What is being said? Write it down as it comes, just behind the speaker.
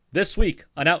This week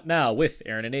on Out Now with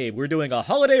Aaron and Abe, we're doing a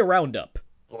holiday roundup.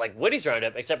 Like Woody's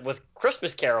Roundup, except with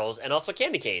Christmas carols and also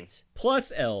candy canes.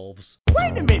 Plus elves.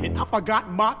 Wait a minute, I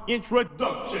forgot my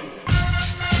introduction.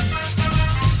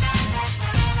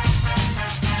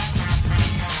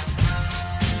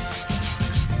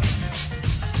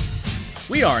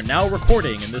 We are now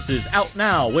recording, and this is Out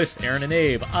Now with Aaron and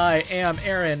Abe. I am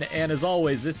Aaron, and as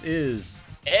always, this is...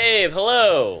 Abe,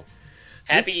 hello!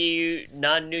 This- Happy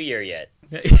non-New Year yet.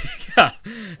 yeah.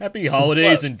 Happy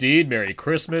holidays Close. indeed. Merry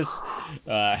Christmas.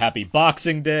 Happy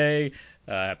Boxing Day.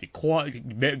 Happy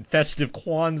festive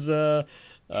Kwanzaa.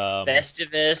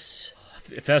 Festivus.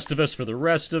 Festivus for the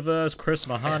rest of us.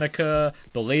 Christmas, Hanukkah,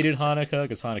 belated Hanukkah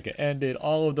because Hanukkah ended.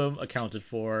 All of them accounted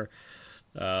for.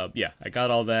 Yeah, I got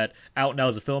all that. Out Now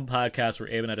is a film podcast where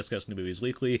Abe and I discuss new movies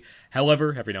weekly.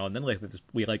 However, every now and then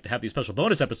we like to have these special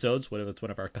bonus episodes, whether it's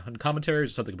one of our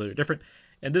commentaries or something completely different.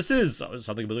 And this is something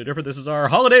completely different. This is our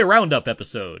holiday roundup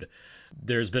episode.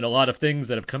 There's been a lot of things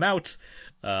that have come out.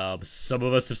 Some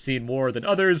of us have seen more than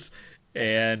others.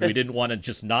 And we didn't want to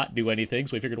just not do anything,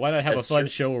 so we figured why not have That's a fun true.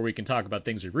 show where we can talk about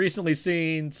things we've recently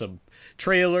seen, some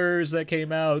trailers that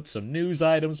came out, some news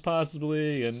items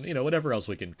possibly, and whatever else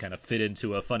we can kind of fit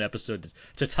into a fun episode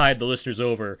to tide the listeners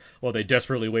over while they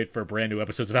desperately wait for brand new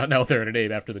episodes of Out Now There and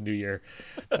Abe after the new year.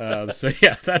 So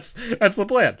yeah, that's the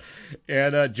plan.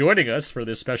 And joining us for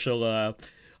this special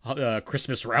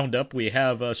Christmas roundup, we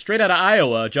have straight out of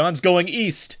Iowa. John's going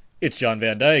east. It's John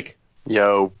Van Dyke.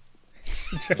 Yo,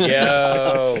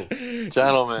 Yo!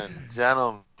 gentlemen,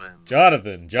 Jonathan.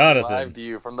 live to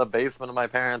you from the basement of my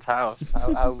parents' house.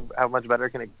 How much better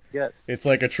can it get? It's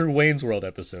like a true Wayne's World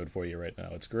episode for you right now.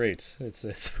 It's great.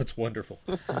 It's wonderful.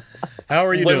 How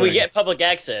are you When doing? we get public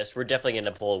access, we're definitely going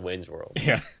to pull Wayne's World.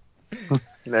 Yeah.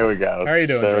 There we go. How are you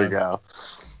doing, There John? we go.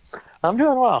 I'm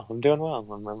doing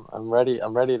well. I'm ready.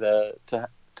 I'm ready to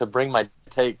bring my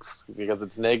takes because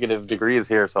it's negative degrees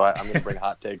here, so I'm going to bring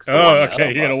hot takes. To warm Oh, okay.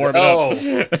 myself You're gonna up. warm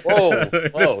it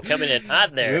up. Whoa, coming in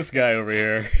hot there. This guy over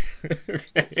here.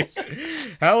 Okay.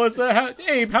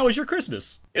 Abe? How was your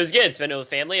Christmas? It was good. Spent it with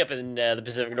family up in the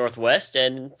Pacific Northwest,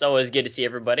 and it's always good to see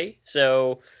everybody.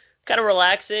 So, kind of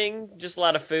relaxing, just a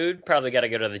lot of food. Probably got to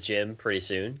go to the gym pretty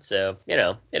soon. So,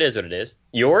 it is what it is.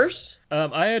 Yours?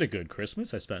 I had a good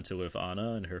Christmas. I spent it with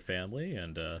Anna and her family,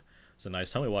 and it's a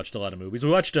nice time. We watched a lot of movies. We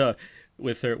watched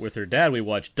with her dad. We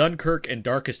watched Dunkirk and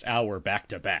Darkest Hour back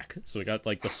to back. So we got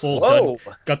like the full Whoa.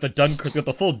 got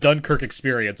the full Dunkirk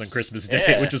experience on Christmas Day,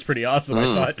 Yeah. which is pretty awesome. I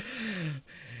Mm. thought.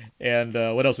 And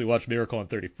what else? We watched Miracle on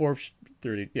 34th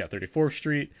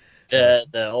Street.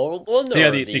 The old one, or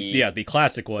Yeah, the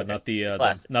classic one, Okay, not the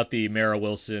classic. not the Mara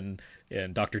Wilson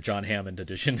and Dr. John Hammond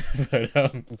edition. But,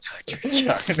 Dr.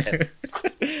 John.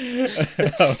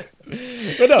 um,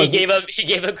 but no, He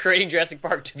gave up creating Jurassic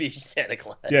Park to be Santa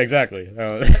Claus. yeah, exactly.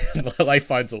 Life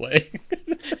finds a way.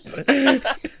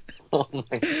 Oh my-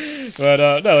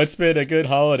 But no, it's been a good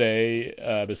holiday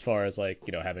as far as like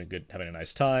having a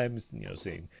nice time,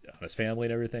 seeing his family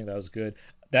and everything. That was good.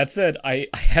 That said, I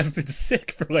have been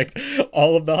sick for like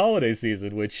all of the holiday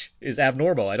season, which is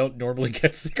abnormal. I don't normally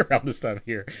get sick around this time of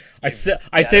year. I save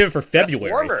it for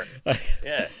February. warmer.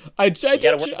 Yeah. I You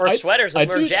gotta wear more sweaters and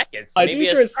wear jackets. Maybe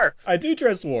a scarf. I do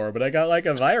dress warm, but I got like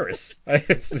a virus.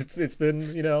 It's been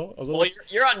a little Well,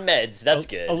 you're on meds. That's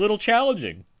good. a little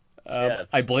challenging. Yeah.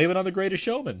 I blame it on The Greatest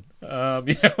Showman. But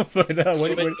Was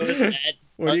that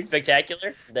what do you?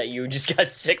 spectacular that you just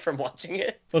got sick from watching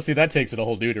it? Well, see, that takes it a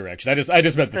whole new direction. I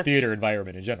just meant the theater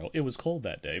environment in general. It was cold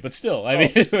that day, but still, I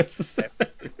mean, it was.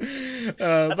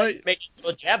 But Make a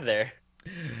little jab there.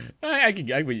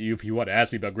 if you want to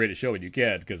ask me about Greatest Showman, you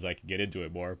can, because I can get into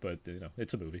it more. But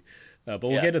it's a movie. But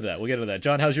we'll Yeah. get into that. We'll get into that.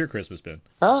 John, how's your Christmas been?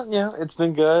 Oh, yeah, it's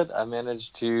been good. I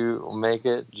managed to make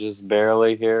it just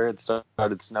barely here. It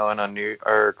started snowing on New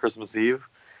or Christmas Eve,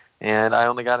 and I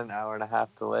only got an hour and a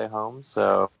half delay home,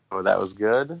 so that was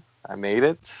good. I made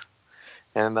it,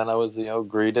 and then I was,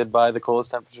 greeted by the coolest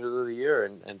temperatures of the year,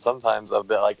 and sometimes of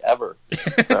the like ever.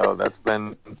 So that's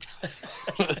been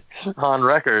on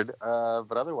record.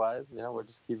 But otherwise, we're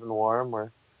just keeping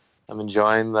warm. I'm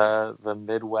enjoying the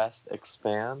Midwest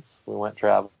expanse. We went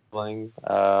traveling.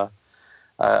 Shout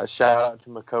out to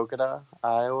Maquoketa,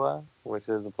 Iowa, which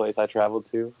is the place I traveled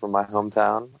to from my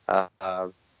hometown.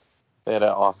 They had an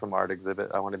awesome art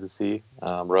exhibit I wanted to see.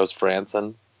 Rose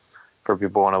Franson, for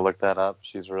people who want to look that up.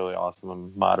 She's really awesome, a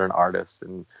modern artist,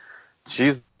 and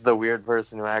she's the weird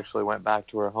person who actually went back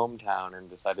to her hometown and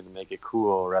decided to make it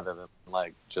cool rather than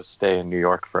like just stay in New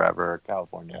York forever or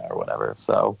California or whatever.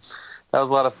 So that was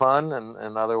a lot of fun,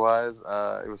 and otherwise,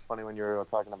 it was funny when you were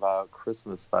talking about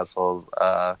Christmas specials.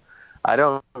 I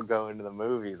don't go into the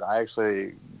movies. I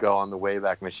actually go on the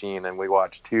Wayback Machine and we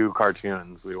watch 2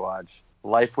 cartoons. We watch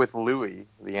Life with Louie,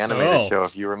 the animated show,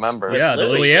 if you remember. Yeah, the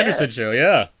Louis yeah. Anderson show,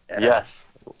 yeah. Yes.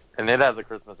 And it has a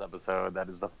Christmas episode that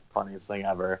is the funniest thing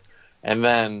ever. And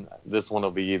then this one will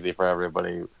be easy for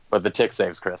everybody, but the Tick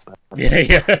Saves Christmas.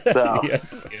 Yeah. So.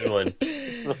 Yes. Good one.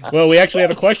 Well, we actually have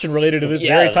a question related to this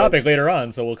Yeah, very topic later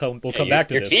on, so we'll come back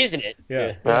to you're this. teasing it.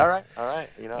 Yeah. All right.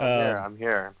 You know, I'm Um,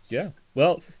 here. Yeah.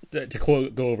 Well, to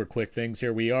go over quick things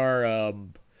here, we are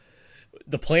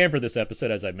the plan for this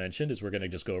episode, as I mentioned, is we're going to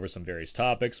just go over some various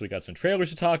topics. We got some trailers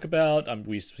to talk about.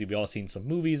 We've all seen some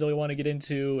movies that we want to get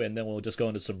into, and then we'll just go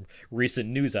into some recent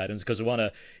news items because we want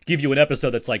to give you an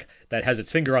episode that has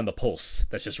its finger on the pulse.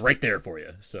 That's just right there for you.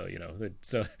 So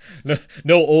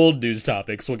no old news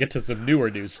topics. We'll get to some newer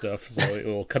news stuff. So it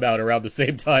will come out around the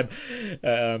same time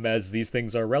as these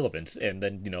things are relevant. And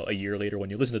then a year later, when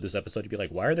you listen to this episode, you'd be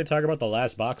like, why are they talking about the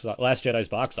Last Jedi's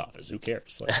box office? Who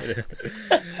cares?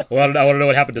 Well, I want to know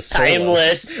what happened to Solo.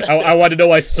 Timeless. I want to know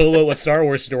why Solo, a Star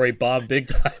Wars story, bombed big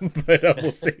time, but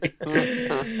we'll see.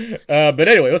 But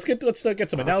anyway, let's get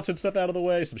some announcement stuff out of the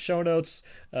way, some show notes.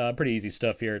 Pretty easy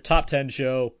stuff here. Top 10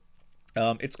 show.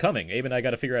 It's coming. Abe and I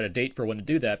got to figure out a date for when to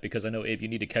do that because I know, Abe, you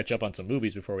need to catch up on some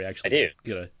movies before we actually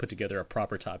put together a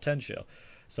proper top 10 show.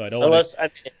 So I don't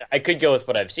I could go with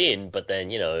what I've seen, but then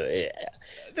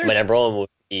my number one would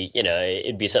be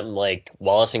it'd be something like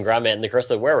Wallace and Gromit and the Curse of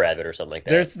the Were-Rabbit or something like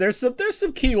that. There's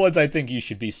some key ones I think you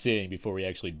should be seeing before we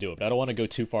actually do it. But I don't want to go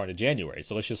too far into January,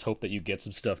 so let's just hope that you get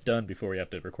some stuff done before we have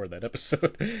to record that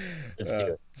episode. Let's do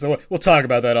it. So we'll talk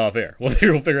about that off air. We'll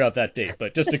figure out that date,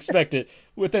 but just expect it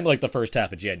within like the first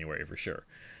half of January for sure.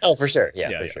 Oh, for sure.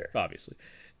 Yeah, for sure. Obviously.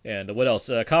 And what else?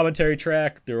 Commentary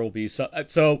track. There will be some.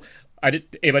 So Abe,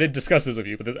 I didn't discuss this with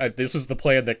you, but this was the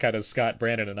plan that kind of Scott,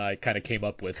 Brandon, and I kind of came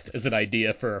up with as an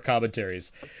idea for our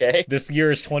commentaries. Okay. This year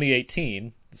is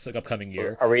 2018. This upcoming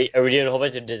year. Are we doing a whole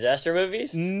bunch of disaster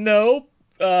movies? No.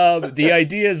 The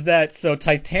idea is that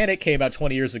Titanic came out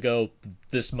 20 years ago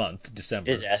this month,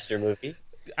 December. Disaster movie.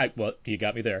 Well, you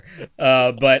got me there.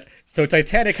 But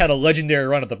Titanic had a legendary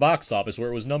run at the box office where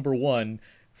it was number one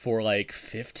for like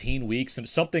 15 weeks and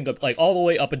something like all the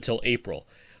way up until April.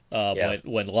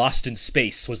 When Lost in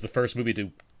Space was the first movie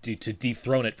to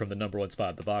dethrone it from the number one spot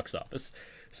at the box office.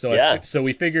 So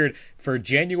we figured for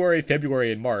January,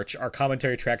 February, and March, our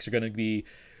commentary tracks are going to be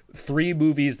 3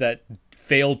 movies that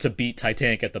failed to beat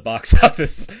Titanic at the box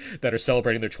office that are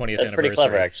celebrating their 20th anniversary. That's pretty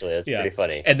clever, actually. That's pretty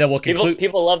funny. And then we'll conclude.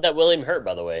 People love that William Hurt,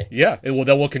 by the way. Yeah, then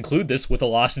we'll conclude this with a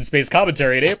Lost in Space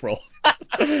commentary in April.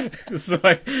 So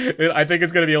I think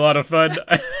it's going to be a lot of fun.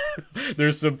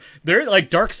 Like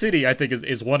Dark City, I think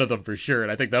is one of them for sure,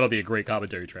 and I think that'll be a great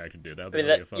commentary track to do. That'll be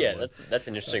really a fun one. That's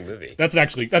an interesting movie. That's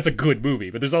a good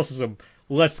movie, but there's also some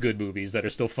less good movies that are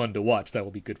still fun to watch that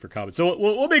will be good for comment. So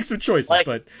we'll make some choices,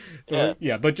 but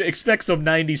expect some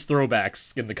 90s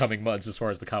throwbacks in the coming months as far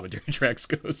as the commentary tracks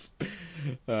goes.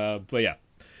 But yeah,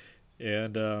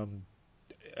 and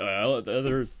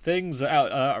other things,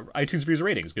 iTunes reviews,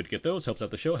 ratings, good to get those. Helps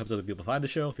out the show, helps other people find the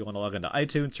show. If you want to log into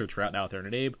iTunes, search for Out Now with Aaron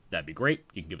and Abe, that'd be great.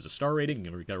 You can give us a star rating,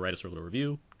 you can write us a little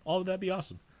review. All of that'd be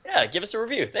awesome. Yeah, give us a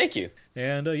review. Thank you.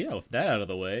 And with that out of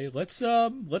the way, let's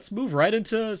move right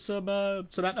into some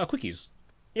Out Now quickies.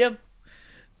 Yeah.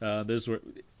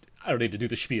 I don't need to do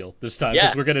the spiel this time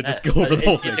because we're gonna just go over the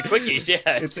whole thing. It's a quickies,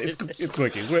 yeah. It's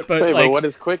quickies, but but what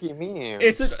does quickie mean?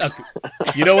 It's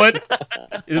you know what?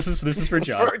 This is for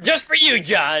John. Just for you,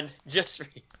 John. Just for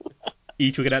you.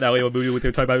 Each week at Now we will move with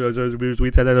their time about movies we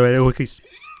tell quickies.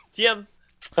 Tim.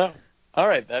 Oh, all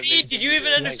right. Did you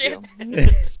even understand?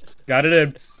 Got it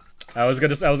in. I was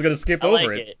gonna skip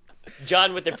over it.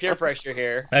 John with the peer pressure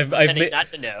here. I've not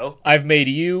to know. I've made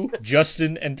you,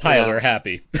 Justin, and Tyler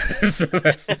happy. So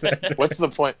that's What's the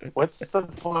point? What's the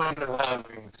point of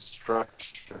having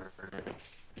structure if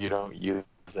you don't use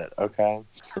it? Okay.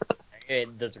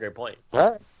 That's a great point.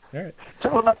 All right.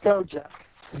 Don't let go, Jack.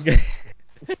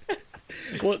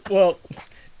 well,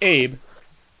 Abe.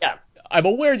 Yeah. I'm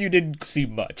aware you didn't see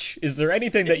much. Is there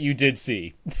anything that you did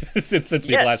see since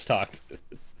we've last talked?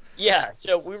 Yeah,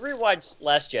 so we rewatched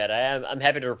Last Jedi. I'm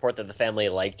happy to report that the family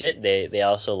liked it. They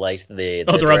also liked the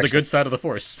they're on the good side of the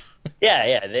Force.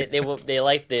 Yeah. They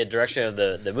liked the direction of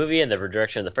the movie and the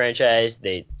direction of the franchise.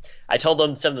 I told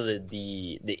them some of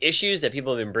the issues that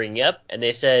people have been bringing up, and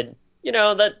they said,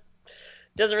 that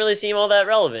doesn't really seem all that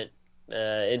relevant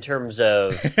in terms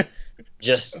of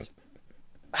just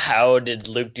how did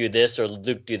Luke do this or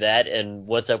Luke do that, and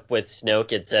what's up with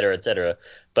Snoke, et cetera, et cetera.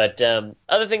 But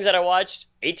other things that I watched,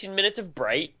 18 minutes of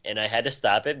Bright, and I had to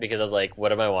stop it because I was like,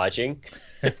 what am I watching?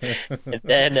 And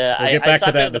then We'll get I back to stopped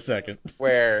it that at in a the second. point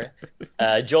where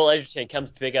Joel Edgerton comes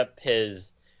to pick up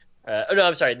his. Oh no,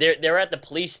 I'm sorry. They're at the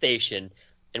police station,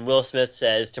 and Will Smith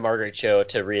says to Margaret Cho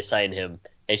to reassign him,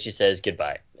 and she says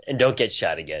goodbye and don't get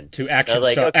shot again. To And I was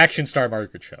like, okay, action star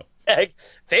Margaret Cho.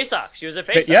 Face Off. She was a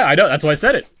Face Yeah, Off. I know. That's why I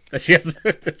said it. She has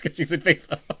she's in Face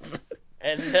Off.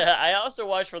 And I also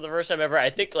watched for the first time ever,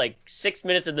 I think like 6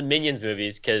 minutes of the Minions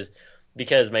movies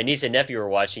because my niece and nephew were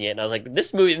watching it, and I was like,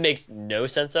 this movie makes no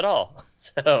sense at all.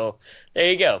 So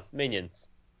there you go, Minions.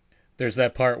 There's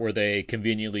that part where they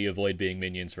conveniently avoid being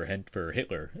minions for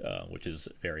Hitler, which is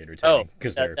very Oh, entertaining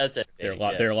because that's entertaining.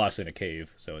 Yeah. they're lost in a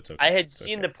cave, so I had it's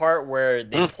seen okay. the part where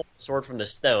they Hmm. pull the sword from the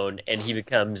stone and he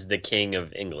becomes the king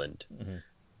of England. Mhm.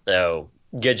 So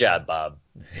good job, Bob.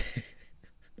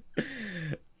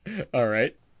 All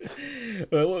right.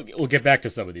 We'll get back to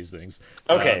some of these things.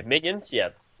 Okay, Minions. Yeah,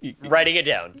 writing it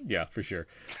down. Yeah, for sure.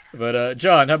 But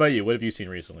John, how about you? What have you seen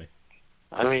recently?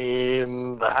 I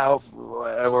mean, how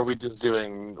were we just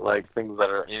doing like things that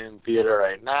are in theater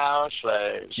right now? Should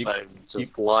I You,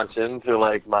 just launch into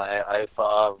like my I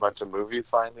saw a bunch of movies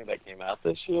finally that came out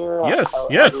this year? yes, How do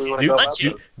we yes. want to go Why about don't you?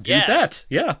 this? Do Yeah, that.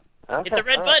 Yeah. hit Okay, the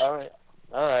red all right, button. all right,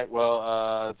 all right.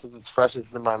 Well, since it's freshest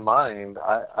in my mind,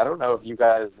 I don't know if you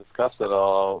guys discussed it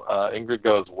all. Ingrid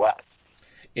Goes West.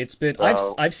 It's been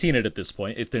So I've seen it at this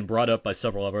point. It's been brought up by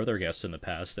several of our other guests in the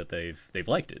past that they've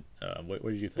liked it. What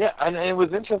did you think? yeah, and it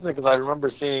was interesting because I remember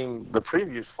seeing the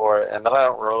previews for it, and then I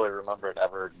don't really remember it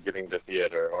ever getting to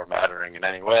theater or mattering in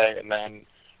any way. And then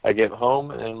I get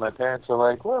home, and my parents are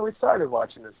like, "Well, we started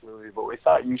watching this movie, but we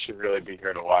thought you should really be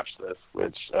here to watch this,"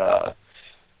 which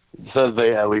says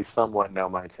they at least somewhat know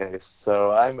my taste.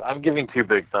 So I'm giving two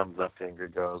big thumbs up to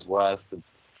Ingrid Goes West. It's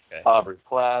Okay. Aubrey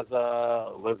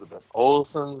Plaza, Elizabeth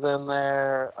Olsen's in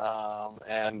there,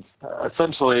 and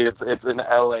essentially it's an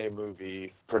LA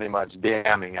movie, pretty much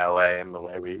damning LA in the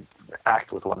way we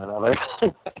act with one another,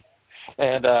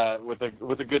 and with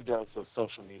a good dose of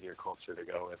social media culture to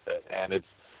go with it. And it's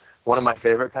one of my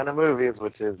favorite kind of movies,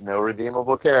 which is no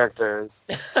redeemable characters,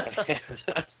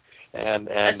 and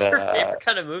That's your favorite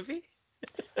kind of movie?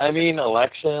 I mean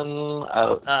election,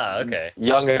 Okay.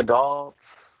 young adults.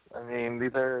 I mean,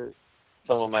 these are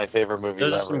some of my favorite movies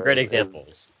Those are some great ever.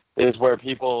 examples. Is where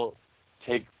people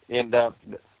end up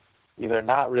either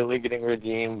not really getting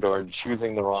redeemed or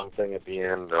choosing the wrong thing at the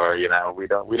end, or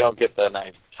we don't get the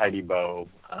nice tidy bow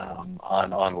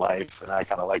on life, and I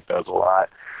kind of like those a lot.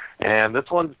 And this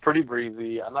one's pretty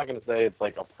breezy. I'm not going to say it's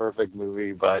like a perfect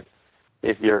movie, but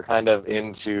if you're kind of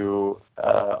into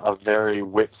a very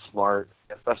wit smart,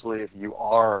 especially if you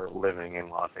are living in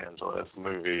Los Angeles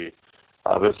movie,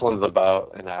 this one's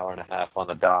about an hour and a half on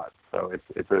the dot. So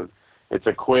it's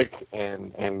a quick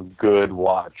and good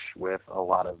watch with a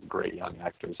lot of great young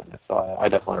actors in it. So I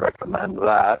definitely recommend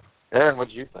that. Aaron, what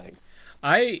do you think?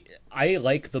 I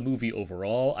like the movie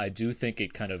overall. I do think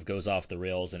it kind of goes off the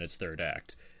rails in its third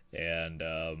act. And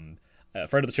a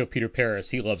friend of the show, Peter Paris,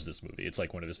 he loves this movie. It's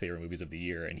like one of his favorite movies of the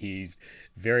year, and he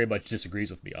very much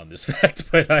disagrees with me on this fact.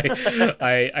 But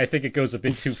I think it goes a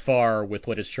bit too far with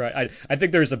what it's trying. I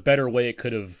think there's a better way it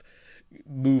could have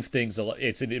moved things.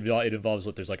 It involves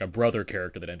what there's like a brother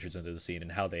character that enters into the scene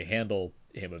and how they handle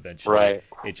him eventually. Right.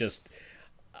 It just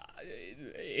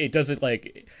it doesn't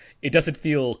like it doesn't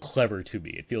feel clever to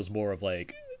me. It feels more of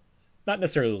like not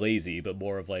necessarily lazy, but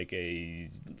more of like a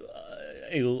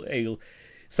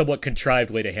somewhat contrived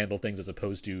way to handle things as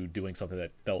opposed to doing something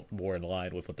that felt more in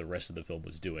line with what the rest of the film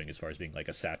was doing as far as being like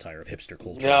a satire of hipster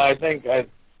culture. No,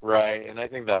 right, and I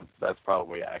think that that's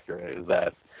probably accurate. Is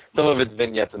that some of its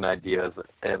vignettes and ideas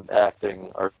and acting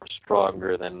are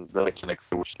stronger than the mechanics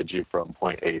which get you from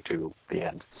point A to the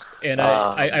end. And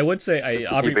I would say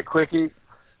Just to keep it quickie.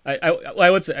 I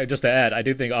would say just to add, I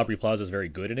do think Aubrey Plaza is very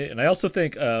good in it, and I also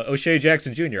think O'Shea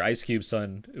Jackson Jr., Ice Cube's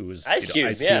son, who was Ice Cube,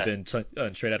 Ice Cube yeah.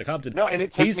 in Straight Outta Compton. No, and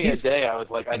it took me a day. I was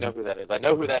like, I know who that is. I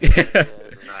know who that is. Yeah.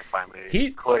 And then I finally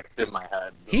he clicked in my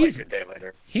head he's like a day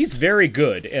later. he's very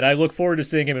good, and I look forward to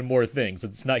seeing him in more things.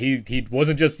 It's not he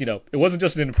wasn't just it wasn't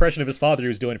just an impression of his father he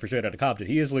was doing for Straight Outta Compton.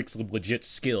 He has like some legit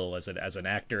skill as an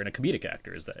actor and a comedic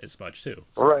actor as much too.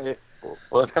 So. Right.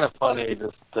 Well, it's kind of funny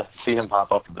just to see him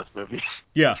pop up in this movie.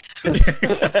 Yeah.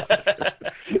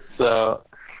 So,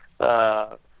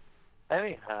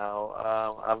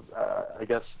 anyhow, I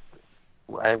guess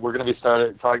we're going to be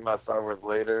talking about Star Wars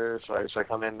later. Should I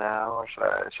come in now, or should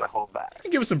I hold back?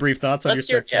 Give us some brief thoughts on your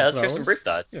spectrum. Let's hear some brief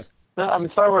thoughts. Yeah. No, I mean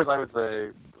Star Wars. I would say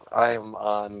I am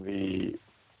on the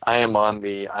I am on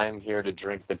the I'm here to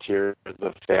drink the tears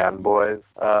of fanboys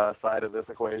side of this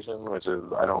equation, which is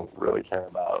I don't really care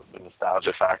about the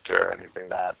nostalgia factor or anything like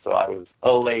that. So I was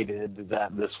elated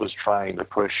that this was trying to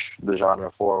push the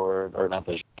genre forward, or not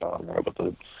the genre,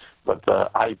 but the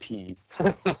IP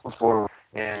forward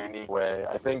in a unique way.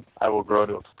 I think I will grow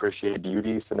to appreciate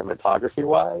beauty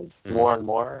cinematography-wise more and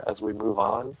more as we move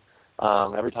on.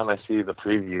 Every time I see the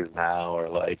previews now or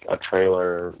like a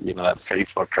trailer, that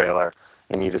Facebook trailer,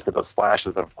 and you just get those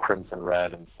flashes of crimson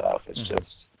red and stuff, it's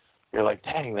just, you're like,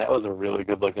 dang, that was a really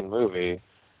good-looking movie.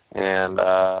 And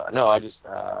no,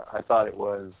 I thought it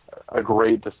was a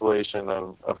great distillation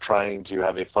of trying to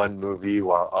have a fun movie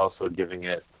while also giving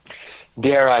it,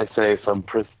 dare I say, some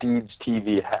prestige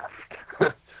TV heft.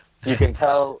 You can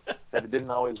tell that it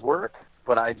didn't always work,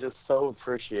 but I just so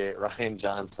appreciate Rian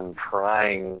Johnson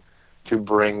trying to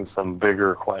bring some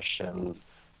bigger questions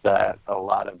that a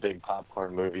lot of big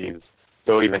popcorn movies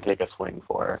don't even take a swing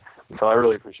for. So I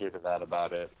really appreciated that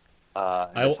about it.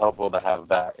 And it's helpful to have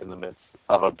that in the midst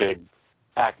of a big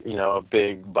a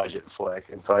big budget flick.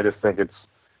 And so I just think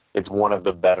it's one of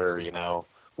the better,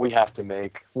 we have to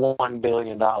make $1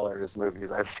 billion movies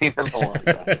I've seen in a long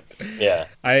time. Yeah.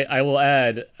 I will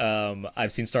add,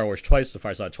 I've seen Star Wars twice so far.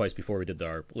 I saw it twice before we did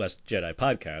our Last Jedi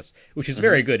podcast, which is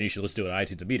very good. And you should listen to it on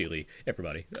iTunes immediately,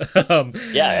 everybody.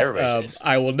 Yeah, everybody should.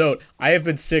 I will note, I have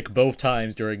been sick both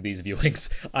times during these viewings.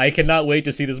 I cannot wait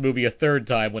to see this movie a third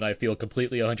time when I feel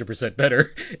completely 100%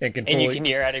 better and can And you can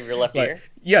hear out of your left ear?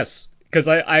 Yes. Because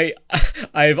I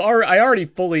already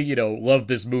fully love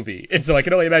this movie, and so I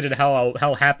can only imagine how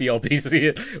happy I'll be to see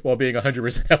it while being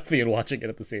 100% healthy and watching it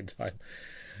at the same time.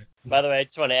 By the way, I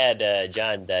just want to add,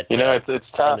 John, that it's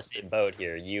tough. we're in the same boat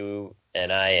here. You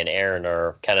and I and Aaron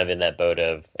are kind of in that boat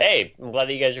of, hey, I'm glad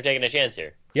that you guys are taking a chance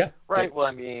here. Yeah. Right. Well,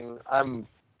 I mean, I'm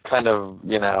kind of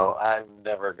I'm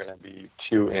never gonna be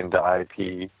too into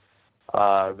IP.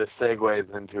 This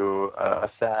segues into a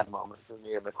sad moment for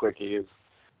me in the quickies,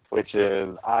 which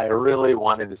is I really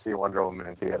wanted to see Wonder Woman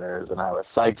in theaters, and I was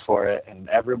psyched for it, and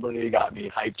everybody got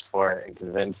me hyped for it and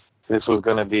convinced this was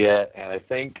going to be it. And I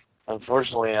think,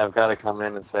 unfortunately, I've got to come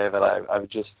in and say that I've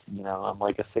just, I'm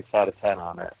like a 6 out of 10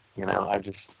 on it.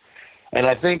 And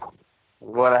I think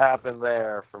what happened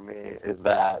there for me is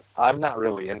that I'm not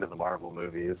really into the Marvel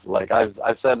movies. Like I've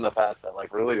said in the past that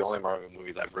like really the only Marvel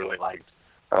movies I've really liked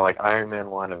are like Iron Man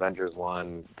 1, Avengers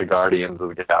 1, The Guardians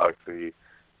of the Galaxy,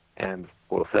 and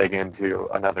we'll seg into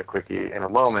another quickie in a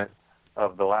moment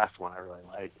of the last one I really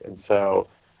like. And so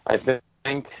I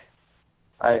think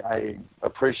I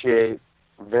appreciate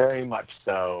very much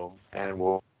so, and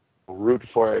will root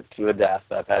for it to the death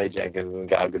that Patty Jenkins and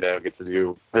Gal Gadot get to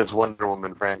do this Wonder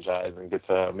Woman franchise and get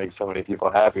to make so many people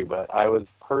happy. But I was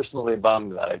personally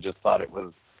bummed that I just thought it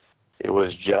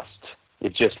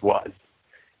just was.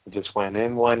 It just went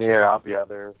in one ear, out the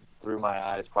other, through my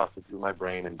eyes, processed through my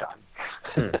brain, and done.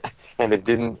 And it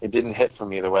didn't hit for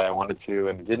me the way I wanted to,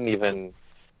 and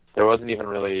there wasn't even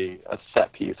really a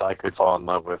set piece I could fall in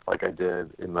love with like I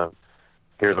did in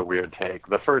here's a weird take.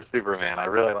 The first Superman, I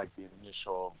really liked the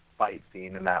initial fight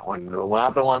scene in that one.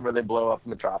 Not the one where they blow up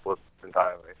Metropolis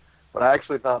entirely. But I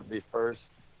actually thought the first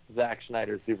Zack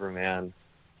Snyder Superman,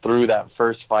 through that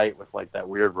first fight with like that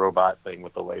weird robot thing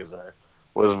with the laser,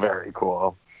 was very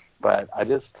cool. But I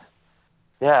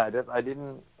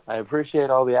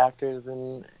appreciate all the actors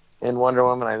in Wonder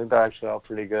Woman. I think they're actually all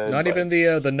pretty good. Not even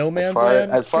the No Man's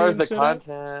Land. As far as the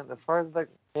content,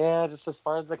 just as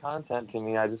far as the content to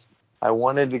me, I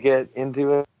wanted to get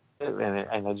into it, and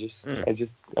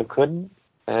I couldn't.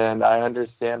 And I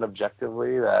understand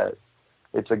objectively that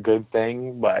it's a good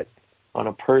thing, but on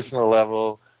a personal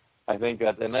level, I think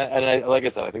that, like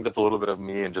I said, I think that's a little bit of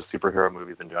me and just superhero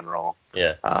movies in general.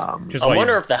 Yeah. I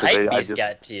wonder if the hype beast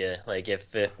got to you. Like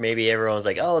if maybe everyone's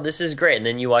like, oh, this is great, and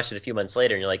then you watch it a few months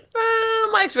later and you're like,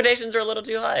 my expectations are a little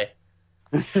too high.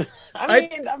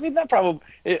 I mean that probably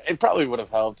it probably would have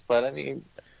helped, but I mean,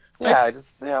 yeah,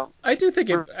 I do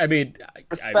think it. I mean,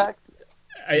 respect.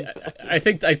 I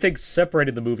think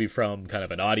separating the movie from kind of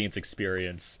an audience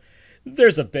experience,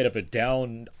 there's a bit of a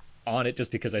down on it just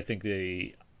because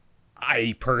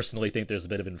I personally think there's a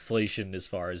bit of inflation as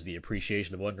far as the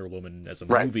appreciation of Wonder Woman as a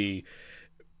movie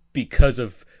because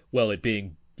of it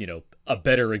being a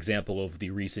better example of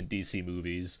the recent DC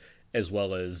movies, as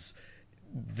well as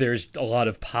there's a lot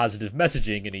of positive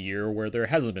messaging in a year where there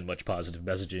hasn't been much positive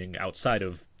messaging outside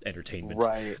of entertainment.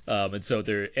 Right. And so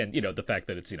the fact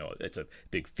that it's a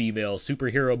big female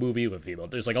superhero movie with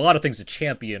there's like a lot of things to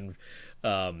champion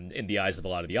in the eyes of a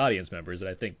lot of the audience members, and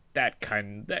I think that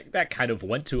kind of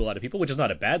went to a lot of people, which is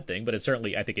not a bad thing, but it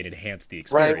certainly, I think, it enhanced the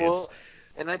experience. Right.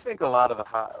 And I think a lot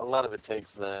of it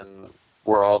takes then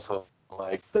we're also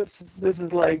like this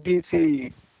is like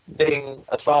DC being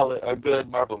a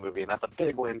good Marvel movie, and that's a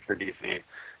big win for DC.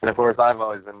 And of course, I've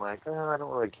always been like, oh, I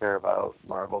don't really care about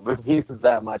Marvel movies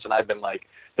that much, and I've been like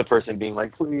the person being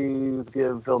like, please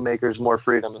give filmmakers more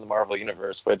freedom in the Marvel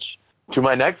universe. Which to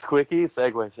my next quickie,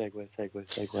 segue.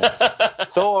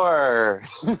 Thor.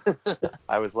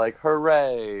 I was like,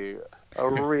 hooray, a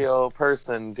real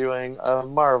person doing a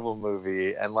Marvel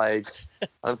movie. And like,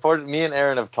 unfortunately, me and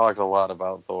Aaron have talked a lot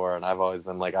about Thor, and I've always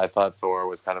been like, I thought Thor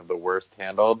was kind of the worst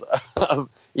handled,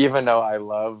 even though I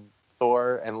love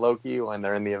Thor and Loki when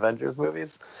they're in the Avengers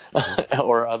movies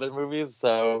or other movies.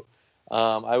 So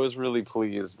I was really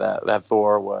pleased that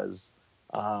Thor was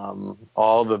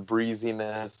all the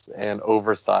breeziness and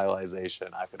over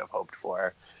stylization I could have hoped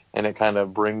for. And it kind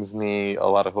of brings me a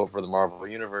lot of hope for the Marvel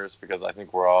Universe because I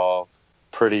think we're all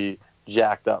pretty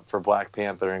jacked up for Black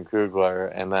Panther and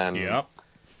Coogler. And then, Yep.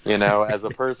 as a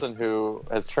person who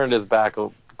has turned his back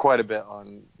quite a bit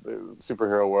on the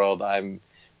superhero world,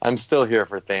 I'm still here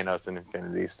for Thanos and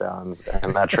Infinity Stones,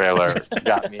 and that trailer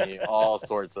got me all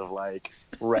sorts of like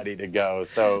ready to go.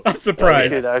 So I'm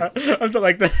surprised. I'm I'm still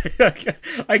like,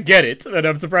 I get it, and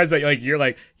I'm surprised that you're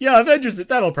like, yeah, Avengers,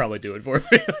 that'll probably do it for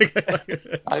me.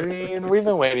 I mean, we've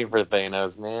been waiting for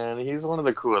Thanos, man. He's one of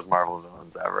the coolest Marvel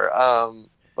villains ever.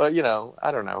 But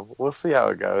I don't know. We'll see how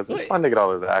it goes. It's fun to get all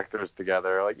those actors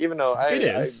together. Like, even though It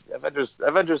is.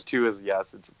 Avengers 2 is,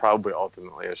 yes, it's probably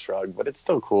ultimately a shrug, but it's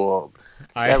still cool.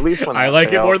 I At least when I that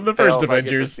like it more than the first fails, I get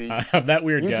to Avengers. see. I'm that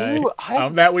weird You guy. do?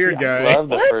 I'm that weird guy. I love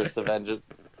the first Avengers.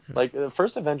 Like, the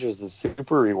first Avengers is super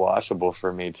rewatchable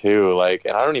for me, too. Like,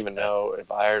 and I don't even know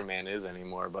if Iron Man is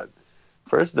anymore, but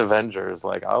first Avengers,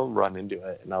 like, I'll run into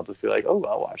it, and I'll just be like, oh,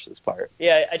 I'll watch this part.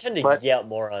 Yeah, I tend to But, geek out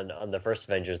more on the first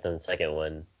Avengers than the second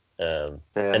one. And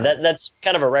yeah. that's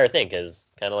kind of a rare thing, because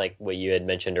kind of like what you had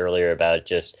mentioned earlier about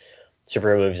just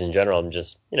superhero movies in general, I'm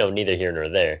just, neither here nor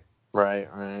there. Right.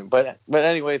 But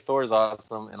anyway, Thor's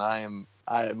awesome, and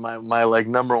my like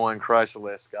number one crush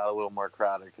list got a little more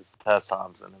crowded because Tess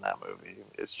Thompson in that movie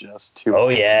is just too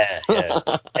Oh, awesome. yeah.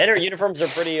 And her uniforms are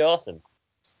pretty awesome.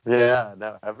 Yeah,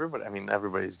 no,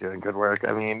 everybody's doing good work.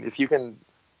 I mean, if you can,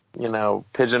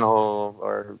 pigeonhole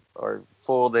or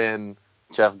fold in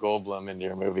Jeff Goldblum into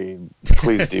your movie,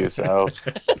 please do so.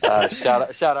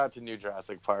 Shout out to New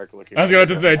Jurassic Park. I was going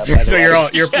to say, so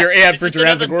you're ad for Just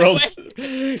another Jurassic World.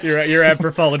 You're ad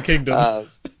for Fallen Kingdom.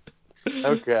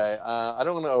 Okay, I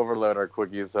don't want to overload our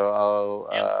quickies, so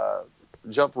I'll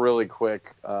jump really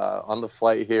quick. On the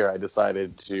flight here, I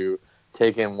decided to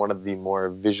take in one of the more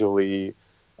visually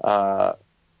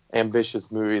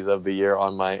ambitious movies of the year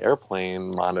on my airplane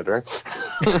monitor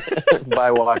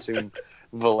by watching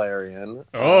Valerian.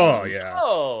 Oh, yeah.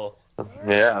 Oh.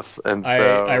 Yes, and I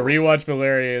so rewatched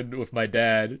Valerian with my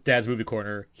dad. Dad's Movie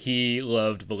Corner. He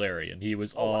loved Valerian. He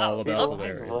was all about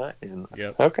Valerian.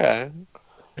 Yep. Okay.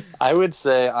 I would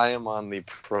say I am on the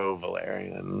pro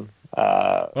Valerian.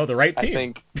 Oh, the right team. I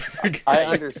think I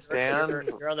understand.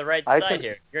 You're on the right side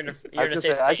here. You're in a safe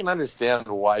space. I can understand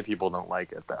why people don't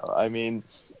like it, though. I mean,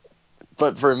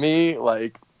 but for me,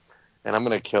 like, and I'm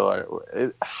gonna kill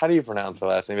her. How do you pronounce her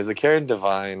last name? Is it Karen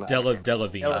Devine?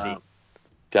 Delevingne.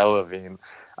 Delevingne.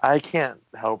 I can't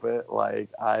help it. Like,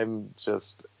 I'm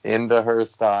just into her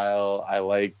style. I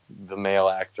like the male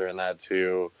actor in that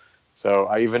too.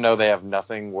 So even though they have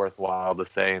nothing worthwhile to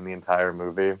say in the entire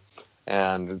movie,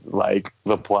 and like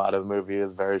the plot of the movie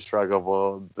is very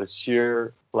struggleable, the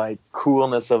sheer like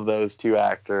coolness of those two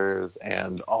actors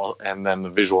and then the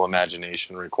visual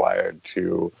imagination required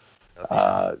to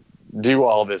do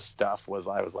all this stuff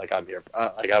I was like, I'm here,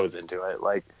 like I was into it.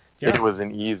 Like Yeah. it was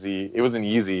an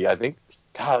easy. I think.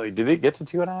 Golly, did it get to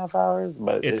 2.5 hours?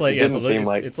 But It's it like didn't seem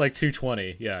like it's like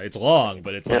 220. Yeah, it's long,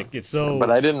 but it's like it's so.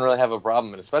 But I didn't really have a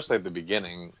problem, especially at the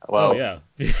beginning. Well, Oh yeah.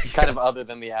 kind of other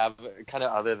than the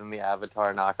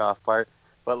Avatar knockoff part,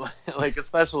 but like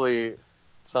especially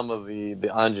some of the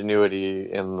ingenuity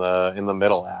in the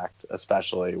middle act,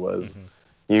 especially was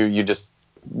you just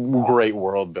great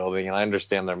world building, and I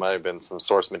understand there might have been some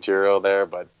source material there,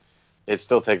 but it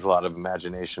still takes a lot of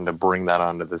imagination to bring that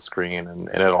onto the screen, and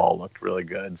it all looked really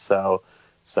good. So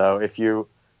if you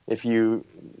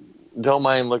don't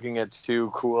mind looking at two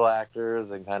cool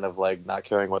actors and kind of like not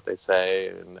caring what they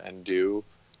say and do,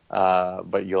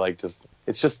 but you like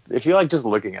if you like just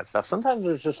looking at stuff, sometimes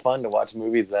it's just fun to watch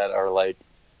movies that are like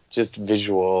just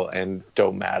visual and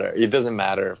don't matter. It doesn't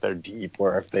matter if they're deep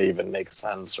or if they even make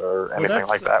sense or anything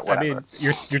like that. Whatever. I mean,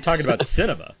 you're talking about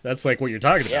cinema. That's like what you're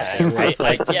talking about. Yeah, There, where it's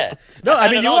like, yeah. no, I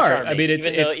Not mean at you all are. charming, I mean,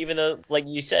 even though, like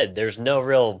you said, there's no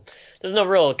real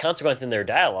consequence in their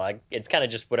dialogue. It's kind of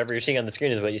just whatever you're seeing on the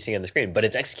screen is what you see on the screen. But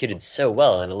it's executed so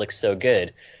well and it looks so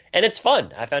good, and it's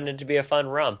fun. I found it to be a fun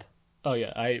romp. Oh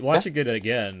yeah, watching it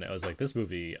again, I was like, this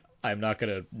movie, I'm not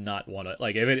gonna not want to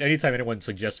like. Anytime anyone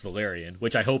suggests Valerian,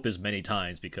 which I hope is many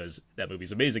times because that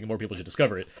movie's amazing and more people should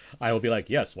discover it, I will be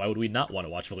like, yes, why would we not want to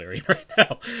watch Valerian right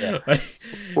now? Yeah.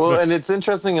 Well, and it's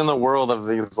interesting in the world of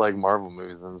these like Marvel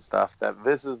movies and stuff that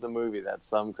this is the movie that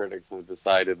some critics have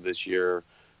decided this year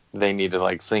they need to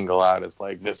like single out as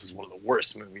like this is one of the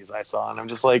worst movies I saw, and I'm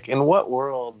just like, in what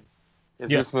world is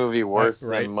this movie worse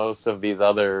right. than most of these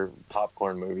other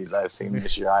popcorn movies I've seen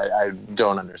this year? I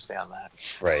don't understand that.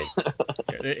 Right.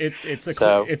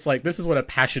 It's like this is what a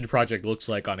passion project looks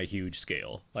like on a huge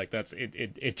scale. Like that's it.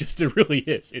 It really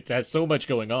is. It has so much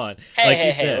going on.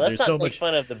 Hey, let's not make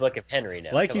fun of the Book of Henry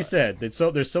now. Like you said,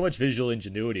 there's so much visual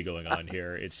ingenuity going on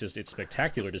here. It's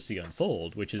spectacular to see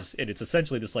unfold. It's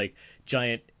essentially this like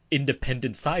giant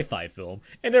independent sci-fi film,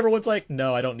 and everyone's like,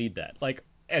 no, I don't need that. Like.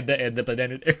 But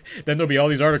then there'll be all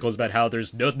these articles about how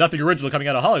there's nothing original coming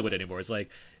out of Hollywood anymore. It's like,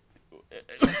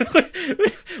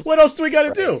 what else do we got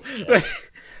to do?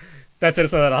 That's it.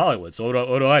 It's not out of Hollywood. So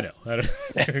what do I know?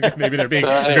 Maybe they're being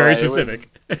very specific.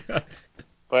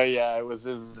 But yeah, it was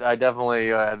I definitely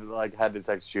had to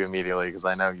text you immediately because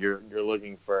I know you're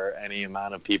looking for any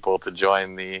amount of people to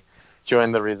join the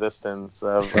resistance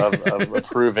of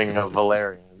approving of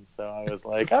Valerian. So I was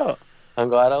like, oh. I'm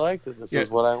glad I liked it. This is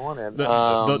what I wanted.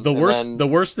 The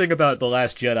worst thing about The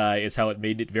Last Jedi is how it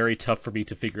made it very tough for me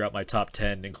to figure out my top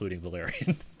 10, including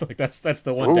Valerian. Like that's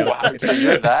the one downside. Wow, so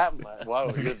you're that much. Wow,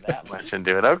 you're that much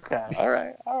into it. Okay, all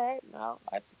right. No,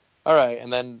 all right.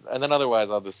 And then otherwise,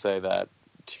 I'll just say that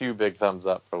 2 big thumbs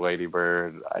up for Lady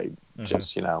Bird.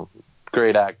 Just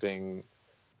great acting,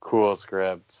 cool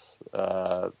script.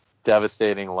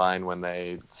 Devastating line when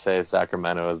they say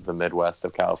Sacramento is the Midwest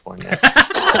of California.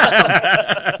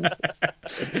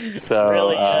 So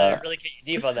really get you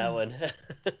deep on that one.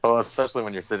 Well, especially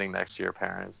when you're sitting next to your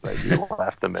parents that you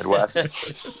left the Midwest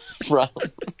from.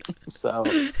 So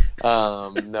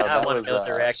no, I want to know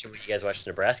the reaction when you guys watched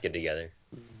Nebraska together.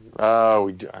 Oh,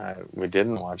 we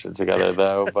didn't watch it together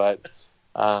though, but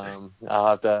I'll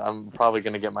have to. I'm probably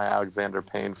going to get my Alexander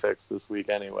Payne fix this week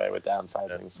anyway with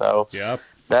downsizing. So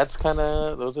that's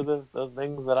those are the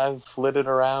things that I've flitted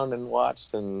around and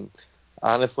watched, and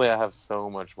honestly, I have so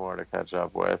much more to catch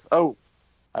up with. Oh,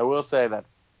 I will say that.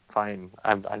 Fine,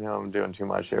 I know I'm doing too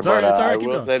much here, but I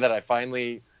will say that I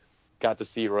finally got to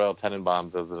see Royal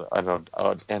Tenenbaums as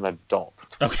an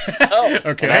adult. Okay.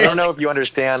 Okay. And I don't know if you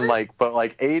understand,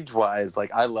 but age-wise,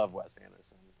 I love Wes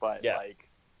Anderson, but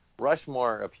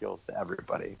Rushmore appeals to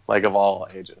everybody, of all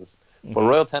ages. Mm-hmm. But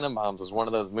Royal Tenenbaums was one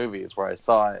of those movies where I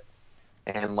saw it,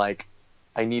 and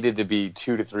I needed to be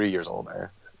 2 to 3 years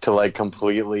older to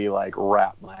completely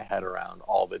wrap my head around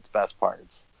all of its best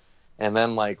parts. And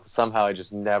then somehow I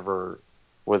just never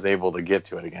was able to get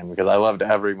to it again because I loved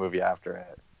every movie after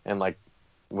it and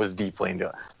was deeply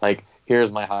into it.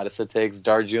 Here's my hottest of takes.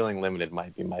 Darjeeling Limited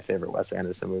might be my favorite Wes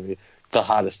Anderson movie. The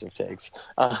hottest of takes.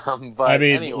 But I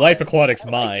mean, anyway, Life Aquatic's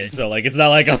mine, so it's not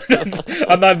like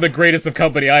I'm not in the greatest of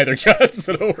company either, John.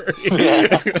 So don't worry.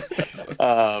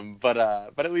 But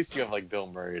at least you have Bill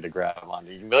Murray to grab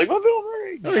onto. You can be like, "Well, Bill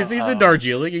Murray." Oh, he's in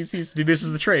Darjeeling. He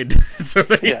misses the train. So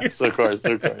yes, of course.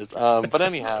 But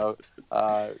anyhow,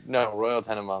 no, Royal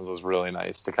Tenenbaums was really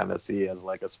nice to kind of see as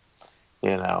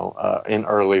an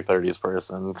early 30s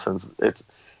person, since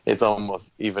it's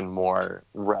almost even more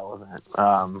relevant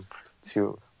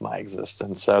to my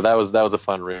existence. So that was a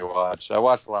fun rewatch. I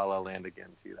watched La La Land again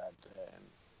too that day,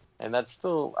 and I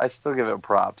still give it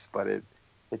props, but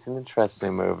it's an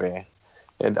interesting movie.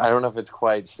 And I don't know if it's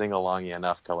quite sing-alongy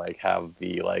enough to have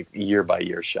the year by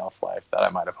year shelf life that I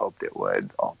might have hoped it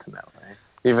would ultimately.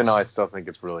 Even though I still think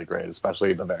it's really great,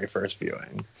 especially the very first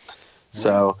viewing.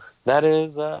 So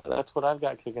that's what I've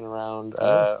got kicking around.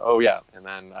 And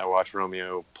then I watched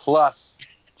Romeo plus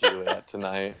Juliet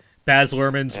tonight. Baz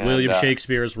Luhrmann's William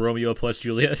Shakespeare's Romeo plus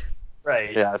Juliet.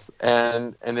 Right. Yes,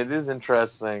 and it is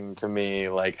interesting to me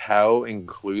how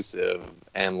inclusive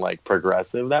and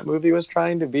progressive that movie was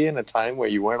trying to be in a time where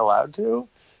you weren't allowed to.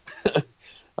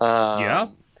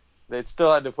 They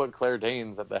still had to put Claire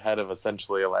Danes at the head of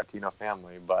essentially a Latino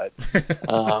family, but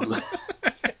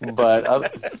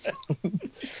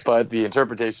but the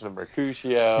interpretation of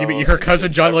Mercutio. You mean her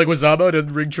cousin John Leguizamo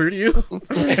didn't ring true to you?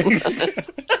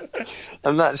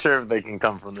 I'm not sure if they can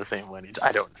come from the same lineage.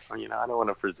 I don't know. I don't want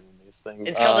to presume these things.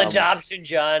 It's called adoption,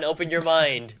 John. Open your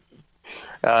mind.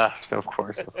 Of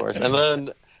course,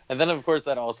 and then of course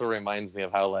that also reminds me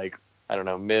of how like I don't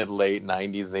know mid late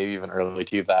 '90s, maybe even early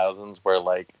 2000s, where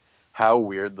like how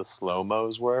weird the slow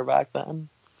mos were back then.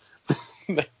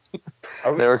 They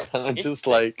were kind of just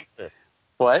like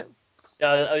what? No,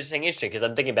 I was just saying interesting because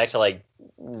I'm thinking back to like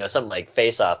something like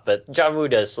Face Off, but John Woo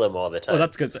does slow mo all the time. Well,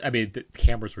 that's good. I mean, the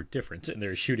cameras were different and they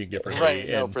were shooting differently. Right,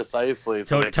 no, and precisely.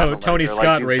 So Tony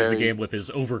Scott raised the very... game with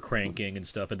his overcranking and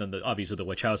stuff, and then obviously the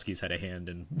Wachowskis had a hand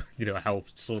in how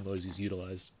slow mo is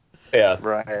utilized. Yeah,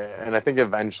 right. And I think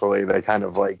eventually they kind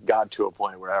of like got to a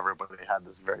point where everybody had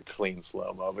this very clean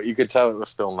slow mo, but you could tell it was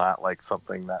still not like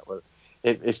something that was.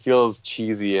 It feels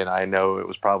cheesy, and I know it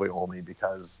was probably only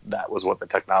because that was what the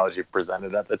technology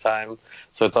presented at the time.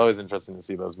 So it's always interesting to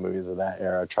see those movies of that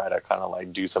era try to kind of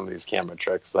like do some of these camera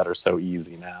tricks that are so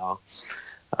easy now.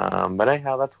 But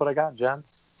anyhow, that's what I got,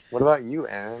 gents. What about you,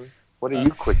 Aaron? What are you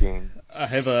quicking? I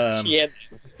have yeah.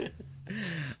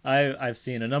 I've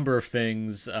seen a number of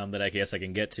things that I guess I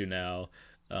can get to now.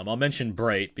 I'll mention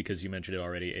Bright because you mentioned it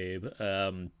already,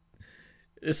 Abe.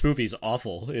 This movie's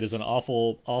awful. It is an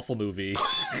awful, awful movie.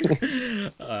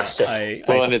 And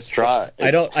it's dry.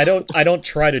 I don't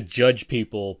try to judge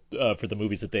people for the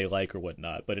movies that they like or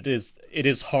whatnot, but it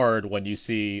is hard when you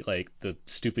see like the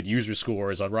stupid user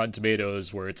scores on Rotten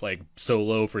Tomatoes where it's like so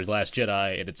low for Last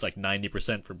Jedi and it's like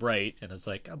 90% for Bright, and it's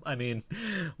like, I mean,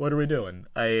 what are we doing?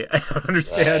 I don't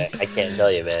understand. I can't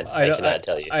tell you, man. I cannot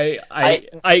tell you. I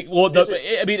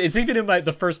mean, it's even in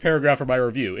the first paragraph of my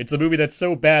review. It's a movie that's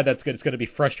so bad it's going to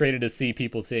be frustrating to see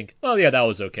people think, oh yeah, that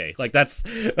was okay. Like that's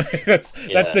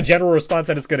the general response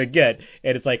that it's going to get,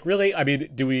 and it's like, really? I mean,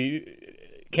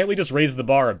 can't we just raise the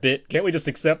bar a bit? Can't we just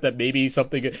accept that maybe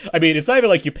something... I mean, it's not even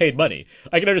like you paid money.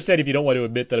 I can understand if you don't want to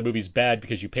admit that a movie's bad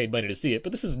because you paid money to see it,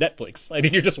 but this is Netflix. I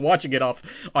mean, you're just watching it off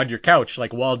on your couch,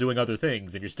 like, while doing other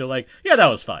things, and you're still like, yeah, that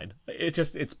was fine.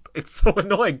 It's so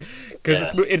annoying,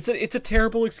 because it's a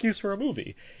terrible excuse for a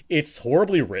movie. It's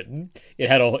horribly written.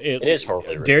 It is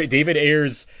horribly written. David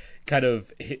Ayers, kind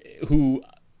of, who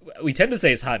we tend to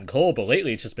say is hot and cold, but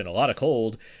lately it's just been a lot of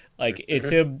cold. Like, it's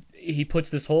him... He puts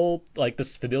this whole, like,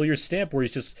 this familiar stamp where he's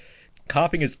just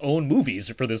copying his own movies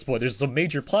for this point. There's some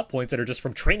major plot points that are just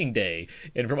from Training Day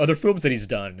and from other films that he's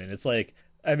done. And it's like,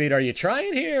 I mean, are you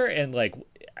trying here? And, like,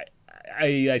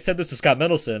 I said this to Scott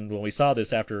Mendelson when we saw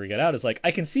this after we got out. It's like,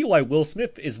 I can see why Will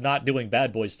Smith is not doing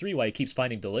Bad Boys 3, why he keeps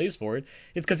finding delays for it.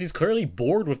 It's because he's clearly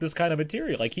bored with this kind of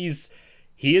material. Like, he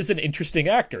is an interesting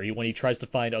actor when he tries to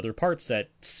find other parts that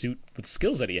suit with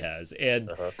skills that he has. And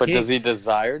but does he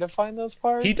desire to find those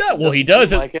parts? He does. Well, he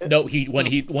does. Like no, when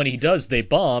he does, they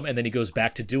bomb, and then he goes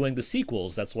back to doing the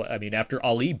sequels. That's what I mean. After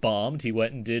Ali bombed, he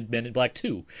went and did Men in Black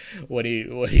 2. When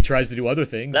he tries to do other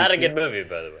things, not a good movie,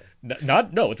 by the way.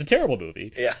 No, it's a terrible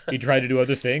movie. Yeah. He tried to do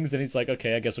other things, and he's like,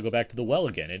 okay, I guess I'll go back to the well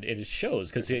again. And it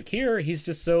shows because here he's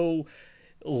just so.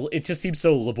 It just seems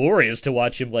so laborious to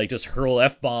watch him like just hurl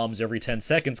F-bombs every 10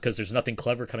 seconds because there's nothing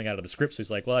clever coming out of the script. So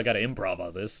he's like, well, I got to improv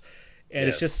on this. And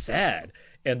it's just sad.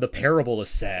 And the parable is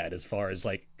sad as far as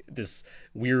like this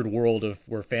weird world of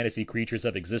where fantasy creatures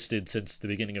have existed since the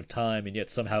beginning of time, and yet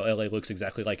somehow LA looks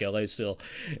exactly like LA still.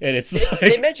 And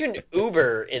they mentioned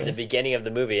Uber in the beginning of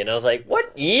the movie, and I was like,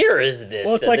 what year is this?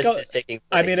 Well, it's like this is taking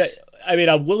place? I mean,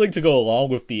 I'm willing to go along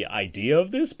with the idea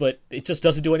of this, but it just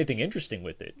doesn't do anything interesting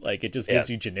with it. Like, it just gives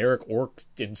you generic orcs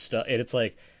and stuff, and it's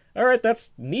like, all right,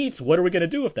 that's neat. What are we gonna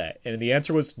do with that? And the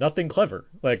answer was nothing clever.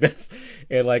 Like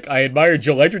and like I admire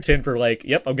Joel Edgerton for like,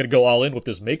 yep, I'm gonna go all in with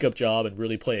this makeup job and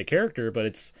really play a character, but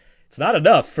it's not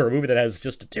enough for a movie that has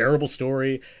just a terrible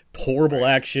story, horrible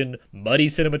action, muddy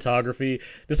cinematography.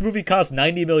 This movie cost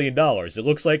 $90 million. It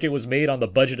looks like it was made on the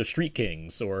budget of Street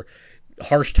Kings or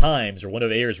Harsh Times or one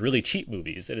of Ayer's really cheap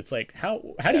movies, and it's like, how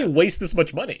do you waste this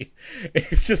much money?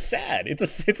 It's just sad. It's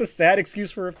a sad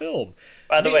excuse for a film.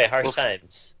 By the way, Harsh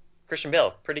Times. Christian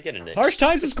Bale, pretty good in it. Harsh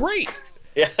Times is great.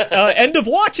 Yeah. End of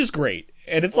Watch is great.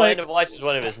 And it's like... End of Watch is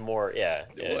one of his more... Yeah,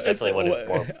 definitely one of his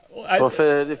more... Well,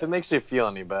 if it makes you feel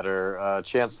any better,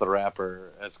 Chance the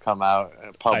Rapper has come out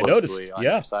publicly on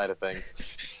your side of things.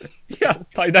 Yeah,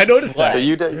 I noticed that. So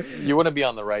you want to be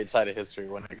on the right side of history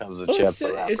when it comes to Chance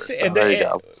the Rapper. So there you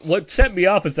go. What set me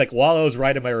off is like while I was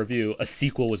writing my review, a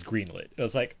sequel was greenlit. I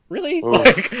was like, really?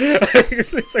 Like,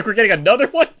 it's like we're getting another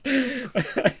one?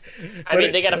 I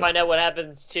mean, they got to find out what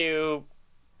happens to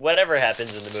whatever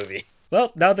happens in the movie.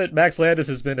 Well, now that Max Landis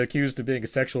has been accused of being a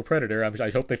sexual predator, I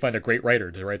hope they find a great writer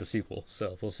to write the sequel.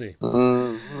 So we'll see.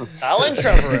 Colin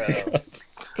Trevorrow.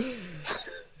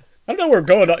 I don't know where we're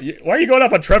going. Why are you going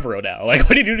off on Trevorrow now? Like,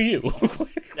 what did he do to you?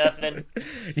 Nothing.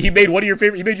 He made one of your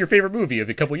favorite. He made your favorite movie of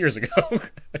a couple years ago.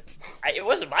 It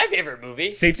wasn't my favorite movie.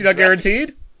 Safety Not Jurassic-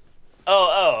 Guaranteed.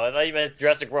 Oh, I thought you meant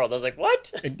Jurassic World. I was like,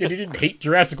 what? And you didn't hate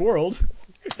Jurassic World.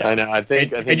 I know. I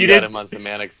think And you you got did- him on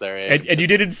semantics there. Abe. And you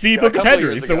didn't see A Book of couple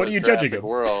Henry, years so ago what are you was judging Jurassic him?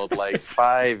 World, like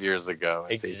 5 years ago.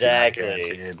 is Safety Not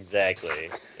Guaranteed. Exactly.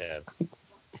 Yeah.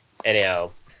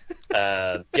 Anyhow,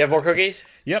 do you have more cookies?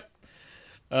 Yep.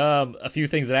 A few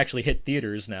things that actually hit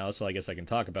theaters now, so I guess I can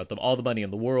talk about them. All the Money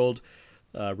in the World,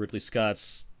 Ridley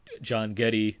Scott's John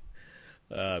Getty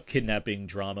kidnapping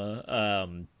drama.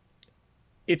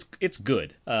 It's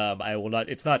good. I will not.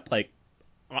 It's not like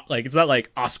it's not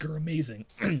like Oscar amazing,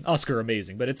 Oscar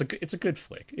amazing, but it's a good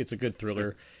flick. It's a good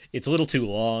thriller. It's a little too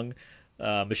long.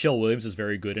 Michelle Williams is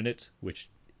very good in it, which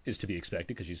is to be expected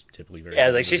because she's typically very. Yeah,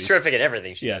 good like in she's movies. terrific at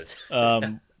everything she Yeah. does.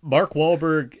 Mark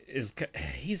Wahlberg is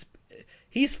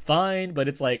he's fine, but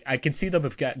it's like I can see them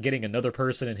getting another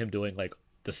person and him doing like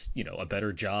this, a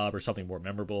better job or something more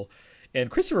memorable. And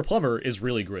Christopher Plummer is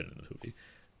really good in the movie,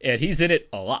 and he's in it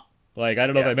a lot. Like I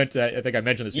don't know if I meant to. I think I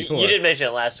mentioned this before. You did mention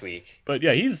it last week. But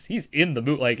yeah, he's in the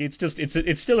movie. Like it's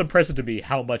still impressive to me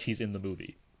how much he's in the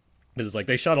movie. Because it's like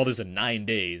they shot all this in 9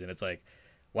 days, and it's like,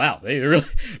 wow, they really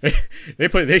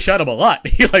they shot him a lot.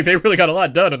 Like they really got a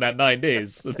lot done in that 9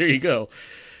 days. So there you go.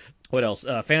 What else?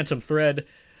 Phantom Thread.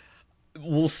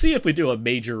 We'll see if we do a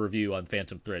major review on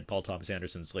Phantom Thread, Paul Thomas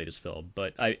Anderson's latest film.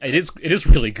 But it is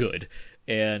really good,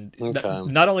 and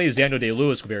Okay. not only is Daniel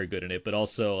Day-Lewis very good in it, but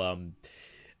also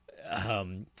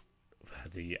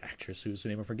the actress whose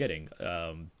name I'm forgetting.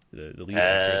 The lead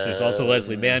actress. There's also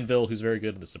Leslie Manville, who's very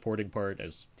good in the supporting part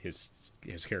as his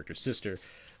character's sister.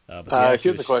 But the Here's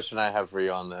actress- a question I have for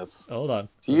you on this. Oh, hold on.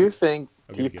 Do you think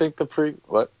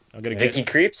what? I'm gonna Vicky get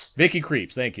Creeps? Vicky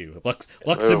Creeps. Thank you,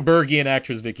 Luxembourgian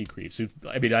actress Vicky Creeps. Who,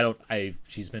 I mean,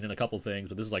 she's been in a couple things,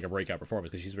 but this is like a breakout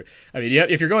performance because she's. I mean, yeah,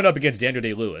 if you're going up against Daniel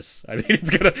Day-Lewis, I mean,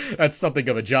 that's something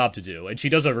of a job to do, and she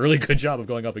does a really good job of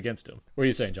going up against him. What are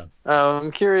you saying, John?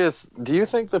 I'm curious. Do you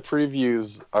think the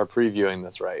previews are previewing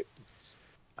this right?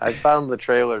 I found the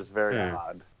trailers very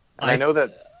odd. And I know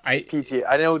that I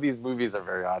know these movies are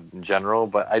very odd in general,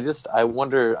 but I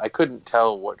wonder. I couldn't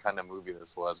tell what kind of movie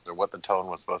this was or what the tone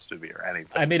was supposed to be or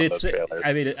anything. I mean, from those trailers.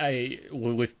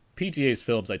 with PTA's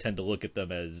films, I tend to look at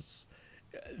them as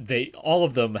all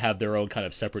of them have their own kind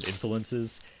of separate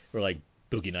influences. Where like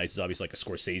Boogie Nights is obviously like a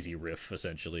Scorsese riff,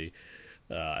 essentially.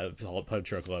 Punch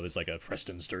Drunk Love is like a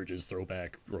Preston Sturges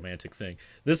throwback romantic thing.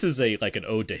 This is like an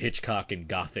ode to Hitchcock and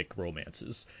Gothic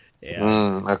romances.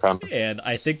 Okay. And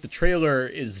I think the trailer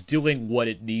is doing what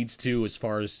it needs to as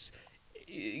far as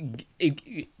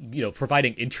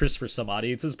providing interest for some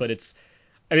audiences, but it's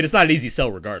not an easy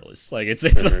sell regardless. Like it's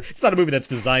not a movie that's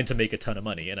designed to make a ton of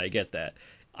money, and I get that.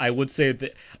 I would say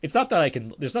that it's not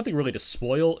that there's nothing really to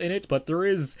spoil in it, but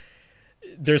there's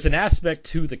an aspect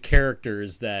to the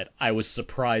characters that I was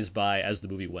surprised by as the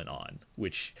movie went on,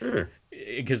 which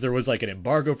because there was like an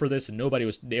embargo for this and nobody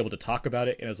was able to talk about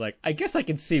it, and I was like, I guess I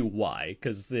can see why,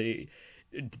 because the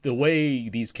way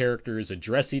these characters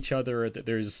address each other,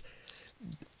 there's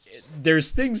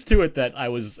things to it that I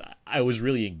was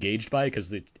really engaged by,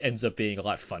 because it ends up being a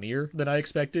lot funnier than I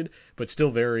expected, but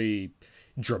still very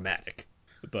dramatic.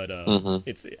 But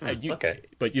Okay.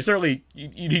 But you certainly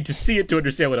you need to see it to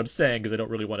understand what I'm saying, because I don't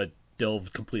really want to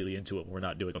delve completely into it. We're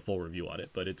not doing a full review on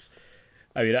it, but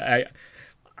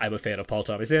I'm a fan of Paul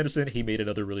Thomas Anderson. He made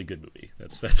another really good movie.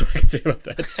 That's what I can say about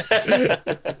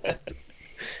that.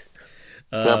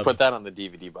 I'll put that on the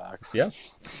DVD box. Yeah.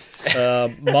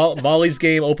 Molly's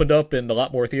Game opened up in a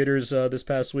lot more theaters this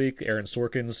past week. Aaron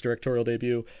Sorkin's directorial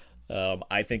debut.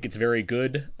 I think it's very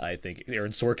good. I think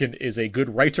Aaron Sorkin is a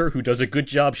good writer who does a good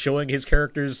job showing his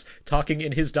characters talking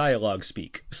in his dialogue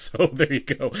speak. So there you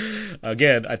go.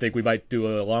 Again, I think we might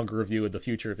do a longer review in the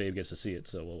future if Abe gets to see it.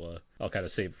 So I'll kind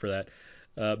of save it for that.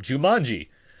 Jumanji.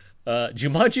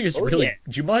 Jumanji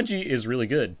is really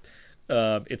good.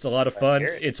 It's a lot of fun.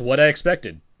 It's what I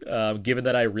expected. Given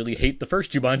that I really hate the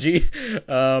first Jumanji,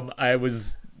 I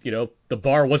was, the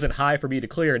bar wasn't high for me to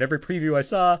clear, and every preview I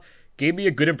saw gave me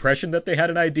a good impression that they had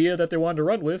an idea that they wanted to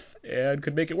run with and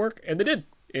could make it work, and they did,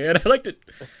 and I liked it.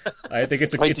 I think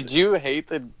it's a. Wait, did you hate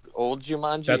the old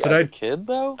Jumanji as a kid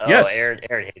though? Oh, yes. Aaron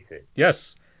hates it.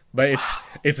 Yes. But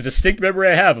it's a distinct memory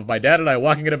I have of my dad and I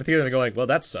walking into the theater and going, well,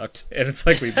 that sucked, and it's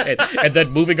like and then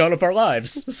moving on with our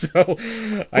lives. So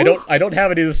I don't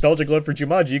have any nostalgic love for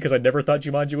Jumanji because I never thought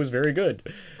Jumanji was very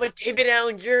good. But David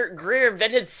Allen Greer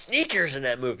invented sneakers in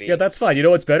that movie. Yeah, that's fine. You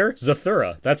know what's better?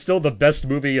 Zathura. That's still the best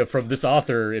movie from this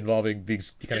author involving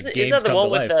these kind of games. Isn't that the come one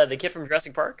to with life. The kid from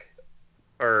Jurassic Park?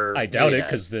 Or I doubt maybe it not?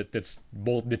 because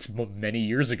it's many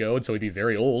years ago, and so he'd be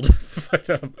very old. but,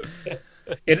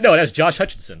 no, it has Josh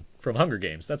Hutcherson from Hunger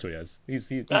Games. That's what he has.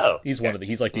 Oh, He's one okay. of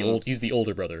the he's the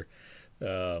older brother.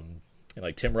 And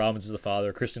like Tim Robbins is the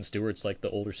father. Kristen Stewart's like the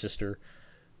older sister.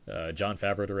 Jon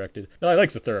Favreau directed. No, I like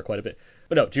Zathura quite a bit.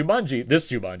 But no,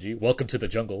 Jumanji, Welcome to the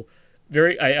Jungle.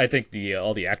 I think the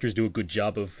all the actors do a good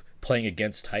job of playing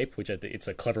against type, which I think it's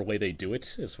a clever way they do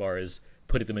it as far as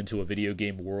putting them into a video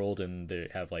game world, and they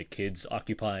have like kids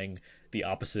occupying the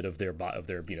opposite of their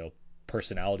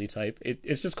personality type.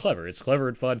 It's just clever. It's clever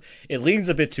and fun. It leans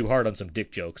a bit too hard on some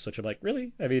dick jokes, which I'm like,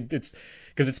 really? I mean, it's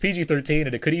because it's PG-13,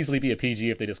 and it could easily be a PG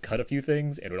if they just cut a few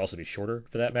things, and it would also be shorter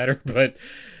for that matter.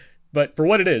 But for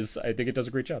what it is, I think it does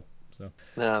a great job. So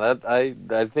No, that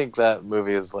I think that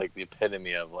movie is like the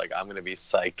epitome of like I'm gonna be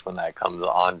psyched when that comes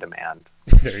on demand.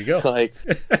 there you go. Like,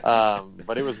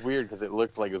 but it was weird because it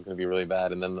looked like it was gonna be really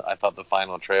bad, and then I thought the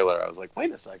final trailer, I was like,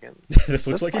 wait a second, This looks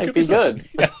this like it might could be be good.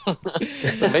 something.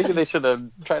 So maybe they should have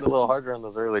tried a little harder on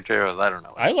those early trailers. I don't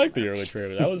know. I like the early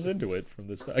trailer. I was into it from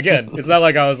this. Again, it's not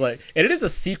like I was like, and it is a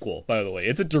sequel, by the way.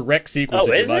 It's a direct sequel Oh,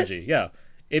 to is it? Jumanji. Yeah,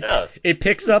 Oh. it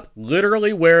picks up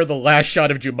literally where the last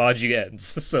shot of Jumanji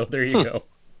ends. So there you go.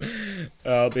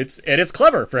 It's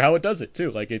clever for how it does it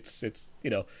too. Like it's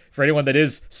for anyone that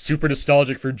is super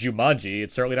nostalgic for Jumanji,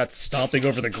 it's certainly not stomping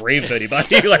over the grave of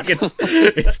anybody. Like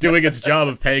it's doing its job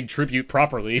of paying tribute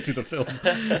properly to the film.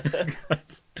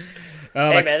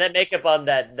 Hey man, that makeup on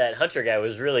that hunter guy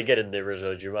was really good in the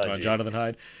original Jumanji. Jonathan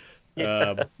Hyde.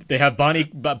 They have Bobby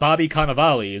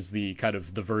Cannavale is the kind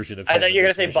of the version of him. I thought you were in gonna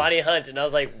this say version. Bonnie Hunt, and I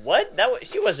was like, what?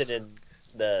 She wasn't in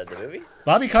the movie.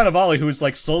 Bobby Cannavale, who's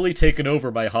like slowly taken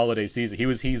over by holiday season. He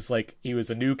was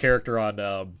a new character on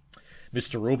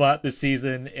Mr. Robot this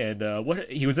season, and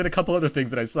he was in a couple other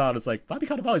things that I saw, and it's like Bobby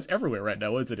Cannavale's everywhere right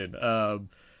now. What is it in?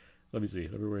 Let me see.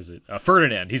 Where is it?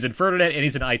 Ferdinand. He's in Ferdinand, and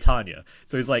he's in I, Tonya.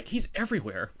 So he's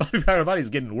everywhere. Bobby Cannavale's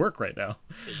getting work right now.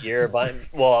 You're Bonnie.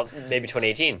 Well, maybe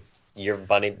 2018. You're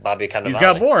Bobby Cannavale. He's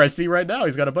got more. I see right now.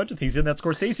 He's got a bunch of. He's in that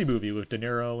Scorsese movie with De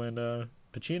Niro and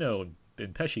Pacino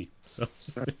and Pesci. So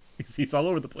he's all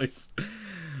over the place.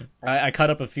 I caught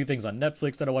up a few things on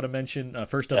Netflix that I want to mention.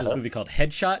 First up is a movie called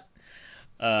Headshot.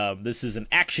 This is an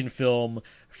action film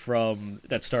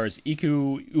that stars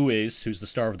Iko Uwais, who's the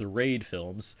star of the Raid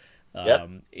films. Yep.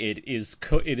 It is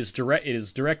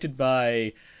directed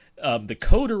by the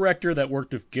co-director that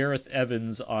worked with Gareth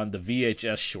Evans on the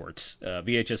VHS short,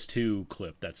 VHS 2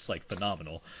 clip. That's like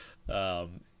phenomenal. So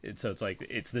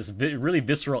it's this really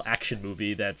visceral action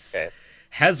movie that's Okay.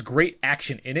 has great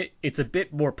action in it. It's a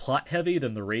bit more plot heavy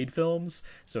than the Raid films,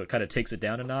 so it kind of takes it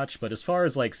down a notch. But as far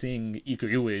as like seeing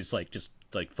Iko Uwais like just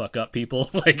like fuck up people,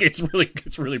 like it's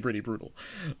really pretty brutal.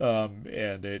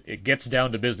 And it gets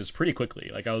down to business pretty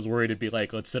quickly. Like I was worried it'd be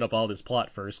like, let's set up all this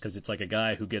plot first, because it's like a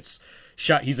guy who gets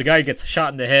shot. He's a guy who gets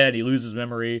shot in the head. He loses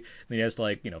memory, and he has to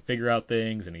like figure out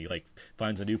things, and he like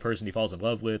finds a new person he falls in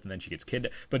love with, and then she gets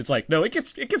kidnapped. But it's like no, it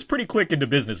gets pretty quick into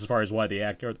business as far as where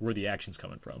the action's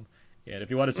coming from. And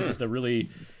if you want to see just a really,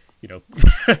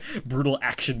 brutal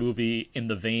action movie in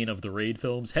the vein of the Raid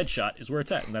films, Headshot is where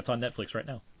it's at, and that's on Netflix right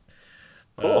now.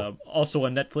 Cool. Also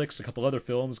on Netflix, a couple other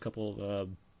films,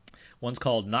 one's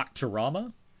called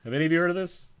Nocturama. Have any of you heard of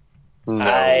this? No.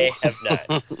 I have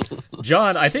not.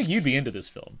 John, I think you'd be into this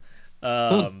film.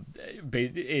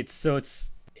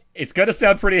 It's gonna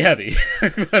sound pretty heavy,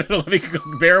 but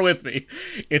bear with me.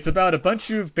 It's about a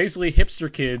bunch of basically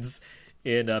hipster kids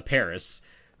in Paris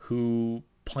who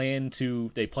plan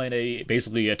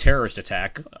basically a terrorist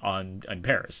attack on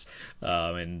Paris,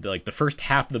 and like the first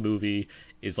half of the movie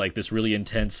is like this really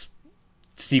intense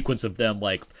sequence of them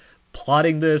like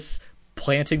plotting this,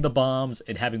 planting the bombs,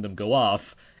 and having them go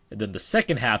off, and then the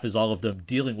second half is all of them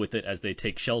dealing with it as they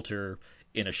take shelter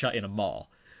in a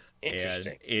mall.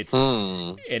 Interesting.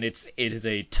 And it is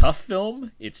a tough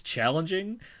film. It's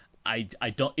challenging. I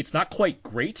don't. It's not quite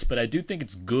great, but I do think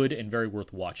it's good and very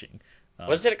worth watching.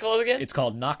 What's it called again? It's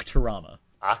called Nocturama.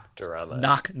 Octorama.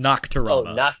 Nocturama. Oh,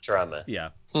 Nocturama. Yeah.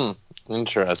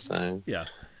 Interesting. Yeah.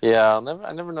 Yeah,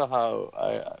 I never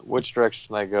know which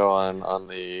direction I go on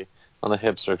the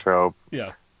hipster trope.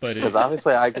 Yeah. But Because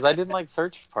obviously, I didn't like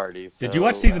Search Party. So did you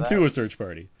watch season 2 of Search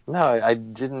Party? No, I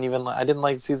didn't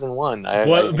like season 1.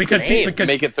 Because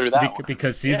make it through that one.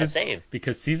 Because season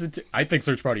 2, I think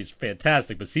Search Party is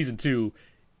fantastic, but season 2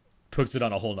 puts it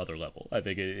on a whole nother level. I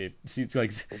think it's like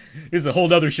this is a whole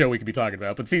nother show we could be talking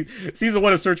about. But season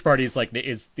 1 of Search Party is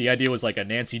the idea was like a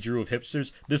Nancy Drew of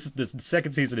hipsters. The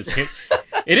second season is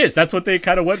It is. That's what they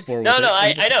kind of went for with No, it. no,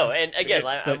 I know, and again,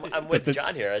 I'm But with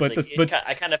John here. It's like but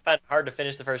I kind of found it hard to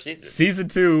finish the first season. season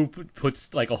 2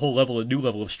 puts like a new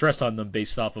level of stress on them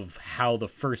based off of how the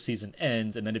first season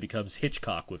ends, and then it becomes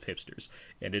Hitchcock with hipsters,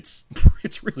 and it's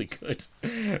it's really good.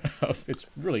 It's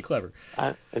really clever.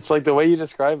 It's like the way you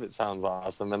describe it sounds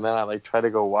awesome, and then I like try to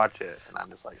go watch it, and I'm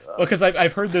just like, Well, ugh. because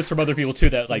I've heard this from other people too,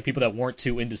 that like people that weren't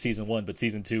too into season 1, but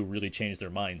season 2 really changed their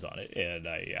minds on it, and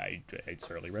I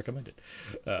certainly recommend it.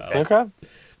 Okay.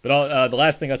 But the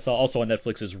last thing I saw also on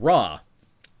Netflix is Raw.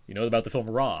 You know about the film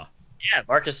Raw? Yeah,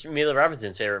 Marcus Miller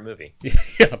Robinson's favorite movie.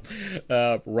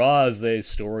 Yeah. Raw is a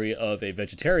story of a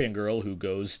vegetarian girl who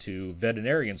goes to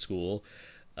veterinarian school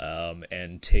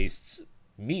and tastes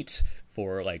meat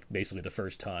for like basically the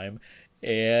first time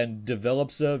and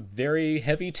develops a very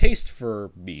heavy taste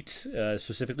for meat,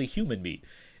 specifically human meat.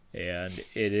 And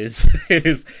it is it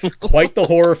is quite the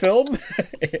horror film.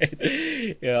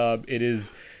 It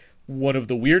is one of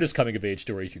the weirdest coming of age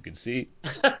stories you can see.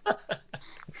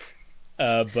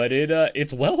 But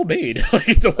it's well made. Like,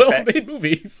 it's a well made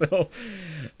movie. So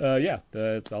yeah,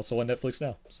 it's also on Netflix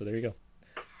now. So there you go.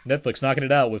 Netflix knocking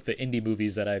it out with the indie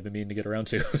movies that I've been meaning to get around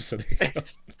to. So there you go.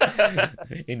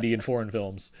 Indie and foreign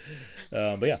films.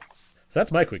 But yeah, so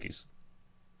that's my quickies.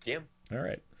 Damn. All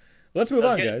right. Let's move That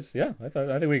was on, good. guys. Yeah,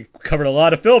 I think we covered a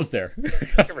lot of films there.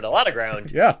 Covered a lot of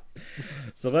ground. Yeah.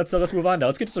 So let's move on now.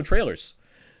 Let's get to some trailers.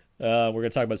 We're going to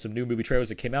talk about some new movie trailers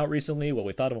that came out recently, what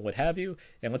we thought of them, what have you.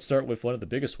 And let's start with one of the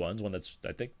biggest ones, one that's,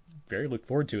 I think, very look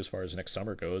forward to as far as next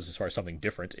summer goes, as far as something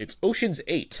different. It's Ocean's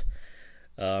 8.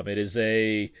 It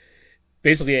is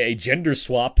basically a gender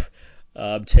swap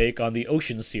take on the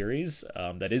Ocean series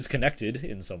that is connected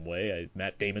in some way.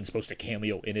 Matt Damon's supposed to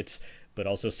cameo in it, but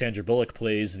also Sandra Bullock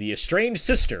plays the estranged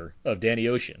sister of Danny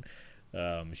Ocean.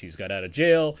 She's got out of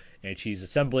jail, and she's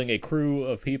assembling a crew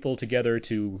of people together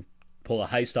to pull a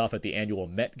heist off at the annual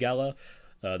Met Gala.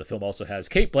 The film also has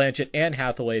Cate Blanchett, Anne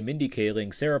Hathaway, Mindy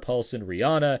Kaling, Sarah Paulson,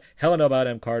 Rihanna, Helena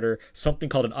Bonham Carter, something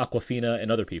called an Aquafina,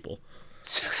 and other people.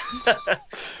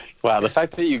 Wow, the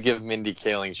fact that you give Mindy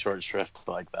Kaling short shrift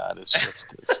like that is just.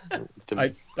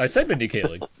 I said Mindy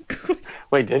Kaling.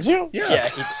 Wait, did you? Yeah.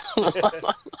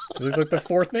 So it's like the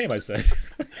fourth name I said.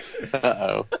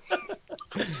 Uh-oh.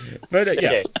 But yeah,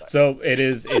 Okay, so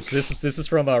this is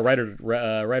from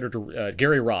writer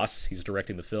Gary Ross. He's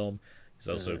directing the film. He's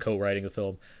also co-writing the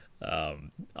film.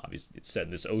 Obviously, it's set in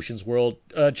this Ocean's world.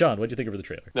 John, what do you think of the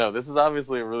trailer? No, this is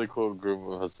obviously a really cool group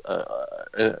of us,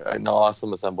 an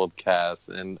awesome assembled cast,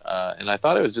 and I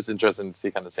thought it was just interesting to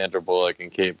see kind of Sandra Bullock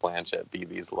and Cate Blanchett be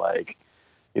these like,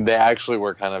 they actually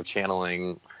were kind of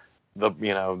channeling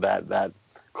that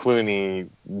Clooney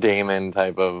Damon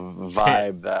type of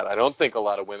vibe that I don't think a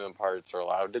lot of women parts are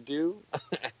allowed to do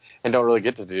and don't really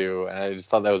get to do, and I just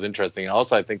thought that was interesting. And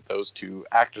also, I think those two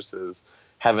actresses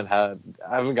haven't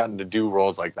gotten to do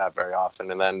roles like that very often.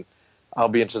 And then I'll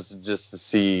be interested just to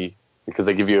see, because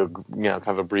they give you kind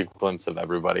of a brief glimpse of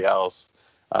everybody else.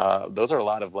 Those are a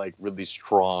lot of like really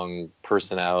strong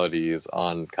personalities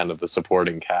on kind of the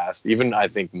supporting cast, even I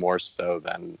think more so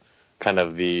than kind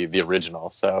of the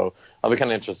original. So I'll be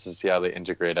kind of interested to see how they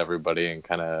integrate everybody and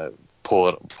kind of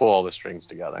pull all the strings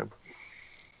together.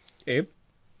 Abe?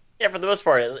 Yeah, for the most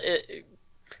part,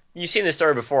 you've seen this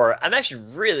story before. I'm actually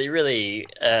really, really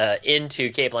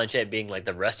into Cate Blanchett being like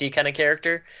the Rusty kind of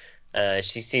character.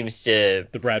 She seems to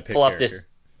The Brad Pitt pull off character.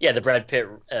 the Brad Pitt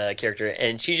character,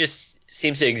 and she just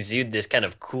seems to exude this kind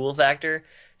of cool factor.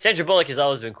 Sandra Bullock has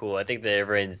always been cool. I think that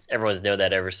everyone's known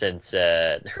that ever since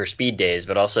her Speed days.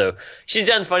 But also, she's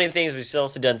done funny things, but she's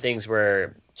also done things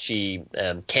where she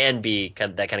can be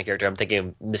that kind of character. I'm thinking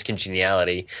of Miss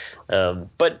Congeniality.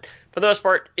 But for the most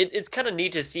part, it's kind of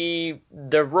neat to see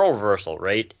the role reversal,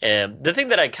 right? The thing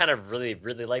that I kind of really,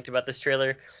 really liked about this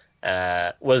trailer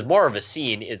was more of a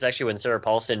scene. It's actually when Sarah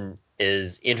Paulson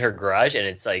is in her garage, and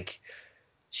it's like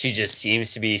she just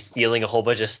seems to be stealing a whole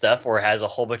bunch of stuff or has a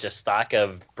whole bunch of stock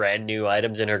of brand new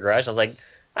items in her garage. I was like,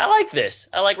 I like this.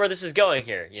 I like where this is going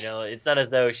here. It's not as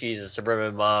though she's a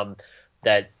suburban mom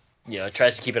that,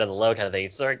 tries to keep it on the low kind of thing.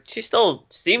 It's like she still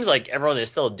seems like everyone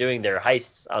is still doing their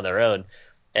heists on their own.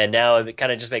 And now it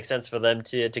kind of just makes sense for them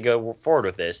to go forward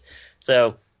with this.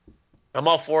 So I'm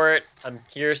all for it. I'm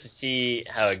curious to see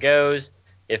how it goes.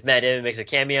 If Matt Damon makes a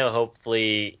cameo,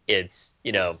 hopefully it's,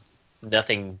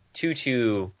 nothing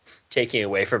too taking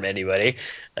away from anybody.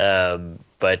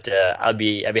 But I'll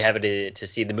be happy to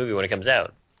see the movie when it comes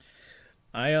out.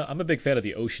 I'm a big fan of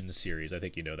the Oceans series. I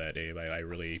think you know that, Abe. I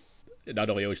really,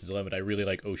 not only Oceans 11, I really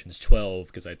like Oceans 12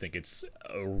 because I think it's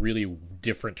a really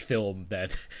different film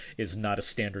that is not a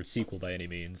standard sequel by any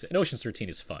means. And Oceans 13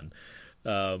 is fun.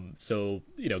 So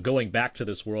going back to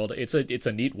this world, it's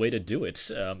a neat way to do it,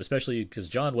 especially because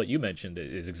John, what you mentioned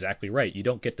is exactly right. You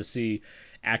don't get to see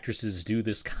actresses do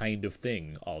this kind of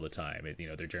thing all the time.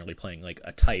 They're generally playing like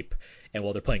a type, and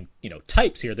while they're playing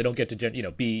types here, they don't get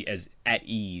to be as at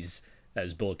ease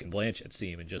as Bullock and Blanchett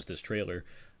seem in just this trailer.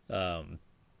 I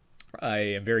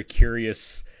am very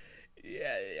curious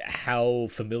how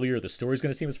familiar the story is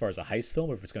going to seem as far as a heist film,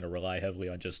 or if it's going to rely heavily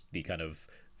on just the kind of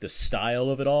the style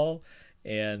of it all.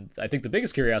 And I think the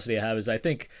biggest curiosity I have is I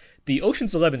think the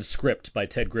Ocean's 11 script by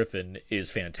Ted Griffin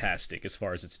is fantastic as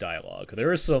far as its dialogue.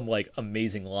 There are some like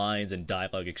amazing lines and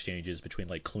dialogue exchanges between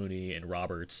like Clooney and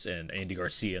Roberts and Andy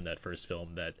Garcia in that first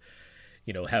film that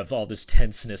have all this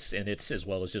tenseness in it, as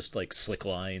well as just like slick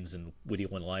lines and witty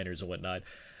one-liners and whatnot.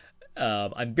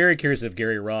 I'm very curious if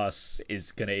Gary Ross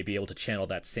is going to be able to channel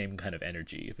that same kind of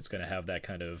energy, if it's going to have that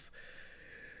kind of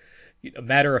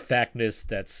matter of factness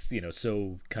that's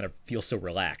so kind of feels so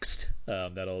relaxed.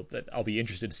 That I'll be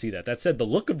interested to see that. That said, the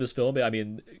look of this film, I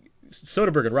mean,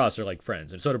 Soderbergh and Ross are like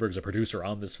friends, and Soderbergh's a producer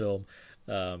on this film.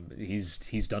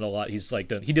 He's done a lot.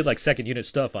 He did like second unit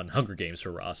stuff on Hunger Games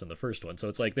for Ross in the first one, so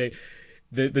it's like the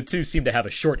two seem to have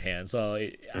a shorthand. So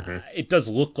it does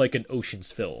look like an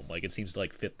Ocean's film. Like it seems to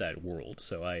like fit that world.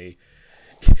 So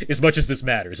as much as this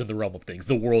matters in the realm of things,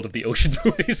 the world of the Ocean's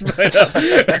movies. Another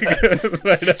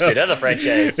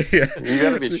franchise. Yeah. You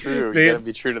gotta be true. You gotta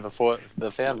be true to the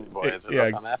fanboys, or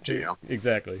they'll come after you.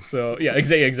 Exactly. So yeah,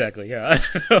 exactly. Yeah.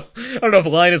 I don't know if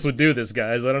Linus would do this,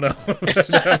 guys. I don't know.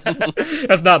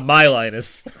 That's not my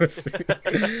Linus.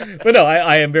 But no,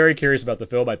 I am very curious about the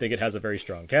film. I think it has a very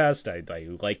strong cast. I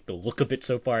like the look of it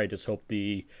so far. I just hope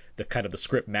the kind of the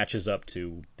script matches up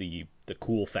to the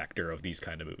cool factor of these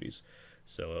kind of movies.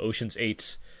 So Ocean's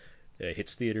 8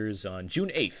 hits theaters on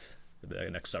June 8th,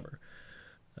 next summer.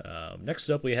 Next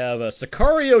up, we have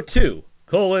Sicario 2,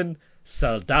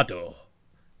 Soldado,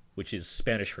 which is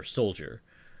Spanish for soldier.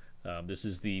 This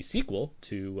is the sequel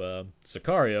to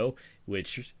Sicario,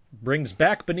 which brings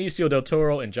back Benicio del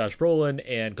Toro and Josh Brolin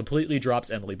and completely drops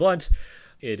Emily Blunt.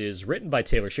 It is written by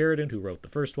Taylor Sheridan, who wrote the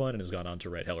first one and has gone on to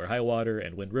write Hell or High Water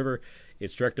and Wind River.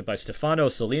 It's directed by Stefano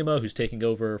Sollima, who's taking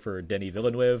over for Denis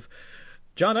Villeneuve.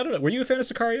 John, I don't know. Were you a fan of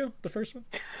Sicario, the first one?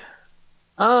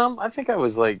 I think I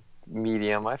was like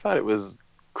medium. I thought it was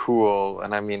cool,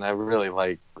 and I mean, I really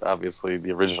like obviously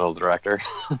the original director.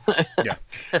 Yeah.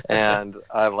 And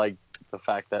I liked the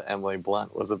fact that Emily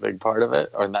Blunt was a big part of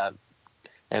it, or that.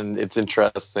 And it's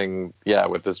interesting, yeah,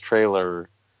 with this trailer.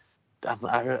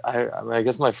 I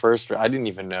guess I didn't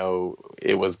even know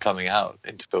it was coming out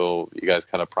until you guys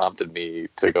kind of prompted me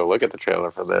to go look at the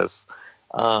trailer for this.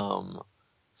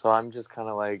 So I'm just kind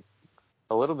of like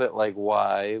a little bit like,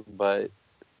 why? But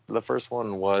the first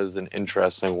one was an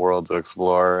interesting world to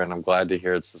explore, and I'm glad to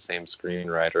hear it's the same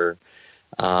screenwriter.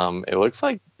 It looks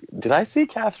like, did I see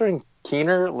Catherine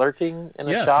Keener lurking in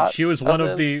a shot? She was one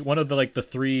of the like the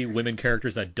three women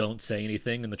characters that don't say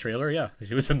anything in the trailer. Yeah,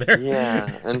 she was in there.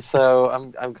 Yeah, and so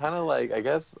I'm kind of like, I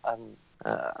guess I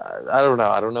don't know.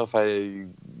 I don't know if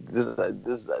this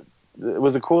it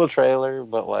was a cool trailer,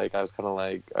 but like I was kind of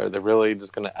like, are they really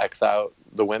just gonna X out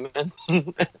the women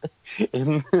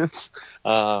in this,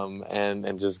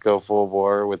 and just go full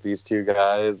bore with these two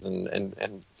guys,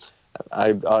 and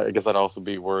I guess I'd also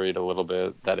be worried a little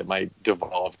bit that it might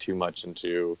devolve too much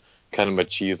into kind of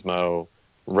machismo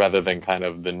rather than kind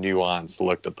of the nuance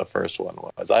look that the first one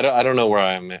was. I don't know where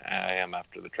I am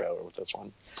after the trailer with this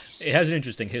one. It has an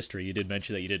interesting history. You did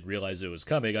mention that you didn't realize it was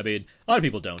coming. I mean, a lot of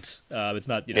people don't. It's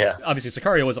not, obviously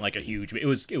Sicario wasn't like a huge. It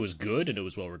was good and it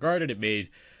was well regarded. It made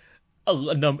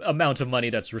amount of money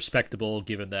that's respectable,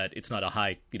 given that it's not a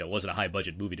high, wasn't a high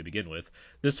budget movie to begin with.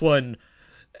 This one,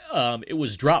 it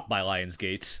was dropped by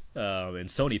Lionsgate, and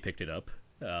Sony picked it up.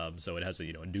 So it has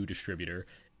a new distributor.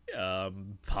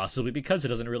 Possibly because it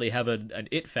doesn't really have an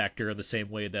it factor in the same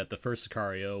way that the first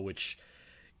Sicario, which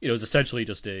is essentially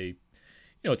just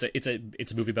it's a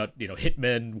movie about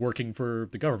hitmen working for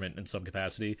the government in some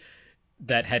capacity,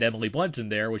 that had Emily Blunt in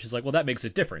there, which is like, well, that makes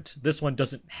it different. This one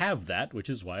doesn't have that, which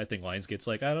is why I think Lionsgate's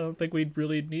like, I don't think we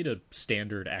really need a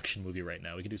standard action movie right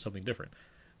now. We can do something different.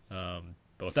 But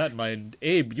with that in mind,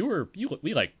 Abe,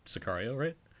 we like Sicario,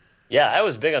 right? Yeah, I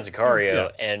was big on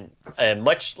Sicario, and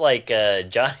much like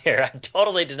John here, I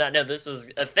totally did not know this was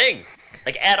a thing,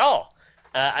 like at all.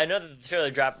 I know that the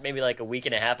trailer dropped maybe like a week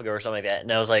and a half ago or something like that,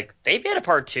 and I was like, they made a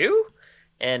part two?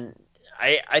 And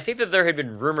I think that there had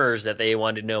been rumors that they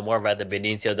wanted to know more about the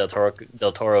Benicio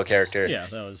del Toro character. Yeah,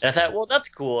 that was. And I thought, well, that's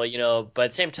cool, but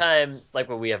at the same time, like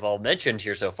what we have all mentioned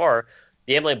here so far,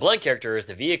 the Emily Blunt character is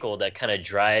the vehicle that kind of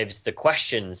drives the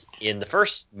questions in the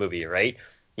first movie, right?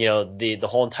 the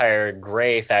whole entire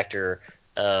Gray factor.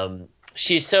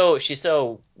 She's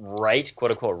so right,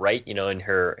 quote unquote right, in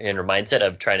her mindset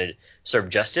of trying to serve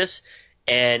justice,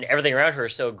 and everything around her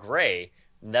is so gray.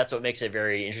 And that's what makes it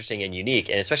very interesting and unique.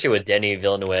 And especially with Denis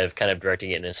Villeneuve kind of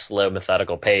directing it in a slow,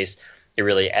 methodical pace, it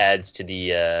really adds to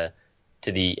the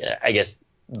I guess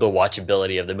the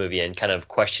watchability of the movie and kind of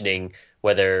questioning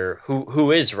whether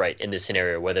who is right in this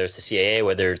scenario, whether it's the CIA,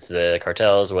 whether it's the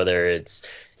cartels, whether it's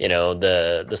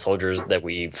the soldiers that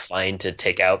we find to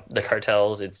take out the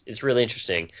cartels. It's really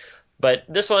interesting. But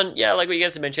this one, yeah, like what you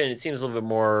guys have mentioned, it seems a little bit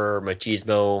more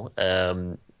machismo.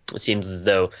 It seems as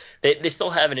though they still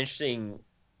have an interesting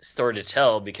story to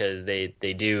tell because they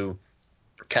do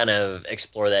kind of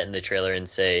explore that in the trailer and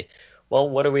say, well,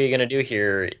 what are we going to do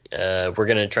here? We're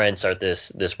going to try and start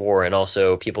this war, and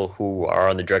also people who are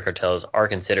on the drug cartels are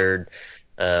considered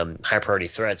high priority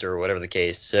threats or whatever the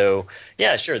case. So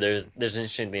yeah, sure, there's an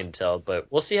interesting thing to tell, but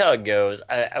we'll see how it goes.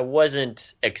 I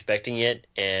wasn't expecting it,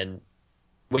 and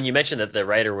when you mentioned that the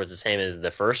writer was the same as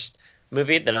the first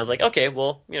movie, then I was like, okay,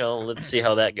 well, let's see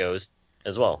how that goes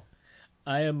as well.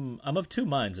 I'm of two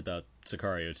minds about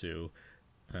Sicario 2.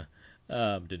 Huh.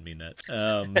 Didn't mean that.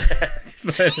 TWO.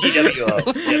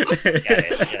 Yep, got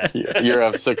it. Yeah. You're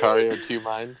of Sicario 2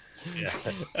 minds.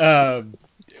 Yeah.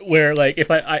 Where like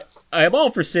if I am all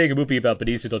for seeing a movie about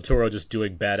Benicio del Toro just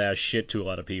doing badass shit to a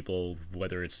lot of people,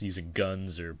 whether it's using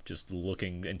guns or just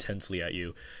looking intensely at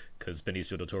you, because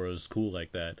Benicio del Toro is cool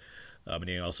like that. And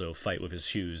he can also fight with his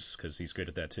shoes because he's good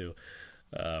at that too.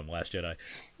 Last Jedi.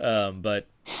 But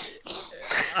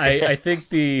I think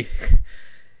the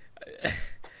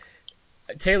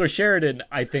Taylor Sheridan,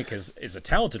 I think, is a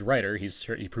talented writer. He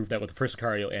proved that with the first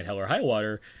Sicario and Hell or High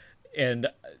Water,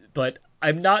 but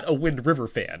I'm not a Wind River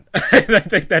fan. And I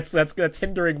think that's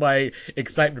hindering my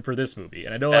excitement for this movie.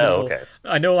 And Oh, okay.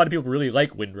 I know a lot of people really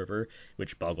like Wind River,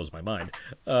 which boggles my mind.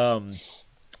 But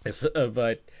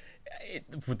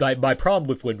my problem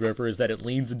with Wind River is that it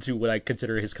leans into what I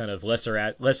consider his kind of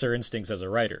lesser instincts as a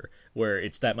writer, where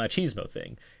it's that machismo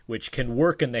thing, which can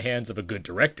work in the hands of a good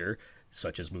director,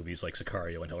 such as movies like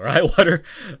Sicario and Hell or High Water.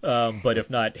 But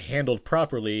if not handled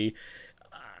properly,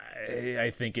 I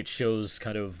think it shows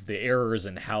kind of the errors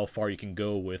and how far you can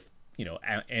go with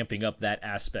amping up that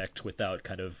aspect without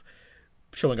kind of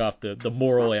showing off the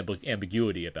moral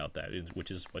ambiguity about that, which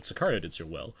is what Sicario did so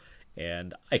well.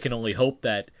 And I can only hope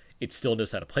that it still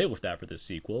knows how to play with that for this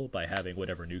sequel by having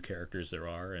whatever new characters there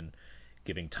are and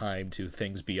giving time to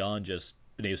things beyond just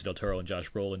Benicio del Toro and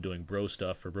Josh Brolin doing bro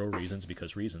stuff for bro reasons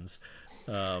because reasons.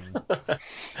 But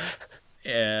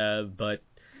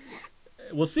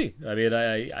we'll see. I mean,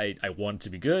 I want it to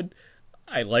be good.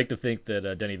 I like to think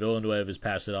that Denis Villeneuve has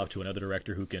passed it off to another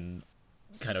director who can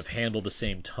kind of handle the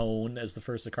same tone as the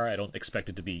first Sicario. I don't expect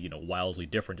it to be wildly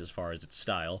different as far as its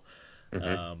style.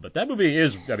 Mm-hmm. But that movie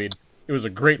is, I mean, it was a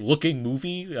great looking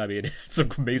movie. I mean, some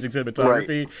amazing Right.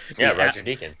 cinematography. Yeah, Roger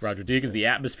Deakins. Roger Deakins. The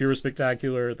atmosphere was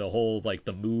spectacular. The whole like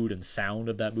the mood and sound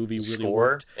of that movie really Score.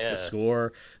 worked. Yeah. The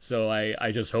score. So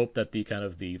I just hope that the kind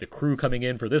of the crew coming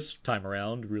in for this time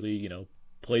around really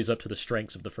plays up to the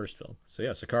strengths of the first film. So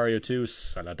yeah, Sicario 2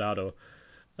 Saladado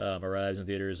arrives in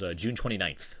theaters June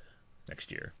 29th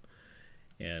next year.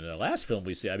 And the last film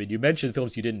we see, I mean, you mentioned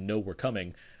films you didn't know were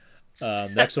coming.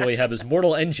 Next one we have is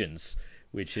Mortal Engines,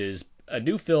 which is a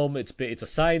new film. It's a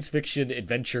science fiction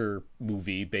adventure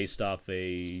movie based off like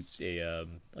a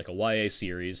YA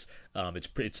series.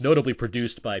 It's notably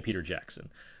produced by Peter Jackson.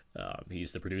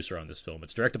 He's the producer on this film.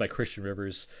 It's directed by Christian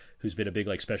Rivers, who's been a big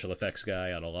like special effects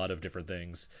guy on a lot of different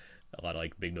things. A lot of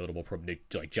like big notable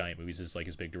like giant movies is like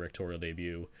his big directorial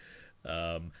debut.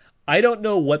 I don't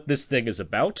know what this thing is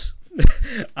about.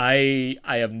 I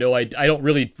have no idea. I don't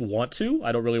really want to.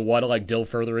 I don't really want to like delve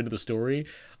further into the story.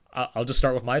 I'll just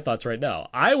start with my thoughts right now.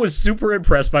 I was super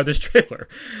impressed by this trailer,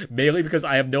 mainly because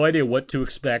I have no idea what to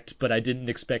expect, but I didn't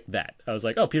expect that. I was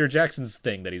like, oh, Peter Jackson's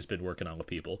thing that he's been working on with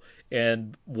people,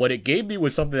 and what it gave me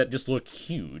was something that just looked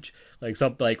huge.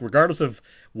 Like regardless of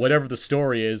whatever the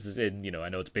story is, and I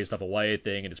know it's based off a YA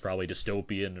thing and it's probably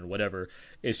dystopian and whatever.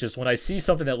 It's just when I see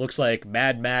something that looks like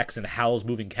Mad Max and Howl's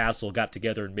Moving Castle got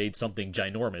together and made something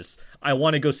ginormous, I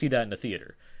want to go see that in the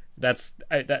theater.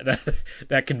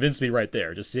 That convinced me right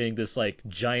there. Just seeing this like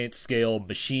giant scale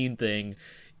machine thing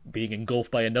being engulfed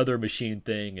by another machine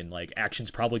thing, and like action's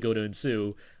probably going to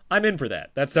ensue. I'm in for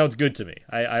that. That sounds good to me.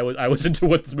 I was into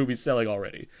what this movie's selling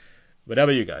already. But how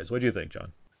about you guys? What do you think,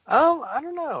 John? I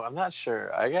don't know. I'm not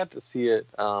sure. I got to see it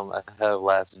ahead of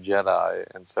Last Jedi,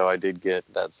 and so I did get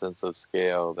that sense of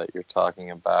scale that you're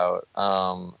talking about.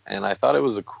 And I thought it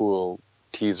was a cool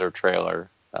teaser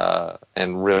trailer.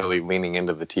 and really leaning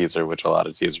into the teaser, which a lot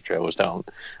of teaser trailers don't.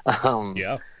 Um,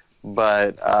 Yeah.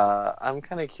 but I'm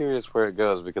kind of curious where it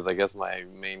goes, because I guess my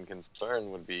main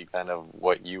concern would be kind of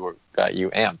what got you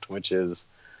amped, which is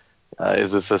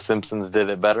this a Simpsons did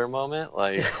it better moment?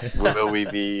 Like, will we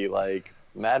be like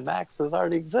Mad Max does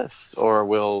already exist, or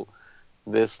will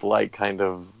this like kind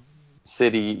of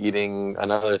city eating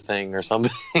another thing or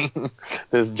something,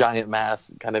 this giant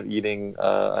mass kind of eating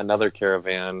another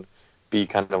caravan, be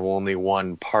kind of only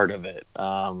one part of it?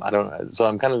 I don't know. So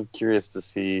I'm kind of curious to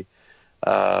see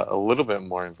a little bit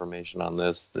more information on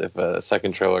this. If a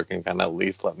second trailer can kind of at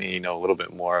least let me know a little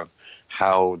bit more of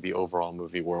how the overall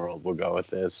movie world will go with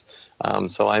this.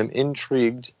 So I'm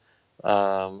intrigued,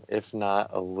 if not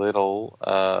a little,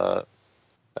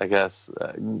 I guess,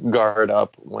 guard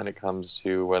up when it comes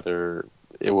to whether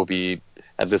it will be,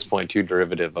 at this point, too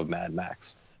derivative of Mad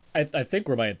Max. I think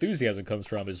where my enthusiasm comes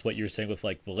from is what you're saying with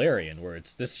like Valerian, where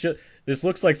it's this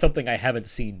looks like something I haven't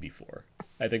seen before.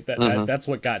 I think that's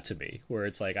what got to me, where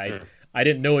it's like I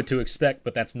didn't know what to expect,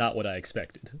 but that's not what I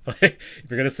expected. If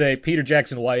you're gonna say Peter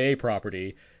Jackson YA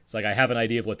property, it's like I have an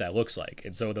idea of what that looks like,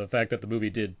 and so the fact that the movie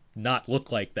did not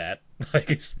look like that, like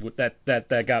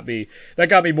that got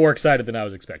me more excited than I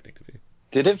was expecting to be.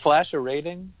 Did it flash a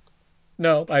rating?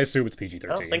 No, I assume it's I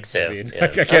don't think PG-13. so. I mean, Yeah. I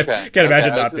can't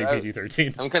imagine I not being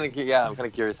PG-13. I'm kind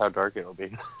of curious how dark it'll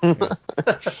be.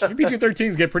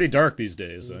 PG-13s get pretty dark these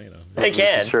days, so you know. They This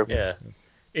is can. true. Yeah.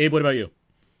 Abe, what about you?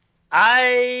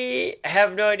 I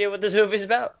have no idea what this movie's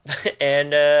about,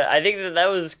 and I think that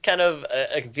was kind of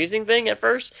a confusing thing at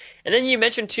first. And then you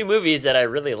mentioned two movies that I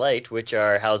really liked, which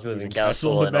are Howl's Moving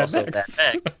Castle and Mad also Mad Max.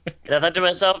 Max. And I thought to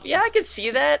myself, yeah, I could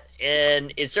see that,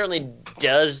 and it certainly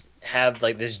does have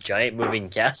like this giant moving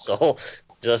castle,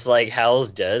 just like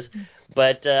Howl's does.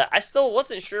 But I still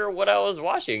wasn't sure what I was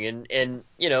watching, and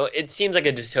you know, it seems like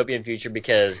a dystopian future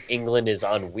because England is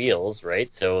on wheels,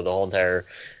 right? So the whole entire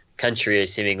country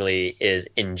seemingly is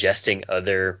ingesting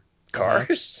other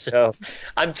cars. So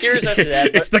I'm curious as to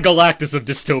that. It's But the Galactus of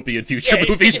dystopian future yeah,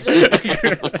 movies.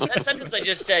 that sentence I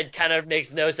just said kind of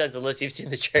makes no sense unless you've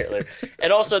seen the trailer.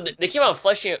 And also, they keep on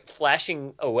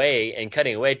flashing away and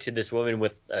cutting away to this woman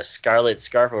with a scarlet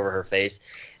scarf over her face,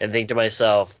 and think to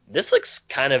myself, this looks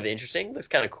kind of interesting, looks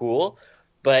kind of cool.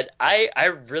 But I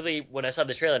really, when I saw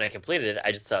the trailer and I completed it,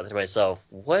 I just thought to myself,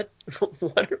 what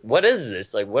is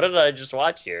this? Like, what did I just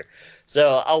watch here?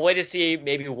 So I'll wait to see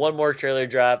maybe one more trailer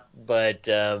drop. But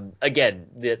again,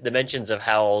 the mentions of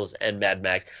Howls and Mad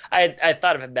Max, I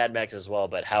thought of Mad Max as well,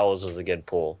 but Howls was a good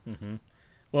pull.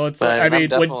 Well, it's But I I mean, I'm mean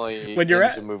definitely when you're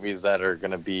into at movies that are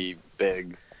going to be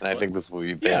big, and I think this will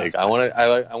be yeah. big. I want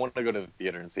to go to the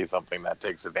theater and see something that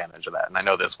takes advantage of that, and I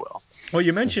know this will. Well,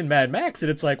 you mentioned Mad Max,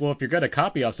 and it's like, well, if you're gonna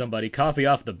copy off somebody, copy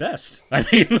off the best. I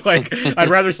mean, like, I'd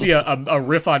rather see a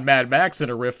riff on Mad Max than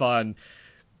a riff on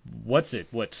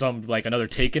some like another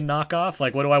Taken knockoff.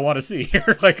 Like, what do I want to see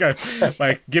here? Like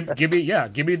give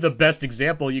me the best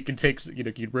example you can take, you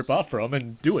know, you rip off from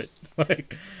and do it.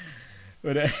 Like,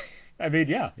 but I mean,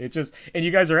 yeah, it just, and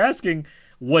you guys are asking,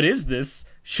 what is this?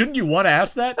 Shouldn't you want to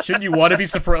ask that? Shouldn't you want to be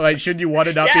surprised? Like, shouldn't you want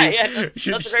to not Yeah, be? yeah,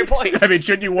 that's a great point. I mean,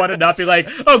 shouldn't you want to not be like,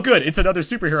 oh, good, it's another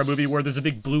superhero movie where there's a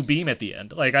big blue beam at the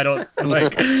end? Like, I don't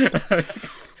like.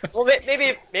 Well,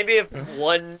 maybe if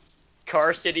one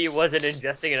car city wasn't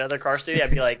ingesting another car city, I'd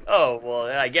be like, oh, well,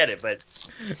 I get it. But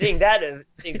seeing that,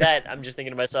 I'm just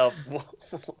thinking to myself,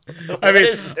 I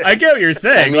mean, I get what you're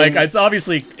saying. I mean- Like, it's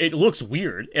obviously, it looks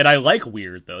weird, and I like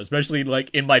weird though, especially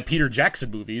like in my Peter Jackson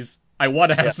movies. I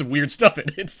want to have some weird stuff in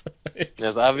it.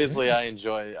 Yes, obviously I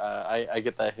enjoy. I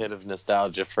get that hit of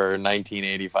nostalgia for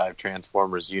 1985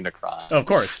 Transformers Unicron. Of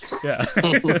course, yeah.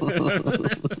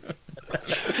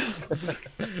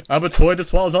 I'm a toy that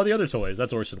swallows all the other toys.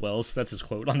 That's Orson Welles. That's his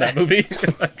quote on that movie.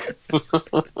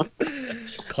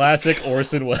 Classic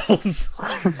Orson Welles.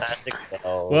 Classic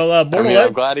Wells. Well, I Mortal mean,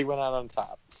 I'm glad he went out on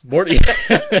top. Morty.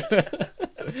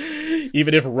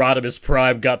 Even if Rodimus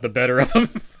Prime got the better of him.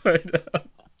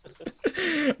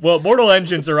 Well, Mortal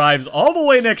Engines arrives all the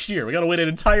way next year. We got to wait an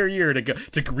entire year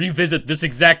to revisit this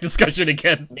exact discussion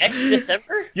again. Next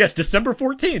December? Yes, December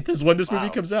 14th is when this movie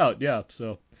Wow. comes out. Yeah,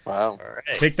 so Wow. All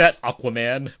right. take that,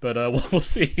 Aquaman. But we'll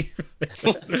see.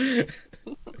 But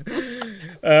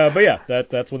yeah,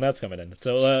 that's when that's coming in.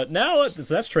 So now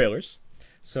that's trailers.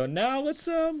 So now let's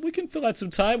we can fill out some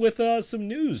time with some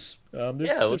news.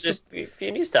 We'll just a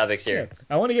few news topics here.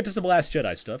 I want to get to some Last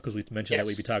Jedi stuff because we mentioned that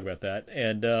we'd be Yes. talking about that,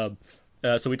 and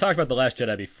so we talked about the Last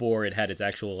Jedi before it had its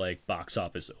actual like box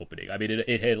office opening. I mean,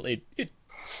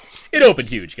 it opened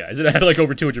huge, guys. It had like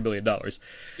over $200 million.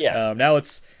 Yeah. Now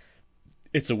it's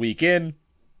a week in,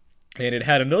 and it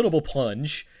had a notable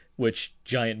plunge which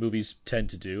giant movies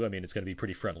tend to do. I mean, it's going to be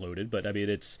pretty front loaded, but I mean,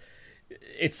 it's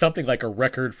something like a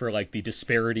record for like the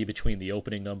disparity between the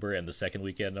opening number and the second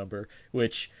weekend number,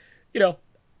 which, you know,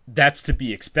 that's to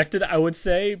be expected, I would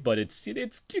say, but it's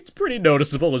pretty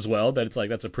noticeable as well that it's like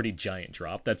that's a pretty giant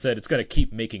drop. That said, it's going to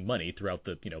keep making money throughout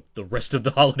the, you know, the rest of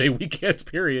the holiday weekends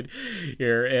period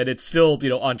here, and it's still, you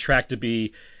know, on track to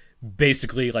be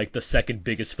basically like the second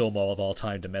biggest film of all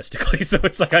time domestically. So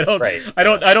it's like I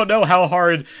don't know how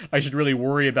hard I should really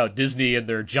worry about Disney and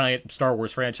their giant Star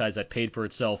Wars franchise that paid for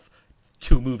itself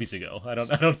 2 movies ago. I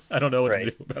don't know what to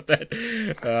do about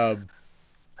that.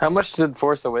 How much did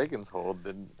Force Awakens hold?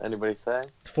 Did anybody say?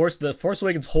 The Force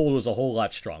Awakens hold was a whole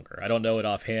lot stronger. I don't know it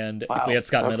offhand. Wow. If we had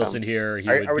Scott Okay. Mendelsohn here, he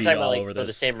Are would we be talking all about over for the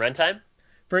this. same runtime?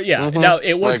 Now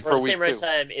it was Like, For for the same week 2.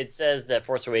 runtime, it says that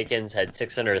Force Awakens had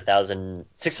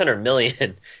 600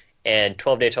 million, and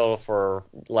 12-day total for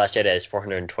Last Jedi is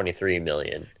 423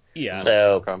 million. Yeah.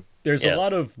 So Okay. There's yeah. a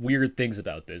lot of weird things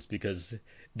about this because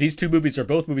these 2 movies are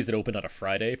both movies that opened on a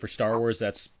Friday. For Star Wars,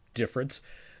 that's different.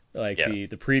 Like Yeah.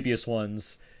 the previous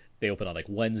ones, they open on like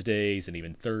Wednesdays and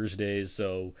even Thursdays.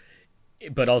 So,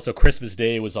 but also Christmas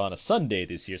Day was on a Sunday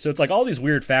this year. So it's like all these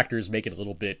weird factors make it a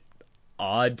little bit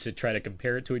odd to try to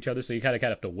compare it to each other. So you kind of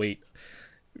have to wait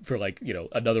for like, you know,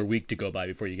 another week to go by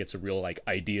before you get some real like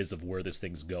ideas of where this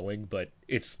thing's going. But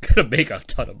it's gonna make a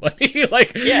ton of money.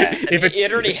 Like, Yeah, I mean, if it's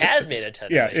it already has made a ton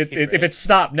yeah, of money. if it's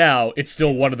stopped now, it's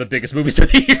still one of the biggest movies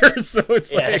of the year. So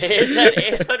it's Yeah, like it's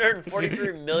at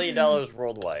 $843 million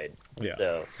worldwide. yeah.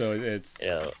 So, So it's you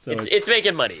know, so it's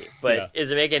making money, but yeah.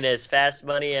 is it making as fast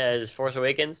money as Force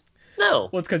Awakens? No.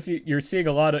 Well, it's because you're seeing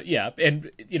a lot of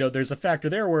and you know there's a factor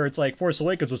there where it's like Force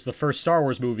Awakens was the first Star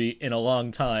Wars movie in a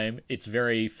long time. It's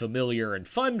very familiar and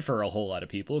fun for a whole lot of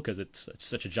people because it's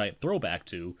such a giant throwback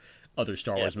to other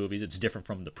Star Yeah. Wars movies. It's different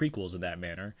from the prequels in that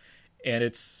manner, and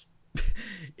it's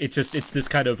this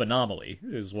kind of anomaly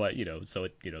is what you know. So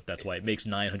that's why it makes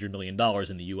 $900 million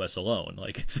in the U.S. alone.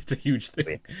 Like it's a huge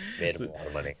thing. Made So, a lot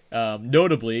of money.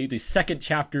 notably, the second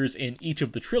chapters in each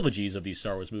of the trilogies of these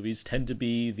Star Wars movies tend to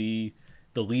be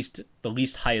the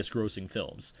least highest grossing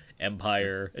films: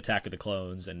 Empire, Attack of the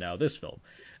Clones, and now this film.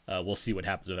 We'll see what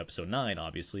happens with Episode 9,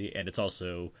 obviously, and it's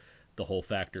also the whole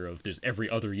factor of there's every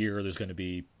other year there's going to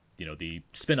be the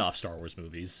spin-off Star Wars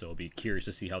movies. So I'll be curious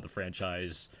to see how the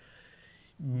franchise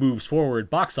moves forward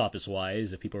box office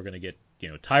wise, if people are going to get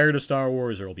tired of Star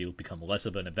Wars or it'll become less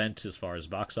of an event as far as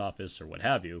box office or what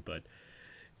have you. But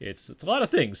it's a lot of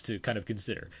things to kind of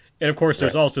consider. And of course,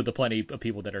 there's also the plenty of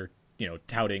people that are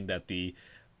touting that the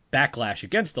backlash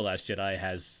against The Last Jedi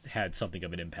has had something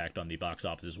of an impact on the box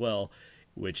office as well,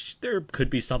 which there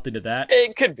could be something to that.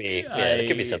 It could be. Yeah, there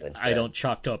could be something to I that. don't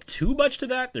chalk up too much to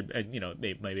that. It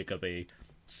may make up a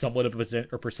somewhat of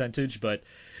a percentage, but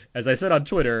as I said on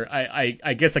Twitter,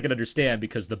 I guess I can understand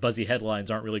because the buzzy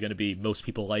headlines aren't really going to be most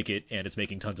people like it and it's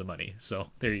making tons of money. So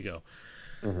there you go.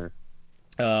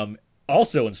 Mm-hmm.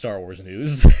 Also in Star Wars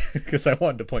news, because I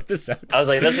wanted to point this out. I was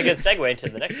like, that's a good segue into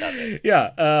the next topic.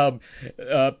 Yeah,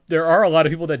 there are a lot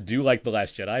of people that do like The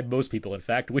Last Jedi. Most people, in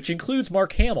fact, which includes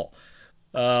Mark Hamill.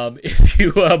 If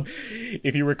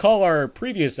you recall our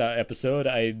previous episode,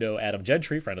 I know Adam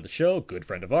Gentry, friend of the show, good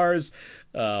friend of ours.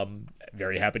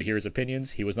 Very happy to hear his opinions.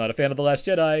 He was not a fan of The Last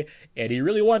Jedi, and he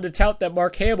really wanted to tout that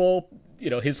Mark Hamill,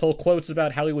 his whole quotes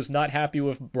about how he was not happy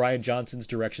with Bryan Johnson's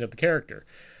direction of the character.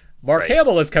 Mark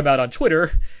Hamill has come out on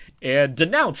Twitter and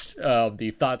denounced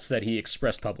the thoughts that he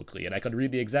expressed publicly, and I can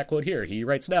read the exact quote here. He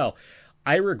writes now,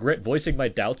 "I regret voicing my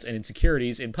doubts and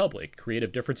insecurities in public.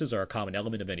 Creative differences are a common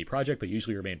element of any project, but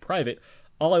usually remain private.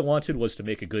 All I wanted was to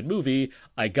make a good movie.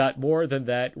 I got more than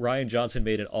that. Rian Johnson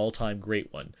made an all-time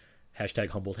great one. Hashtag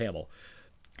humbled Hamill."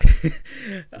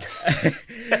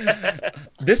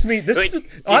 This means this. Wait,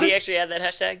 did he actually add that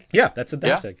hashtag? Yeah, that's a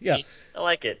hashtag. Yeah, I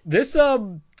like it. this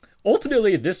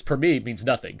ultimately, this for me means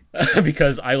nothing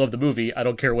because I love the movie. I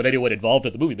don't care what anyone involved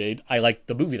in the movie made. I like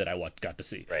the movie that I got to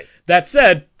see. Right. That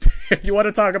said, if you want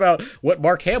to talk about what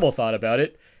Mark Hamill thought about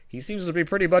it, he seems to be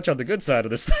pretty much on the good side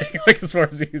of this thing, like as far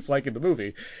as he's liking the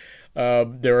movie.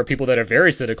 There are people that are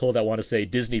very cynical that want to say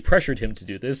Disney pressured him to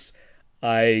do this.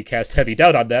 I cast heavy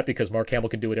doubt on that because Mark Hamill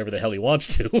can do whatever the hell he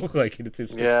wants to. Like it's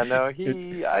his.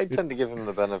 I tend to give him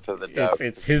the benefit of the doubt.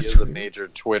 It's he his. is a major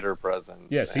Twitter presence.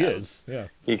 Yes, he is. Yeah.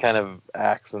 He kind of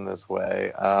acts in this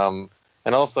way.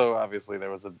 And also, obviously, there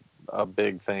was a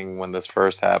big thing when this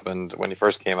first happened, when he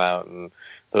first came out, and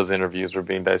those interviews were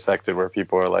being dissected, where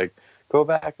people are like go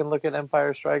back and look at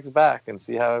Empire Strikes Back and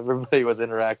see how everybody was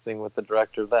interacting with the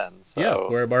director then. So, yeah,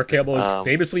 where Mark Hamill has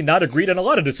famously not agreed on a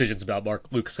lot of decisions about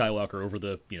Luke Skywalker over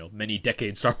the many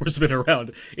decades Star Wars has been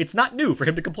around. It's not new for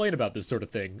him to complain about this sort of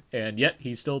thing, and yet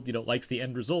he still likes the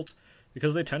end result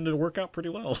because they tend to work out pretty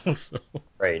well. So.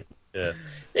 Right. Yeah.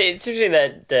 It's interesting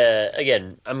that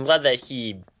again, I'm glad that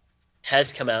he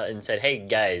has come out and said, "Hey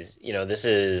guys, this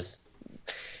is."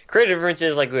 Creative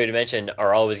differences, like we had mentioned,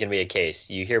 are always going to be a case.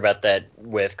 You hear about that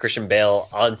with Christian Bale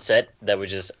on set that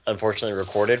was just unfortunately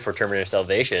recorded for Terminator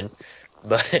Salvation.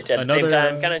 But at the same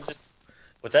time, kind of just...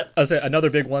 What's that? I was saying, another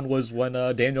big one was when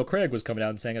Daniel Craig was coming out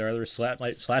and saying I'd rather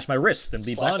slash my wrist than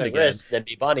be Bond again. Wrist than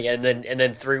be Bond again. And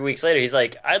then 3 weeks later, he's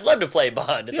like, I'd love to play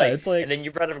Bond. It's like... And then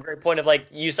you brought up a great point of, like,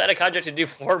 you signed a contract to do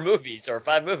 4 movies or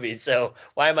 5 movies, so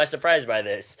why am I surprised by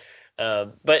this?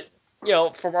 But...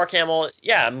 for Mark Hamill,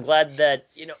 yeah, I'm glad that,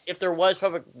 if there was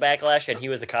public backlash and he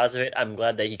was the cause of it, I'm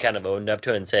glad that he kind of owned up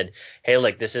to it and said, hey,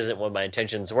 look, this isn't what my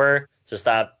intentions were, so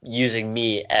stop using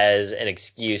me as an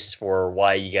excuse for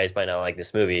why you guys might not like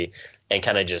this movie, and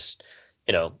kind of just,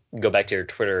 go back to your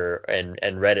Twitter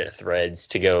and Reddit threads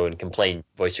to go and complain,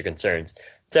 voice your concerns.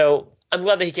 So I'm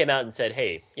glad that he came out and said,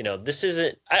 hey, this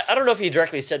isn't, I don't know if he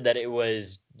directly said that it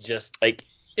was just like,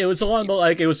 it was along the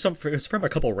it was from a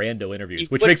couple rando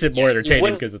interviews, which makes it more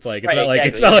entertaining because it's like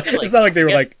it's not like they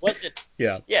were like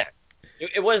yeah.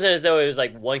 It wasn't as though it was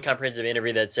like one comprehensive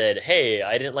interview that said, hey,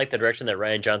 I didn't like the direction that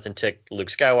Rian Johnson took Luke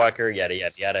Skywalker, yada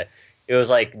yada yada. It was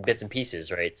like bits and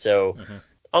pieces, right? So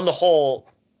on the whole,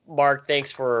 Mark,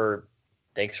 thanks for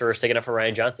sticking up for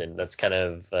Rian Johnson. That's kind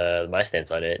of my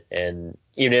stance on it. And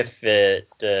even if it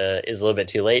is a little bit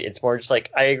too late, it's more just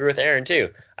like I agree with Aaron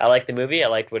too. I like the movie. I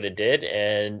liked what it did,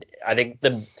 and I think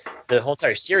the whole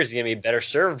entire series is going to be better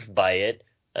served by it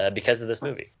because of this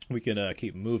movie. We can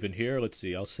keep moving here. Let's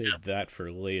see. I'll save that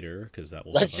for later because that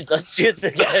will. Let's do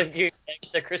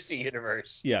the Christie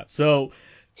universe. Yeah. So,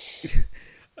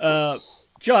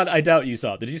 John, I doubt you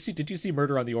saw it. Did you see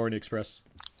Murder on the Orient Express?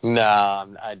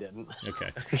 No, I didn't. Okay.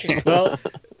 Well,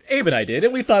 Abe and I did,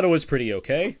 and we thought it was pretty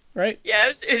okay, right? Yeah,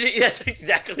 that's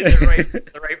exactly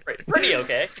the right phrase. Pretty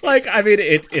okay. Like, I mean,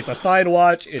 it's a fine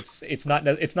watch. It's not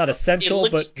essential,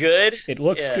 it looks but good. It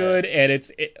looks good,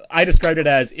 and I described it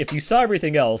as if you saw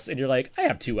everything else and you're like, I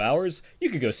have 2 hours,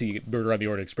 you could go see Murder on the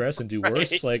Orient Express and do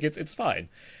worse. Like, it's fine.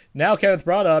 Now Kenneth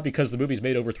Branagh, because the movie's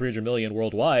made over 300 million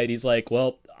worldwide, he's like,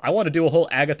 well, I want to do a whole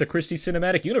Agatha Christie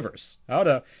cinematic universe. How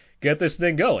to get this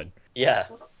thing going? Yeah.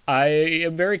 I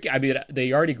mean,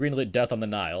 they already greenlit Death on the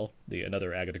Nile,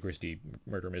 another Agatha Christie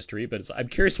murder mystery, but I'm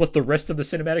curious what the rest of the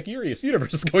cinematic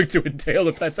universe is going to entail,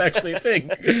 if that's actually a thing.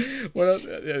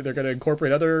 They're going to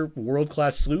incorporate other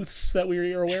world-class sleuths that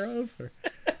we are aware of?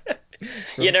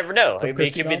 You never know. It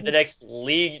could be novels? the next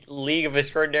League of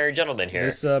Extraordinary Gentlemen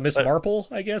here. Miss Marple,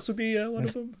 I guess, would be one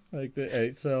of them.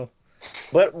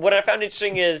 But what I found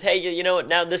interesting is, hey,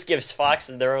 now this gives Fox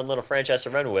their own little franchise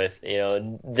to run with.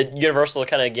 The Universal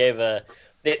kind of gave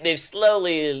they've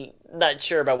slowly not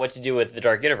sure about what to do with the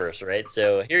Dark Universe, right?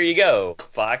 So here you go,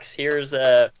 Fox. Here's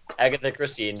Agatha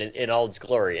Christie in all its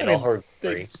glory, all her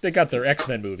glory. They got their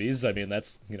X-Men movies. I mean,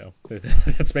 that's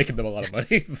that's making them a lot of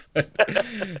money.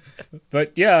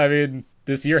 But yeah, I mean,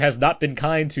 this year has not been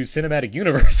kind to cinematic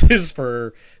universes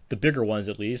for the bigger ones,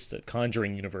 at least. The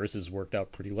Conjuring universe has worked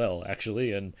out pretty well,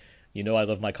 actually, and I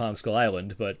love my Kong Skull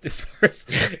Island, but as far as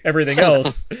everything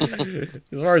else,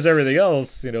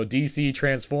 DC,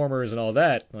 Transformers, and all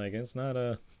that, like, it's not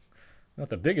the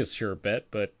biggest sure bet.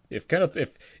 But if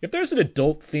there's an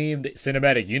adult themed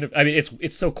cinematic universe, I mean,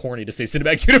 it's so corny to say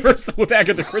cinematic universe with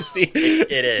Agatha Christie.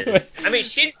 It is. I mean,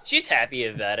 she's happy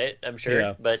about it, I'm sure.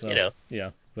 Yeah, but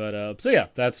yeah. But so yeah,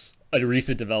 that's a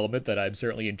recent development that I'm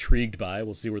certainly intrigued by.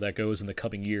 We'll see where that goes in the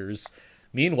coming years.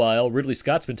 Meanwhile, Ridley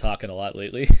Scott's been talking a lot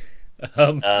lately.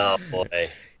 Oh boy!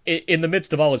 In the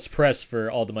midst of all his press for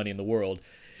All the Money in the World,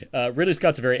 Ridley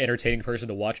Scott's a very entertaining person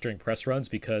to watch during press runs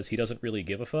because he doesn't really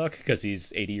give a fuck because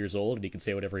he's 80 years old and he can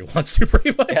say whatever he wants to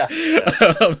pretty much.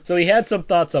 Yeah. So he had some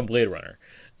thoughts on Blade Runner.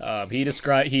 I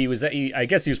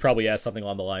guess he was probably asked something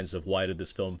along the lines of why did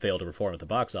this film fail to perform at the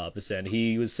box office, and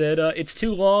he said it's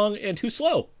too long and too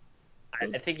slow. I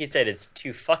think he said it's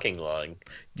too fucking long.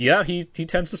 Yeah, he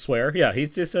tends to swear. Yeah, he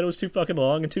just said it was too fucking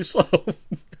long and too slow.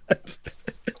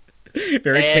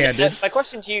 Very candid. My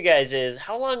question to you guys is,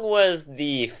 how long was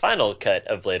the final cut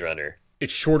of Blade Runner?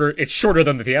 It's shorter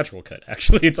than the theatrical cut.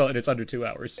 Actually, it's under 2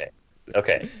 hours.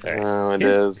 Okay. All right. Oh, it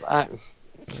is.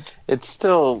 It's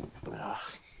still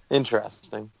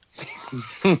interesting.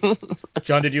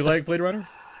 John, did you like Blade Runner?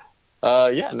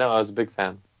 Yeah, no, I was a big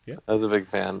fan. Yeah, I was a big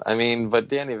fan. I mean, but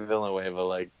Danny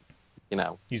Villanueva,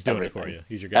 He's doing everything. it for you.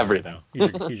 He's your guy Everything.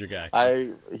 right now. He's your guy.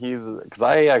 Because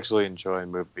I actually enjoy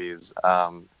movies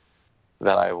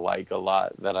that I like a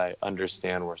lot, that I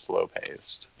understand were slow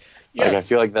paced. Yeah. Like I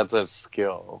feel like that's a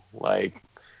skill. Like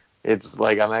it's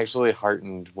like I'm actually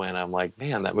heartened when I'm like,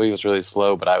 man, that movie was really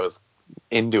slow, but I was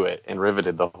into it and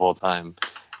riveted the whole time.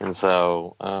 And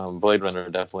so Blade Runner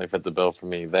definitely fit the bill for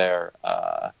me there.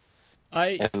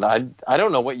 And I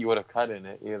don't know what you would have cut in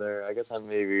it either. I guess I'm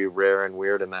maybe rare and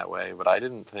weird in that way, but I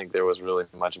didn't think there was really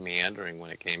much meandering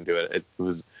when it came to it.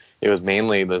 It was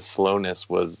mainly the slowness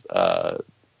was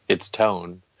its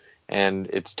tone, and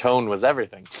its tone was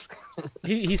everything.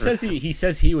 he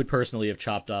says he would personally have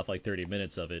chopped off like 30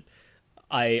 minutes of it.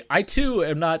 I too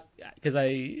am not, because I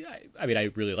mean,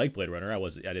 I really like Blade Runner. I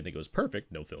didn't think it was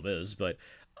perfect. No film is, but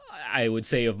I would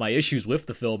say of my issues with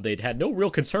the film, they'd had no real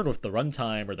concern with the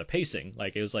runtime or the pacing.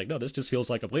 Like it was like, no, this just feels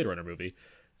like a Blade Runner movie.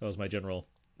 That was my general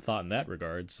thought in that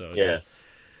regard. So it's,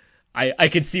 Yeah. I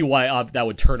could see why that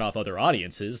would turn off other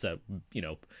audiences that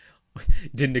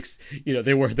didn't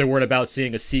they weren't about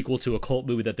seeing a sequel to a cult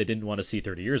movie that they didn't want to see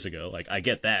 30 years ago. Like I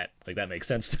get that, like that makes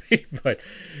sense to me. But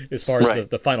as far as Right.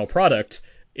 the final product,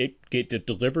 it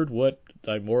delivered what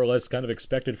I more or less kind of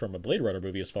expected from a Blade Runner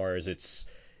movie as far as its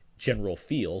general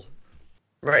feel.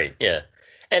 Right. Yeah.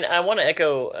 And I want to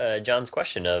echo John's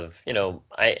question of,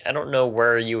 I don't know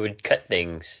where you would cut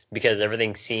things because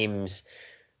everything seems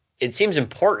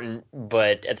important,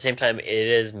 but at the same time, it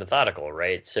is methodical,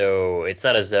 right? So it's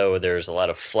not as though there's a lot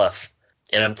of fluff.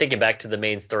 And I'm thinking back to the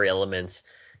main story elements,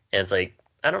 and it's like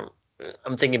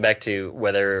I'm thinking back to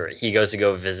whether he goes to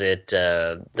go visit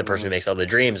the person who makes all the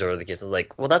dreams, or the case is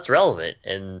like, well, that's relevant.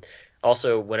 And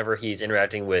also, whenever he's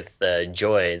interacting with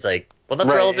Joy, it's like, well, that's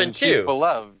Right, relevant and she's too.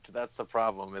 beloved. That's the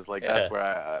problem. Is like Yeah. that's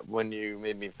where when you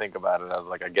made me think about it, I was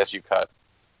like, I guess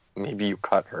maybe you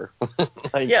cut her.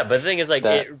 Like, Yeah, but the thing is, like,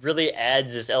 that- it really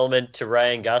adds this element to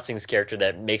Ryan Gosling's character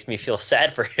that makes me feel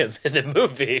sad for him in the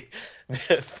movie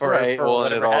for right. Well,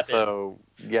 and it whatever happens. also,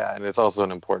 yeah, and it's also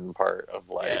an important part of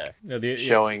like Yeah.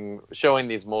 showing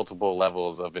these multiple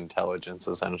levels of intelligence,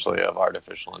 essentially of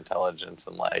artificial intelligence,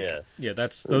 and like Yeah.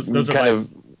 That's those are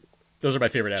kind those are my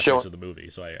favorite show- aspects of the movie.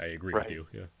 So I agree with Right. you.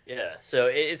 Yeah. Yeah. So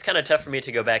it's kind of tough for me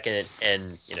to go back and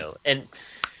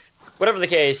whatever the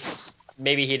case,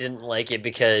 maybe he didn't like it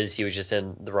because he was just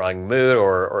in the wrong mood,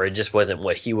 or it just wasn't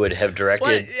what he would have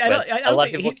directed. Well, I a don't lot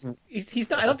of think people he's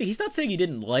not. I don't think he's not saying he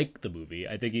didn't like the movie.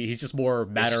 I think he's just more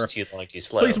it's matter just of. too long, too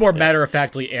slow. He's more Yeah. matter of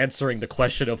factly answering the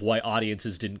question of why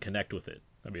audiences didn't connect with it.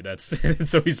 I mean, that's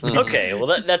so he's Okay, well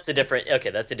that's a different.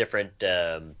 Okay, that's a different.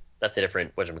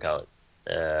 Whatchamacallit,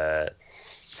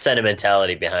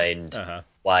 sentimentality behind Uh-huh.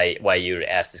 why you would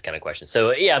ask this kind of question.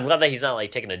 So yeah, I'm glad that he's not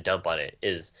like taking a dump on it.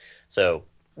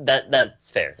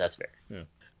 That's fair. That's fair. Yeah.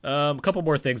 A couple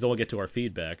more things, then we'll get to our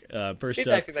feedback. First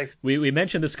Feedback. we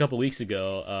mentioned this a couple weeks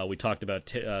ago. We talked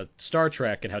about Star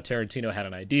Trek and how Tarantino had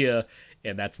an idea,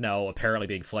 and that's now apparently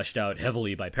being fleshed out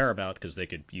heavily by Paramount because they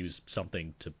could use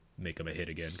something to make them a hit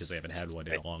again because they haven't had one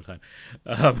in a long time.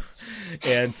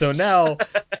 And so now,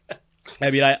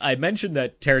 I mean, I mentioned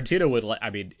that Tarantino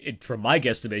would, from my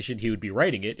guesstimation, he would be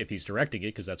writing it if he's directing it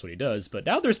because that's what he does. But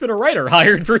now there's been a writer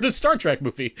hired for the Star Trek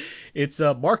movie. It's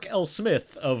Mark L.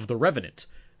 Smith of The Revenant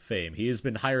fame. He has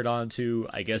been hired on to,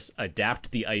 I guess,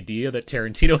 adapt the idea that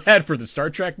Tarantino had for the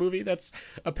Star Trek movie that's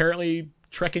apparently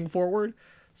trekking forward.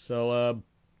 So,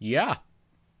 yeah.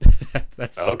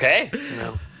 That's Okay.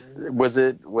 No. Was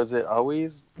it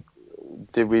always?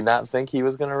 Did we not think he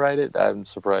was going to write it? I'm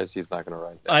surprised he's not going to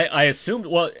write it. I assumed,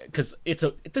 well, because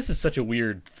this is such a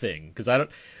weird thing because I don't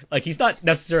like he's not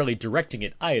necessarily directing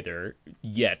it either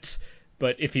yet.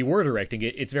 But if he were directing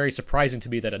it, it's very surprising to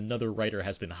me that another writer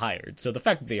has been hired. So the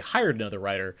fact that they hired another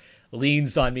writer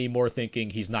leans on me more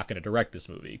thinking he's not going to direct this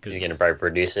movie because He's gonna probably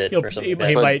produce it or something.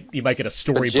 he might get a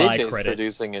story But by JJ's credit.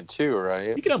 producing it too,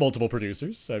 right? You can have multiple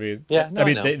producers. I mean, Yeah, no,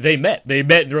 I know. they met and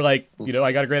they're like,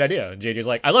 I got a great idea, and JJ's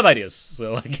like, I love ideas.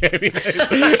 So like, I mean,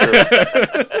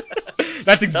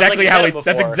 that's exactly how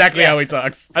he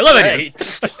talks. I love ideas.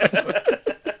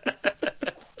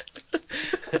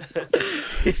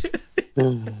 So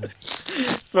well,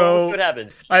 let's see what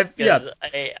happens.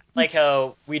 I like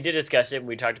how we did discuss it. And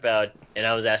we talked about, and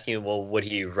I was asking you, well, would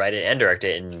he write it and direct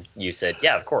it? And you said,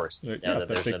 yeah, of course. Now that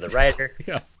there's another writer,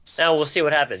 yeah. Now we'll see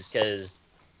what happens because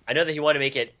I know that he wanted to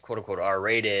make it "quote unquote"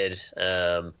 R-rated.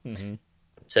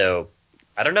 So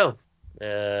I don't know.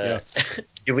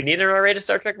 Do we need an R-rated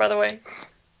Star Trek, by the way?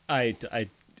 I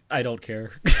don't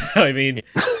care. I mean,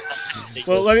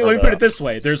 well, let me put it this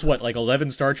way: there's what, like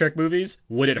 11 Star Trek movies.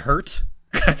 Would it hurt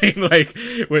I mean, like,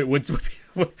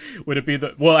 would it be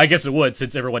the? Well, I guess it would,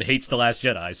 since everyone hates the Last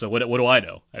Jedi. So what do I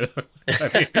know?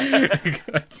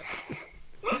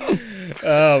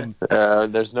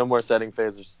 There's no more setting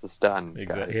phasers to stun,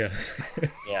 Exactly. guys. Yeah.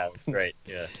 Yeah, right.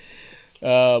 Yeah.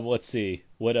 Let's see.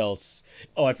 What else?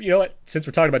 Oh, you know what? Since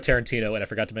we're talking about Tarantino, and I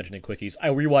forgot to mention in quickies, I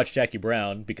rewatched Jackie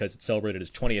Brown because it celebrated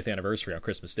his 20th anniversary on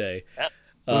Christmas Day. Yeah.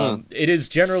 It is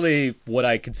generally what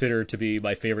I consider to be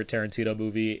my favorite Tarantino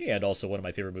movie, and also one of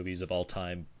my favorite movies of all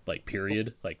time, like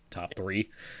period, like top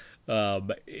three.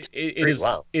 It is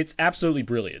Wow. it's absolutely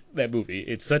brilliant, that movie.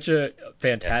 It's such a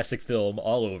fantastic film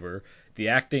all over. The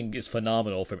acting is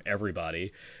phenomenal from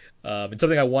everybody. And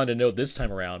something I wanted to note this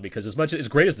time around, because as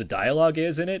great as the dialogue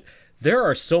is in it, there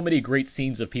are so many great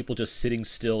scenes of people just sitting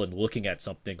still and looking at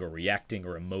something or reacting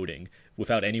or emoting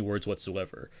without any words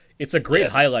whatsoever. It's a great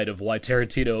highlight of why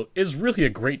Tarantino is really a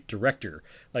great director.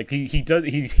 Like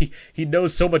he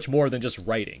knows so much more than just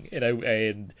writing,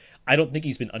 and I don't think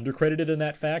he's been undercredited in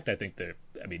that fact. I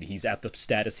mean, he's at the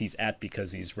status he's at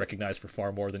because he's recognized for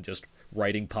far more than just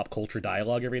writing pop culture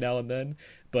dialogue every now and then.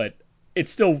 But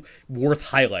it's still worth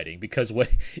highlighting because when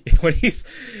he's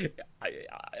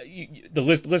the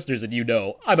listeners, and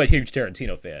I'm a huge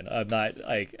Tarantino fan. I'm not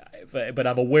like, but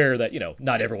I'm aware that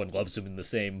not everyone loves him in the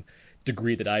same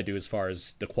degree that I do as far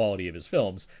as the quality of his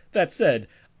films. That said,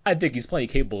 I think he's plenty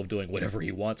capable of doing whatever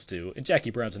he wants to, and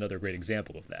Jackie Brown's another great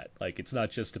example of that. Like, it's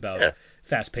not just about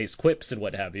fast-paced quips and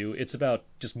what have you. It's about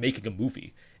just making a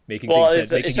movie, making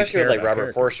Especially you care with like about Robert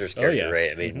characters. Forster's character, Oh, yeah.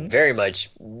 right? I mean, very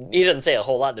much. He doesn't say a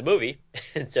whole lot in the movie,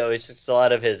 and so it's just a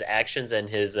lot of his actions and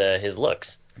his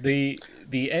looks. The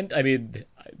end. I mean,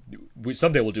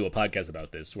 someday we'll do a podcast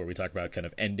about this where we talk about kind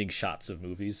of ending shots of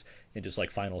movies and just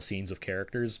like final scenes of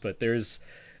characters. But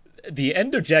the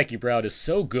end of Jackie Brown is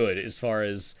so good as far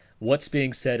as what's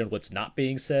being said and what's not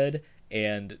being said,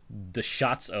 and the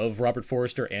shots of Robert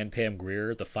Forster and Pam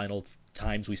Grier, the final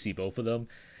times we see both of them,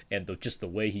 and just the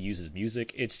way he uses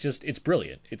music, it's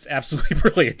brilliant. It's absolutely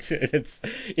brilliant.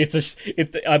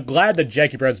 I'm glad that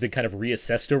Jackie Brown's been kind of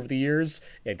reassessed over the years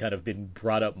and kind of been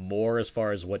brought up more as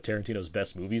far as what Tarantino's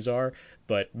best movies are.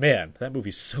 But man, that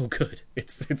movie's so good.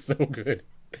 It's so good.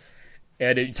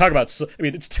 And you talk about, I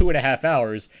mean, it's 2.5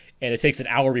 hours, and it takes an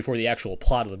hour before the actual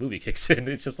plot of the movie kicks in.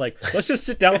 It's just like, let's just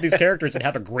sit down with these characters and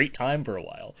have a great time for a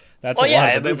while. That's a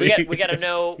lot of the movie. We got to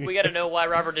know why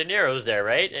Robert De Niro's there,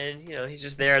 right? And he's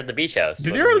just there at the beach house. De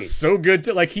Niro's so good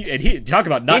to, like, he talk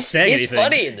about not saying anything. He's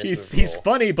funny in this movie. He's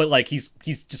funny, but like he's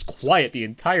just quiet the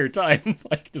entire time.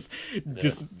 Like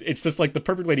it's just like the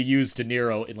perfect way to use De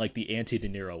Niro in like the anti-De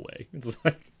Niro way. It's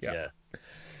like yeah.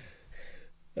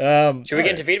 Should we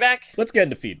get into feedback? Let's get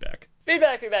into feedback.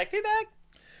 Feedback.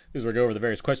 As we go over the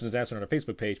various questions and answers on our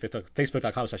Facebook page,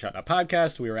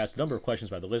 facebook.com/outnowpodcast. We were asked a number of questions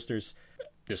by the listeners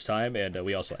this time, and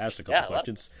we also asked a couple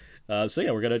questions. So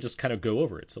we're going to just kind of go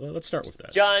over it. So let's start with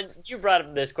that. John, you brought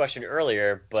up this question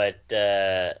earlier, but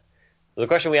the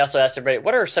question we also asked everybody,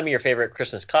 what are some of your favorite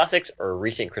Christmas classics or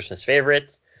recent Christmas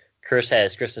favorites? Chris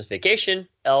has Christmas Vacation,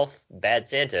 Elf, Bad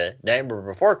Santa, Nightmare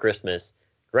Before Christmas,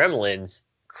 Gremlins,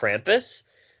 Krampus.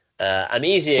 I'm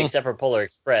easy except for Polar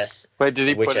Express. Wait, did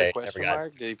he put a question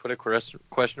mark? Did he put a question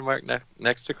mark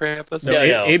next to Krampus? No,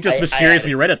 Abe just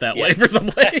mysteriously read it that way for some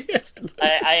way.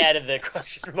 I added the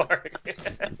question mark.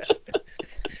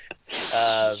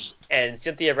 And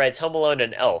Cynthia writes Home Alone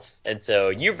and Elf. And so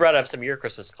you brought up some of your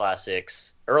Christmas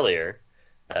classics earlier.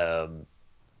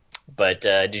 But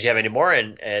did you have any more?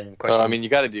 And questions? Well, I mean, you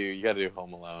got to do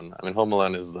Home Alone. I mean, Home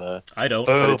Alone is the. I don't.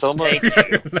 Boom. But it's almost. Thank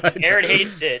you. Aaron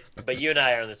hates it, but you and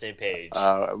I are on the same page.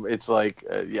 It's like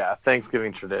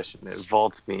Thanksgiving tradition. It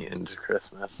vaults me into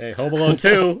Christmas. Hey, Home Alone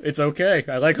 2, it's okay.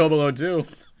 I like Home Alone 2.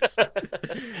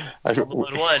 Home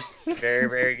Alone 1, very,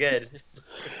 very good.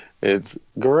 It's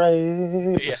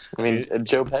great. Yeah. I mean,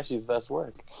 Joe Pesci's best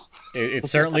work. It's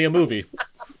certainly a movie.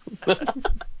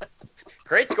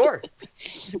 Great score.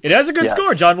 It has a good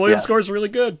score. John Williams' score is really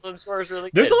good. There's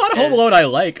a lot of Home Alone I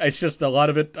like. It's just a lot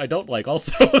of it I don't like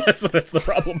also. That's the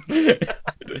problem.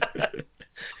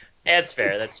 That's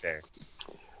fair.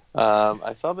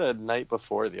 I saw The Night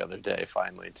Before the other day,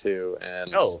 finally, too.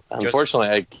 And unfortunately,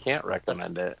 I can't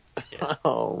recommend it. Yeah.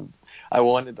 I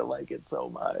wanted to like it so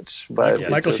much. But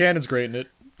Michael Shannon's great in it.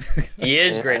 He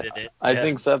is great in it. I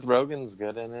think Seth Rogen's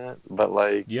good in it. But,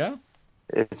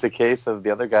 it's a case of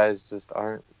the other guys just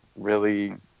aren't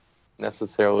really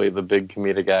necessarily the big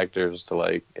comedic actors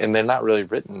and they're not really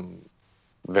written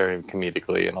very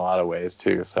comedically in a lot of ways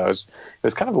too. So it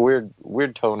was kind of a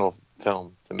weird tonal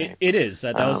film to me. It is.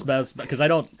 That was Um, because I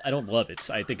don't love it.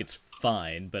 I think it's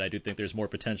fine, but I do think there's more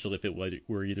potential if it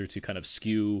were either to kind of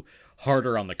skew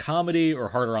harder on the comedy or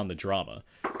harder on the drama.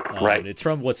 Right. It's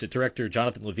from what's it director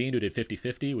Jonathan Levine, who did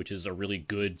 50/50, which is a really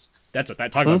good. Talking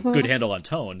about Mhm. good handle on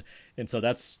tone, and so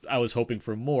I was hoping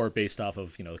for more based off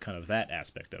of kind of that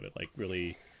aspect of it, like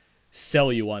really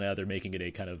sell you on how they're making it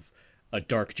a kind of a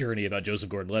dark journey about Joseph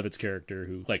Gordon-Levitt's character,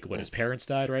 who like his parents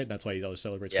died, right? And that's why he always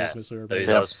celebrates Yeah. Christmas or So whatever. he's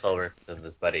Yep. always celebrating with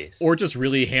his buddies. Or just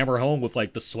really hammer home with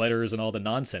like the sweaters and all the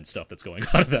nonsense stuff that's going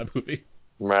on in that movie.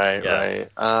 Right, Yeah.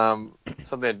 right.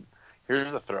 Something.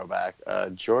 Here's a throwback.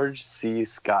 George C.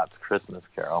 Scott's Christmas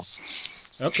Carol.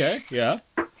 Okay, yeah.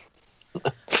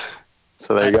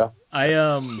 So there you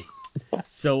go.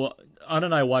 So Anna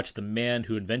and I watched The Man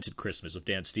Who Invented Christmas with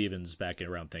Dan Stevens back in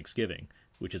around Thanksgiving,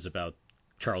 which is about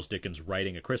Charles Dickens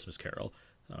writing A Christmas Carol.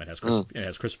 It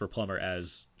has Christopher Plummer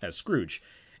as Scrooge,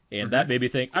 and that made me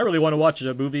think I really want to watch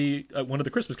a movie, one of the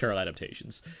Christmas Carol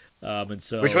adaptations. And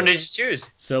Which one so did you choose?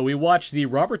 so we watched the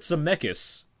Robert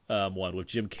Zemeckis one with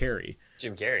Jim Carrey,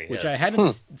 Jim Carrey. which Yeah.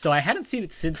 I hadn't seen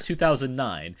it since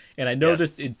 2009, and I know Yeah.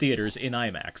 this in theaters in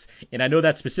IMAX, and I know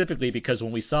that specifically because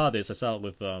when we saw this, I saw it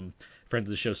with friends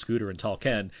of the show Scooter and Tall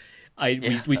Ken.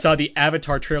 We saw the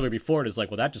Avatar trailer before, and it's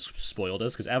like, well, that just spoiled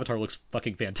us because Avatar looks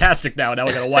fucking fantastic now. Now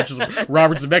we gotta watch this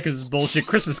Robert Zemeckis' bullshit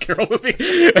Christmas Carol movie.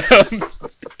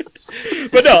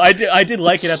 But no, I did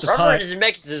like it at the time. Robert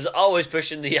Zemeckis is always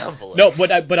pushing the envelope. No,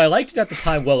 but I liked it at the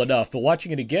time well enough. But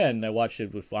watching it again, I watched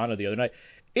it with Lana the other night.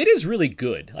 It is really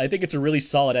good. I think it's a really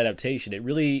solid adaptation.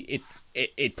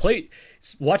 It played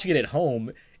watching it at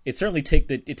home. It certainly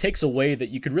takes away that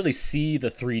you could really see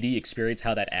the 3D experience,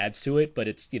 how that adds to it. But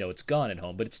it's gone at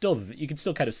home. But it's still you can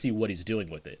still kind of see what he's doing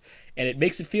with it, and it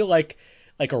makes it feel like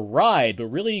a ride, but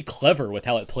really clever with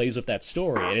how it plays with that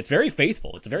story. And it's very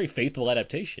faithful. It's a very faithful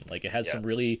adaptation. Like it has some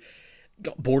really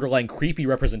borderline creepy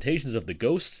representations of the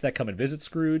ghosts that come and visit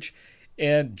Scrooge.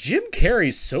 And Jim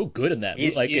Carrey's so good in that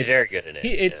movie. He's very good in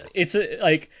it. It's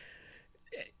like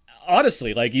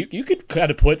honestly, like you could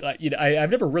kind of put I've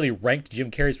never really ranked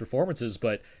Jim Carrey's performances,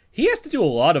 but he has to do a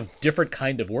lot of different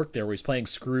kind of work there, where he's playing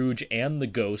Scrooge and the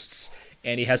ghosts,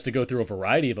 and he has to go through a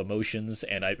variety of emotions,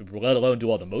 and let alone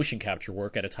do all the motion capture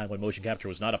work at a time when motion capture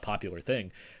was not a popular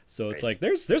thing. So it's like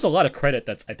there's a lot of credit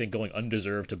that's I think going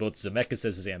undeserved to both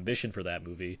Zemeckis' ambition for that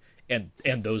movie and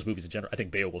those movies in general. I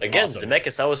think Beowulf's Again, awesome.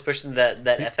 Zemeckis always pushing that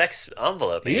FX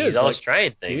envelope. He's is, always like,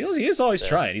 trying things. He is always So,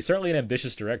 trying. He's certainly an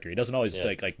ambitious director. He doesn't always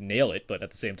Yeah. like nail it, but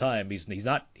at the same time, he's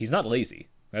not lazy.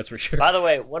 That's for sure. By the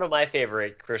way, one of my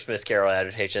favorite Christmas Carol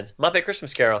adaptations, Muppet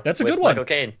Christmas Carol. That's a with good one. Michael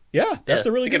Caine. Yeah, that's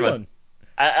a really it's good one.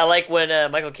 I like when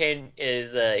Michael Caine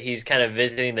is he's kind of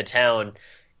visiting the town,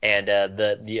 and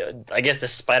the I guess the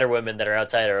Spider Women that are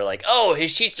outside are like, oh,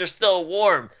 his sheets are still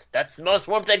warm. That's the most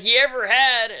warmth that he ever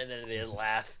had. And then they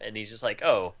laugh, and he's just like,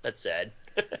 oh, that's sad.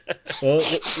 Well,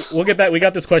 we'll get back. We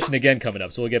got this question again coming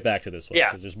up, so we'll get back to this one Yeah.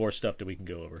 because there's more stuff that we can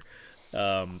go over.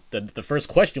 The first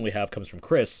question we have comes from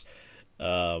Chris.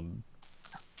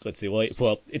 Let's see.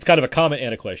 Well, it's kind of a comment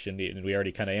and a question, and we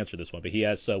already kind of answered this one. But he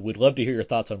asks, "Would love to hear your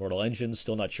thoughts on Mortal Engines.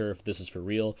 Still not sure if this is for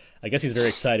real. I guess he's very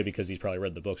excited because he's probably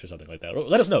read the books or something like that.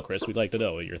 Let us know, Chris. We'd like to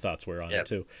know what your thoughts were on it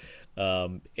too.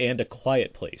 And A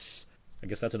Quiet Place. I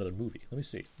guess that's another movie. Let me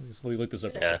see. Let me look this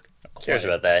up. Yeah. Real quick. Curious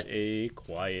about that. A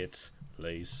Quiet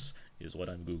Place is what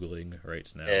I'm googling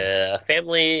right now.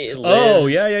 Family Oh,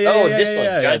 lives. yeah. Oh, this one,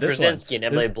 John this one. Krasinski and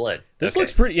Emily Blunt. This Okay.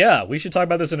 looks pretty. Yeah, we should talk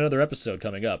about this in another episode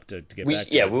coming up to get back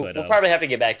to it. We'll probably have to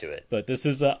get back to it. But this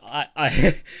is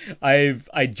I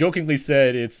jokingly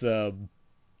said it's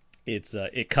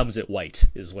It Comes at White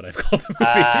is what I've called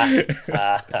the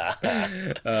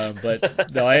movie.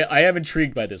 But no, I am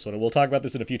intrigued by this one, and we'll talk about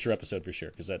this in a future episode for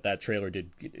sure because that trailer did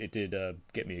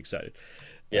get me excited.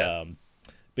 Yeah.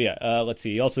 But yeah, let's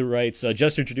see. He also writes,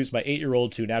 just introduced my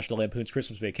 8-year-old to National Lampoon's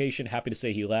Christmas Vacation. Happy to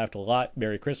say he laughed a lot.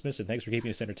 Merry Christmas, and thanks for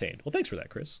keeping us entertained. Well, thanks for that,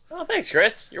 Chris. Oh, thanks,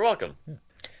 Chris. You're welcome.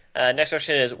 Next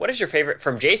question is, what is your favorite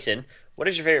from Jason? What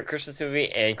is your favorite Christmas movie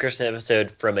and Christmas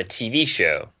episode from a TV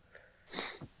show?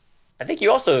 I think you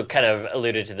also kind of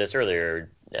alluded to this earlier,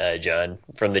 John,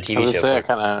 from the TV I was show. gonna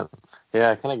say,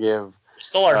 I kind of gave.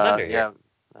 Stole our thunder here. Yeah,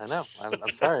 I know. I'm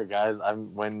sorry, guys.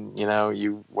 When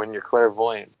you're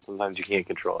clairvoyant, sometimes you can't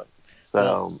control it.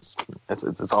 So it's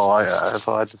all that's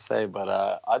all I have to say.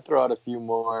 But I'd throw out a few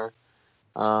more.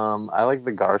 I like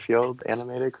the Garfield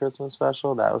animated Christmas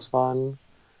special. That was fun.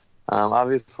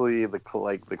 Obviously, the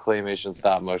claymation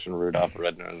stop motion Rudolph the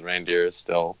Red-Nosed Reindeer is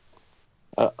still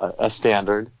a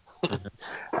standard.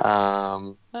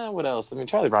 What else? I mean,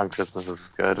 Charlie Brown Christmas is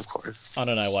good, of course.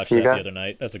 Anna and I watched that the other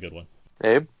night. That's a good one.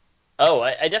 Abe? Oh,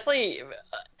 I definitely,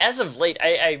 as of late,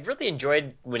 I really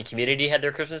enjoyed when Community had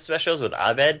their Christmas specials with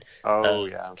Abed, Oh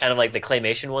yeah. kind of like the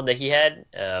claymation one that he had,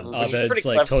 which is pretty Abed's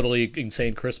like clever. totally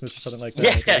insane Christmas or something like that. Yeah,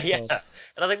 I think it's yeah. called. And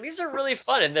I was like, these are really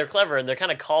fun and they're clever and they're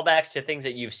kind of callbacks to things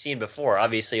that you've seen before.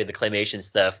 Obviously, the claymation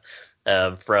stuff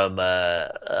from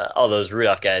all those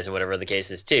Rudolph guys and whatever the case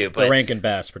is too. The But Rankin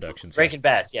Bass Productions. Yeah. Rankin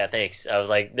Bass, yeah, thanks. I was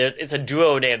like, it's a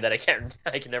duo name that I can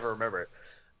never remember.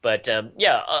 But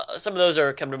yeah, some of those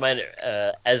are coming to mind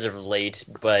as of late.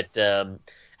 But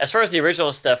as far as the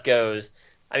original stuff goes,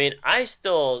 I mean, I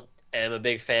still am a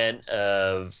big fan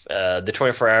of the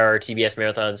 24-hour TBS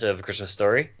marathons of A Christmas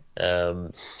Story.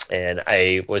 And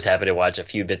I was happy to watch a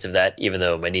few bits of that, even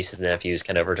though my nieces and nephews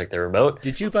kind of overtook the remote.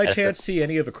 Did you by And chance see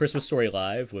any of A Christmas Story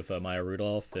live with Maya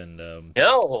Rudolph and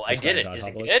no, I who's playing didn't. Don Is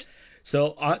it Hopoulos? good?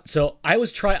 So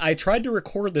I tried to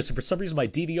record this, and for some reason my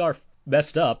DVR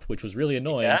messed up, which was really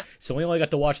annoying. Yeah. So we only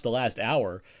got to watch the last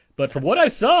hour. But from what I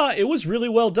saw, it was really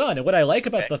well done. And what I like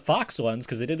about Okay. the Fox ones,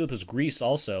 because they did it with this Grease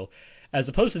also, as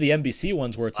opposed to the NBC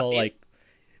ones where it's all like,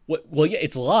 well, yeah,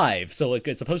 it's live. So like,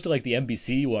 it's opposed to like the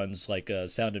NBC ones, like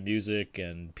Sound of Music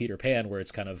and Peter Pan, where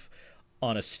it's kind of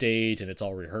on a stage and it's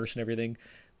all rehearsed and everything.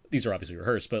 These are obviously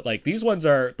rehearsed, but like these ones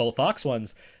are the Fox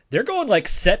ones. They're going like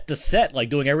set to set, like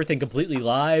doing everything completely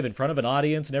live in front of an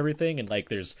audience and everything, and like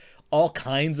there's all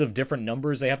kinds of different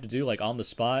numbers they have to do like on the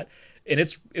spot. And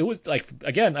it was like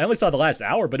again, I only saw the last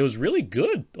hour, but it was really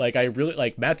good. Like I really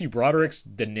like Matthew Broderick's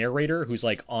the narrator who's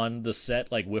like on the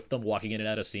set like with them walking in and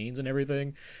out of scenes and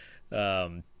everything.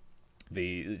 Um,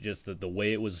 the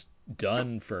way it was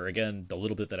done for again the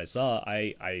little bit that I saw,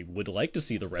 I would like to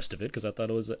see the rest of it because I thought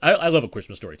it was I love A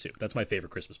Christmas Story too. That's my favorite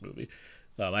Christmas movie.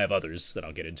 I have others that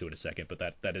I'll get into in a second, but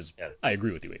that is Yeah. I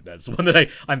agree with you. Abe. That's one that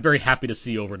I'm very happy to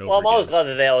see over and Well, over I'm always again.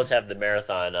 glad that they always have the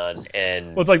marathon on, and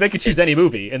Well, it's like they could choose any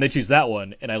movie and they choose that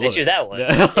one, and I they love choose it. that one.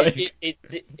 Like,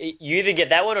 You either get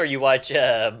that one or you watch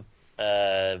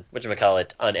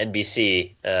whatchamacallit on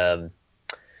NBC.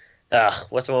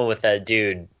 What's the one with that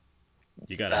dude?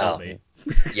 you gotta help Oh, me.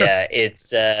 yeah, it's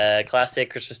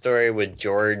classic Christmas Story with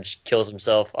George kills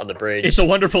himself on the bridge. It's a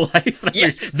Wonderful Life.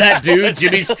 Yes, That dude,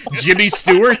 Jimmy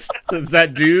Stewart. Is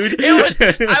that dude?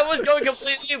 I was going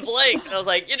completely blank, and I was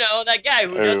like, that guy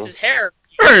who does Oh. his hair.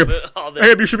 Abe, All this.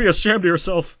 Abe, you should be ashamed of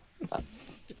yourself.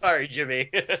 Sorry,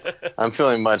 Jimmy. I'm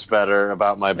feeling much better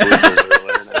about my bloopers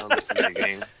earlier now this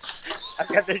making. I've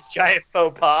got this giant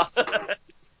faux pas.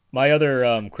 My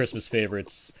other Christmas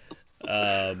favorites,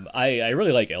 I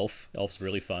really like Elf. Elf's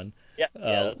really fun. Yeah,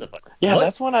 Uh, that's a fun. Yeah, what?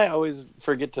 that's one I always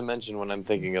forget to mention when I'm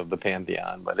thinking of the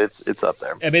Pantheon, but it's up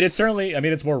there. I mean, it's certainly. I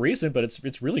mean, it's more recent, but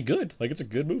it's really good. Like, it's a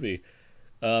good movie.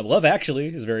 Love Actually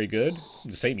is very good.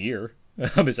 The same year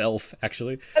as Elf,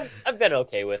 actually. I've been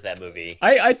okay with that movie.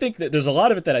 I think that there's a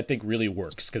lot of it that I think really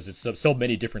works because it's so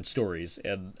many different stories,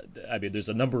 and I mean, there's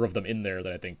a number of them in there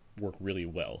that I think work really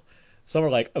well. Some are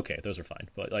like, okay, those are fine,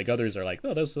 but like others are like,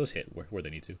 no, those hit where they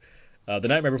need to. The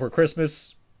Nightmare Before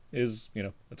Christmas is,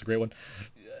 that's a great one.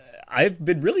 I've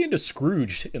been really into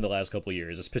Scrooge in the last couple of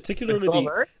years. It's particularly Bill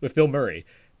Murray? with Bill Murray,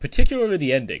 particularly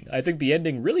the ending. I think the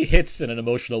ending really hits in an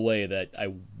emotional way that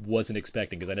I wasn't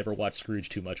expecting because I never watched Scrooge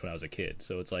too much when I was a kid.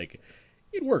 So it's like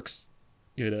it works.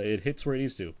 It hits where it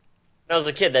needs to. When I was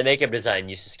a kid, that makeup design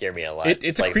used to scare me a lot.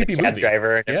 It's a Like creepy the cab movie.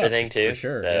 driver and Yeah, everything too. for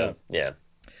sure. So yeah,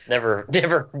 never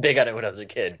big on it when I was a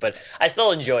kid, but I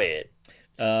still enjoy it.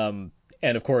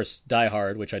 And of course, Die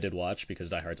Hard, which I did watch because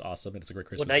Die Hard's awesome and it's a great Well,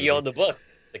 Christmas now you movie. own the book,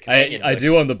 the I companion I book.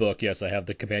 do own the book. Yes, I have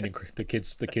the companion, the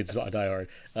kids Die Hard,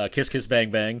 Kiss Kiss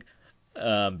Bang Bang,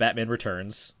 Batman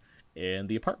Returns, and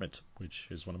The Apartment, which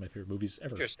is one of my favorite movies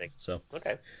ever. Interesting. So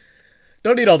Okay.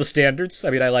 don't need all the standards.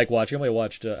 I mean, I like watching them.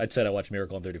 I'd said I watched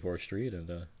Miracle on 34th Street,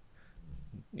 and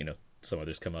some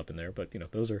others come up in there, but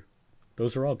those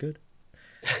are all good.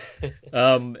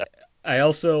 Um, I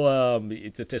also,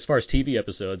 as far as TV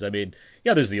episodes, I mean,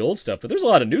 yeah, there's the old stuff, but there's a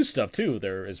lot of new stuff too.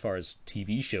 There, as far as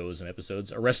TV shows and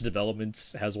episodes, Arrested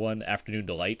Development has one, Afternoon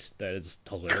Delight, that is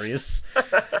hilarious.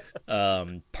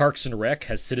 Parks and Rec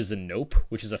has Citizen Nope,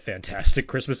 which is a fantastic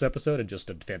Christmas episode and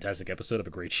just a fantastic episode of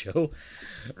a great show.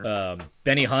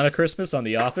 Benihana Christmas on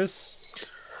The Office.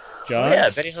 Oh John, yeah,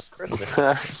 Benny Hill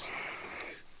Christmas.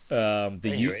 the I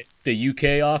enjoy it. the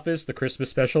UK Office, the Christmas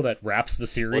special that wraps the Well,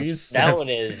 series. that one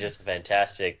is just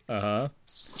fantastic. Uh-huh.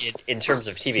 In terms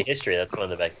of TV history, that's one of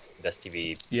the best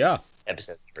TV Yeah.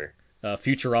 episodes ever.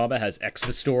 Futurama has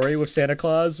Xmas Story with Santa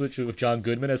Claus, which with John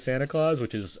Goodman as Santa Claus,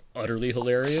 which is utterly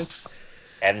hilarious.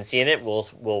 Haven't seen it. We'll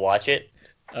watch it.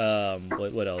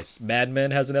 What else? Mad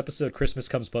Men has an episode. Christmas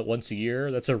Comes But Once a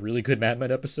Year. That's a really good Mad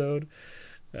Men episode.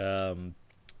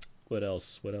 What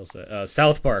else? What else?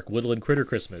 South Park Woodland Critter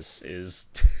Christmas is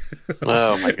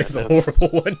Oh my is a goodness.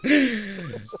 horrible one.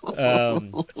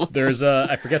 There's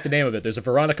I forget the name of it. There's a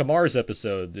Veronica Mars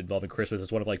episode involving Christmas.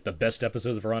 It's one of like the best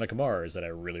episodes of Veronica Mars that I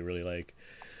really really like.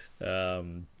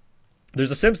 Um,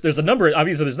 there's a number,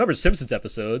 obviously there's a number of Simpsons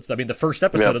episodes. I mean, the first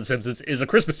episode Yep. of The Simpsons is a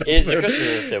Christmas It is a episode.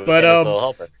 Christmas episode with But Santa's Little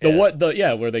Helper.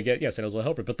 Yeah. where they get Santa's Little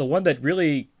Helper. But the one that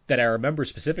I remember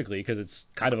specifically because it's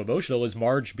kind of emotional is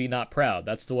Marge Be Not Proud.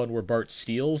 That's the one where Bart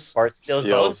steals Bart steals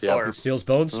Steals, yep. Bonestorm. steals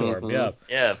Bone Storm. Mhm. Yeah.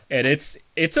 Yeah. And it's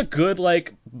a good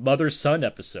like mother son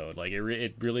episode. Like it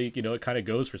really it kind of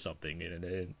goes for something and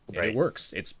it Right.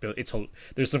 works.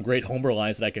 There's some great Homer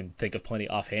lines that I can think of plenty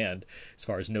offhand as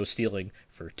far as no stealing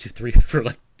for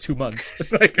 2 months.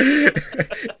 Like and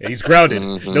he's grounded,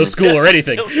 no school or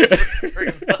anything.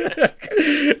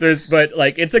 But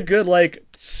like it's a good like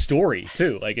story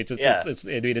too. Like it just Yeah. it's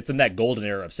I mean it's in that golden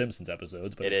era of Simpsons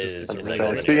episodes, but It it's is. just it's a It's really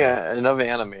golden good Speaking one. of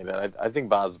animated, I think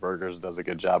Bob's Burgers does a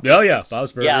good job. Oh yeah, It's-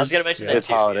 Bob's Burgers. Yeah, I was gonna mention that It's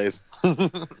too. holidays. I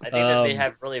think that they Um,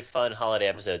 have really fun holiday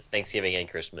episodes, Thanksgiving and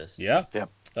Christmas. Yeah. Yep.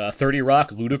 30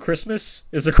 Rock Ludachristmas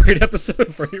is a great episode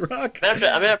of 30 Rock. I'm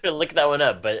gonna have to look that one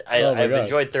up, but Oh my I've God.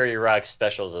 enjoyed 30 Rock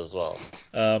specials as well.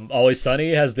 Always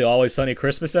Sunny has the Always Sunny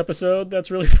Christmas episode that's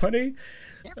really funny.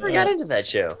 Never got into that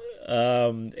show.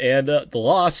 And The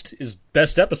Lost is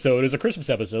best episode is a Christmas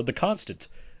episode, The Constant.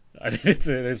 I mean,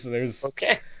 there's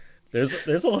Okay.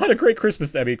 a lot of great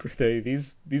Christmas. I mean,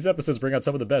 these episodes bring out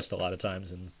some of the best a lot of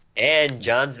times. And And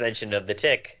John's mention of the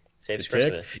Tick saves The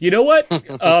Tick. Christmas. You know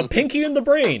what? Pinky and the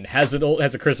Brain has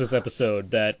a Christmas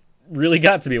episode that really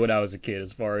got to me when I was a kid,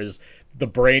 as far as the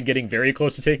brain getting very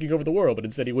close to taking over the world, but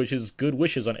instead he wishes good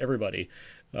wishes on everybody.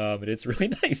 And it's really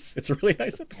nice. It's a really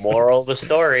nice episode. Moral of the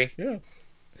story. Yeah.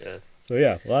 Yeah. So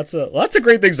yeah, lots of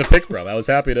great things to pick from. I was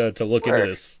happy to look into Work.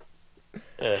 this.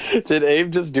 Did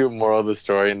Abe just do a moral of the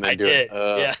story and then I do did. it?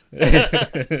 Yeah. Yeah.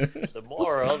 The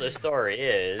moral of the story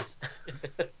is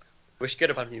wish good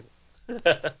upon people.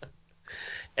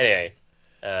 Anyway,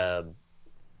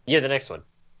 yeah, the next one.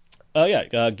 Oh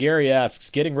yeah, Gary asks,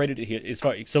 getting ready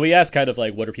to so he asks kind of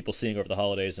like what are people seeing over the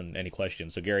holidays and any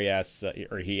questions. So Gary asks,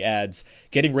 or he adds,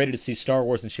 getting ready to see Star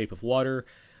Wars in Shape of Water,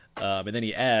 and then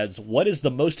he adds, what is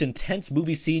the most intense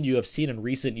movie scene you have seen in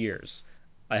recent years?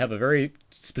 I have a very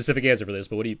specific answer for this,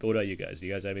 but what about you guys? Do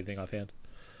you guys have anything offhand?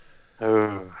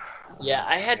 Oh. Yeah,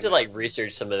 I had to like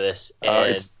research some of this, Oh,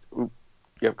 and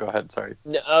Yep, go ahead. Sorry.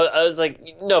 no, I was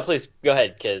like, no, please go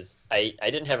ahead, because I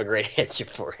didn't have a great answer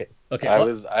for it. Okay,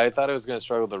 I thought I was going to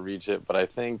struggle to reach it, but I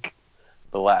think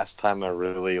the last time I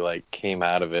really like came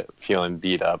out of it feeling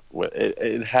beat up,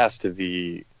 it has to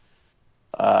be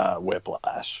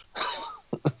Whiplash.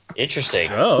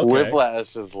 Interesting. oh, okay.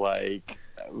 Whiplash is like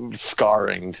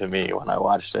scarring to me when I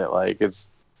watched it. Like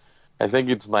I think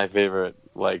it's my favorite,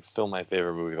 like still my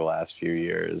favorite movie the last few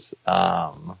years.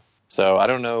 So I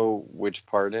don't know which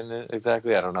part in it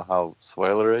exactly. I don't know how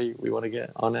spoilery we want to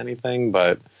get on anything,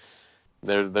 but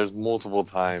there's multiple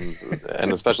times,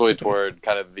 and especially toward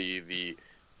kind of the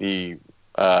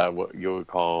what you would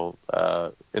call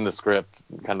in the script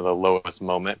kind of the lowest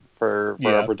moment for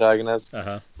Yeah. our protagonist.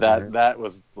 Uh-huh. That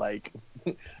was like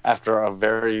after a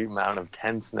very amount of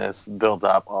tenseness built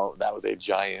up. That was a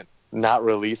giant not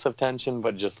release of tension,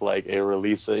 but just like a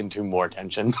release into more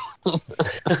tension.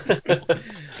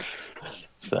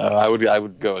 So I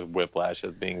would go with Whiplash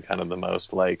as being kind of the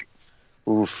most like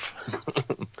oof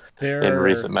in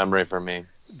recent memory for me.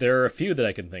 There are a few that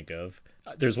I can think of.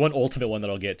 There's one ultimate one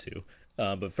that I'll get to.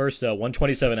 But first,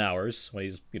 127 hours when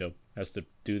he's has to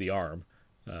do the arm.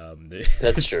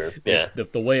 That's true. Yeah.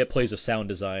 The way it plays of sound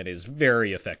design is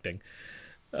very affecting.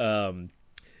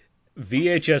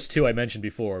 VHS 2 I mentioned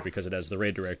before because it has the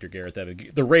Raid director Gareth Evans.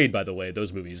 The Raid, by the way,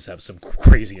 those movies have some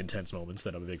crazy intense moments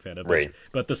that I'm a big fan of. Raid.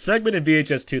 But the segment in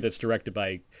VHS 2 that's directed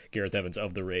by Gareth Evans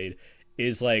of the Raid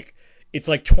is like it's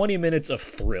like 20 minutes of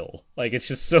thrill. Like it's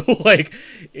just so like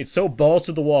it's so balls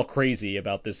to the wall crazy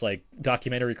about this like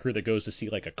documentary crew that goes to see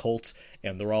like a cult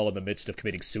and they're all in the midst of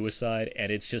committing suicide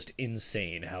and it's just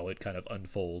insane how it kind of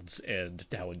unfolds and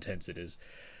how intense it is.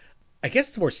 I guess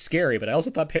it's more scary, but I also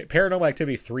thought Paranormal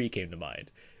Activity 3 came to mind.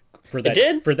 For that, It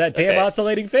did? For that damn Okay.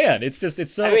 oscillating fan. It's just,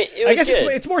 it's so, I mean, it was guess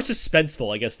good. it's more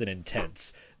suspenseful, I guess, than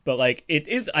intense. But like, it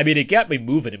is, I mean, it got me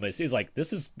moving. It was like,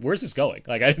 where's this going?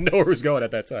 Like, I didn't know where it was going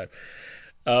at that time.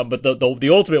 But the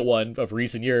ultimate one of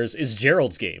recent years is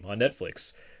Gerald's Game on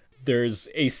Netflix. There's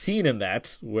a scene in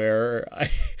that where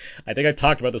I think I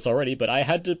talked about this already, but I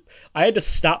had to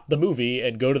stop the movie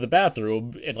and go to the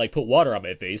bathroom and like put water on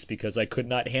my face because I could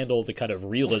not handle the kind of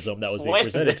realism that was being Wait a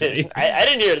presented to me. minute. I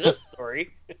didn't hear this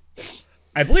story.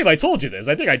 I believe I told you this.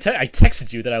 I think I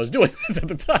texted you that I was doing this at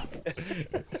the time.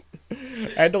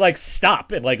 I had to like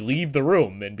stop and like leave the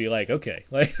room and be like, okay,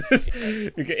 like this,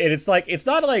 and it's like it's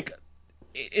not like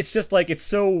it's just like it's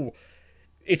so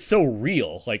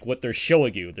real, like what they're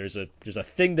showing you. There's a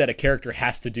thing that a character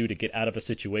has to do to get out of a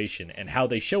situation, and how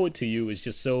they show it to you is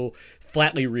just so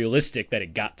flatly realistic that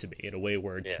it got to me in a way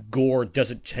where Yeah. gore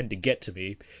doesn't tend to get to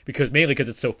me, because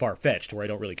it's so far fetched where I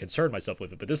don't really concern myself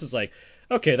with it. But this is like,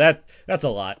 okay, that's a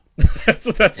lot. That's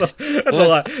a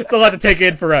lot. It's a lot to take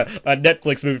in for a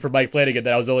Netflix movie from Mike Flanagan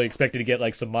that I was only expecting to get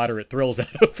like some moderate thrills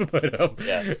out of. But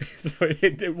Yeah. so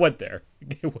it went there.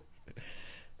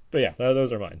 But yeah,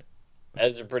 those are mine.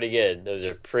 Those are pretty good. Those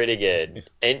are pretty good.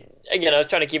 And again, I was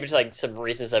trying to keep it to like some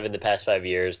recent stuff in the past 5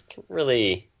 years. Can't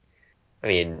really, I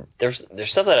mean, there's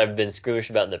stuff that I've been squeamish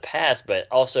about in the past, but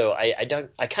also I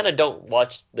kind of don't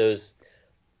watch those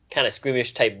kind of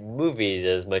squeamish type movies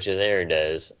as much as Aaron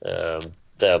does. So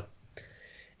in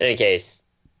any case,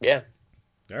 yeah.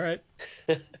 All right.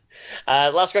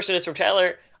 Last question is from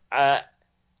Tyler.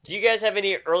 Do you guys have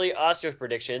any early Oscar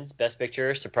predictions? Best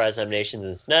Picture, surprise nominations,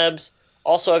 and snubs.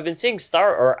 Also, I've seen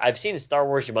Star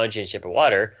Wars: Jumanji and Shape of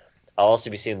Water. I'll also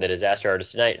be seeing The Disaster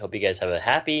Artist tonight. Hope you guys have a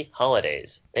happy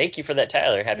holidays. Thank you for that,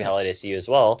 Tyler. Happy holidays to you as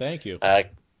well. Thank you.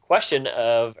 Question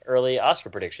of early Oscar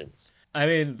predictions. I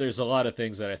mean, there's a lot of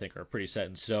things that I think are pretty set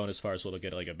in stone as far as what'll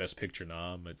get like a Best Picture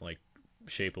nom. It's like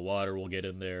Shape of Water will get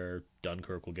in there,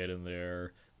 Dunkirk will get in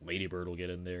there, Lady Bird will get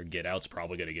in there, Get Out's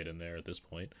probably going to get in there at this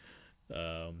point.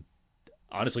 Um,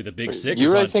 Honestly, the Big Sick You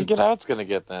is really on. think Get Out's going to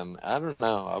get them? I don't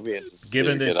know. I'll be interested to see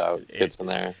Given if Get it's Out gets in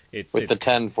there. With the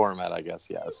 10 format, I guess,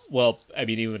 yes. well, I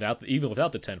mean, even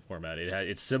without the 10 format,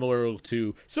 it's similar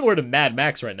to Mad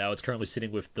Max right now. It's currently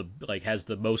sitting with it's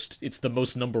the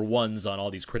most number ones on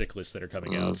all these critic lists that are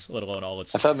coming out, let alone all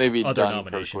its I thought maybe other Dunkirk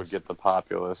nominations. would get the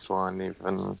populist one.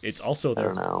 Even It's also I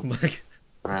there. don't know.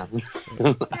 Yeah.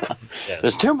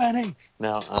 There's too many.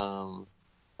 No,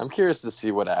 I'm curious to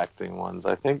see what acting ones.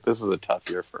 I think this is a tough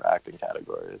year for acting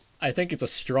categories. I think it's a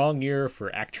strong year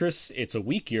for actress. It's a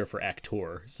weak year for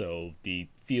actor. So the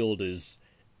field is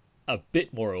a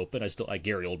bit more open. I still like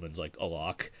Gary Oldman's like a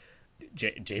lock.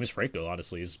 James Franco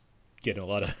honestly is getting a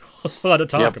lot of talk Yep.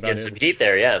 about Getting him. some heat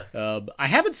there, yeah. I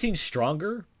haven't seen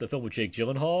Stronger, the film with Jake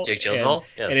Gyllenhaal. Jake Gyllenhaal,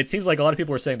 yeah. And it seems like a lot of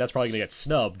people are saying that's probably going to get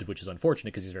snubbed, which is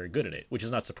unfortunate because he's very good at it, which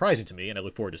is not surprising to me, and I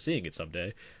look forward to seeing it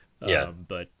someday. Yeah.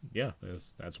 But yeah,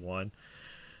 that's one.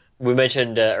 We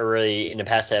mentioned early in the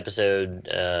past episode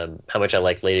how much I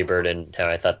liked Lady Bird and how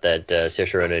I thought that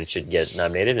Saoirse Ronan should get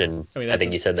nominated, and I mean, I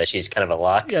think you said that she's kind of a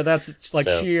lock. Yeah, that's like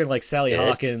So, she and like Sally yeah.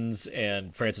 Hawkins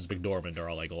and Frances McDormand are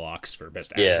all like locks for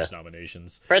best Yeah. actress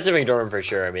nominations. Frances McDormand for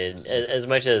sure. I mean, as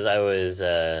much as as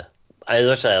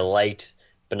much as I liked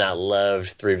but not loved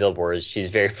Three Billboards, she's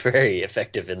very, very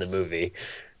effective in the movie.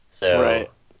 So,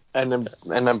 Right. And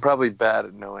I'm probably bad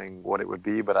at knowing what it would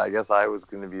be, but I guess I was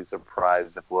going to be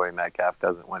surprised if Laurie Metcalf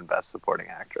doesn't win Best Supporting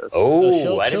Actress.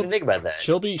 oh, I didn't even think about that.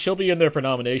 She'll be in there for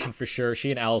nomination for sure. She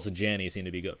and Allison Janney seem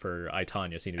to be good for I,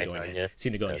 Tonya seem to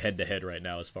be going head to head right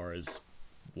now as far as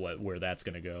where that's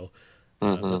going to go.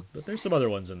 But there's some other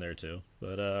ones in there too.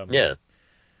 But Yeah.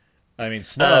 I mean,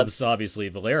 snubs obviously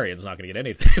Valerian's not going to get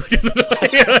anything.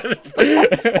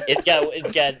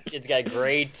 It's got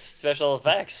great special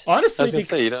effects. I Honestly, was going to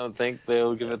say, you don't think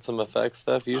they'll give it some effects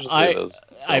stuff? Usually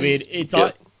I mean, it's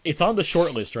get... it's on the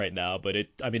short list right now, but it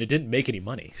didn't make any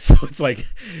money, so it's like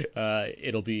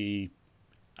I'll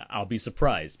be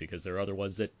surprised because there are other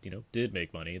ones that did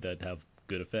make money that have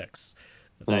good effects.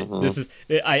 This is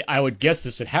I would guess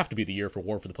this would have to be the year for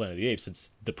War for the Planet of the Apes,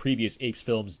 since the previous Apes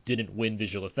films didn't win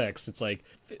visual effects. It's like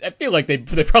I feel like they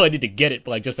probably need to get it,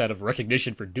 like just out of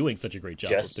recognition for doing such a great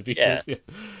job. Yeah.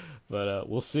 But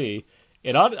we'll see.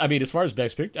 And I mean, as far as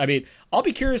Best Picture, I mean, I'll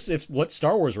be curious if what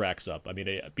Star Wars racks up. I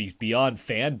mean, beyond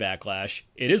fan backlash,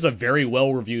 it is a very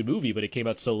well reviewed movie, but it came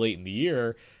out so late in the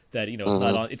year that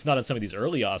it's not on some of these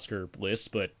early Oscar lists,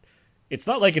 but it's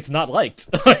not like it's not liked.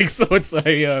 Like, so it's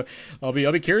I'll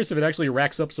be curious if it actually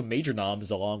racks up some major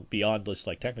noms along beyond just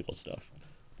like technical stuff.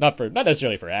 Not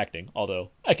necessarily for acting, although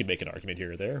I could make an argument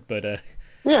here or there. But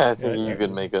yeah, I think you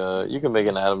can make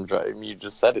an Adam Driver. You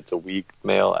just said it's a weak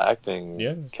male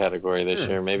acting category this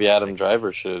year. Maybe Adam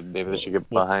Driver they should get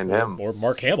behind him, or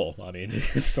Mark Hamill. I mean,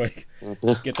 it's like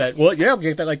get that. Well, yeah,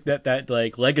 get that that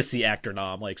like legacy actor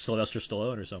nom, like Sylvester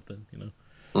Stallone or something.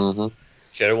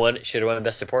 Should have won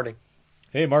Best Supporting.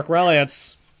 Hey, Mark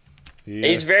Rylance.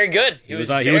 He's very good. He was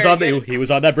on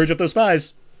that Bridge of the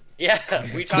Spies. Yeah,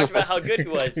 we talked about how good he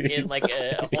was in like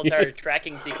a whole entire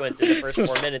tracking sequence in the first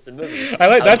 4 minutes of the movie. I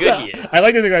like How that's good how, he is. I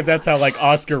like to think that that's how like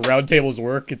Oscar roundtables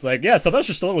work. It's like, yeah,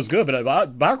 Sylvester Stallone was good,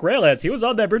 but Mark Rylance, he was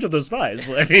on that Bridge of the Spies.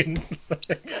 I mean,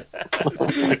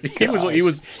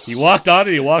 he walked on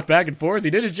it, he walked back and forth,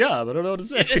 he did his job. I don't know what to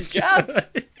say. Did his job.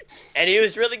 And he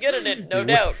was really good in it, no He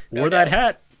doubt. Wore that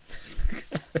hat.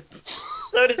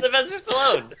 So did Sylvester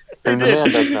Stallone. And the man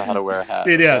does know how to wear a hat.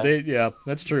 Yeah, Okay?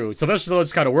 that's true. Sylvester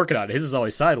Stallone's kind of working on it. His is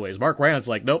always sideways. Mark Ryan's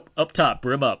like, nope, up top,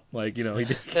 brim up. Like, he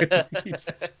keeps.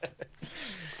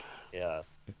 Yeah.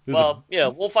 This is Well,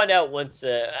 we'll find out once.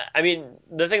 I mean,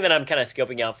 the thing that I'm kind of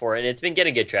scoping out for, and it's been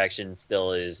getting good traction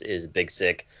still, is Big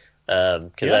Sick. Because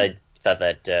Yeah. I thought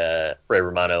that Ray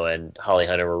Romano and Holly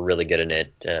Hunter were really good in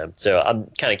it. So I'm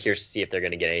kind of curious to see if they're going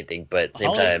to get anything. But at the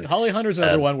same time, Holly Hunter's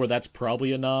another one where that's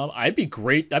probably a nom. I'd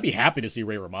be happy to see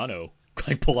Ray Romano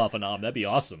like pull off a nom. That'd be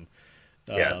awesome.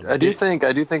 Yeah. I do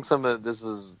think some of this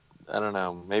is, I don't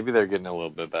know, maybe they're getting a little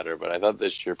bit better, but I thought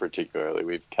this year particularly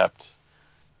we've kept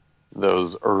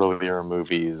those earlier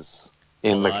movies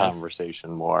in the Alive.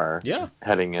 Conversation more. Yeah.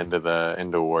 Heading into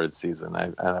awards season.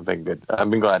 I've been good.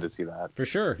 I've been glad to see that. For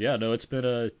sure. Yeah, no, it's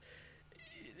been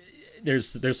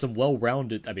there's some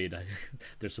well-rounded. I mean,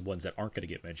 there's some ones that aren't going to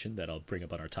get mentioned that I'll bring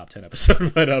up on our top 10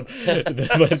 episode. But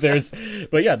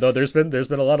yeah, no, there's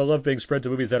been a lot of love being spread to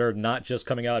movies that are not just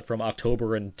coming out from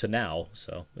October and to now.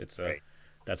 So it's Right.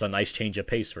 that's a nice change of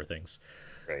pace for things.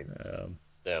 Right. Um,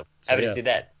 So happy to see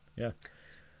that. Yeah,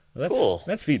 well, Cool.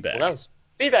 That's feedback. Well, that was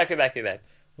feedback.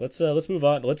 Let's move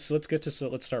on. Let's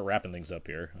start wrapping things up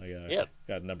here. I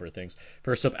got a number of things.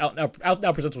 First up, Out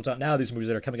Now presents what's out now. These movies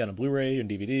that are coming out on Blu-ray and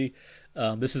DVD.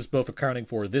 This is both accounting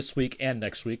for this week and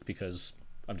next week because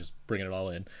I'm just bringing it all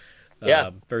in. Yeah.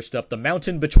 First up, The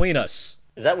Mountain Between Us.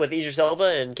 Is that with Idris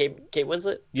Elba and Kate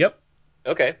Winslet? Yep.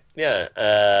 Okay. Yeah.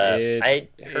 I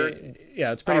heard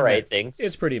it's pretty all right meh. things.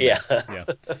 It's pretty yeah. meh.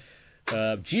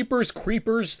 Yeah. Jeepers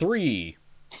Creepers 3.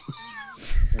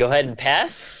 Go ahead and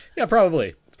pass. Yeah,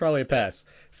 probably. It's probably a pass.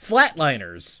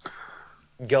 Flatliners.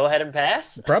 Go ahead and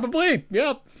pass. Probably,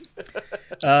 yep.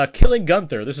 Killing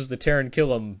Gunther. This is the Taron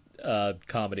Killam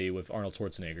comedy with Arnold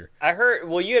Schwarzenegger. I heard.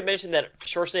 Well, you had mentioned that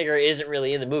Schwarzenegger isn't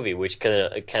really in the movie, which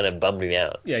kind of bummed me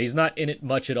out. Yeah, he's not in it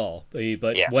much at all.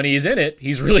 But Yeah. when he's in it,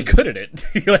 he's really good at it.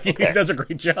 He Okay. does a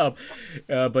great job.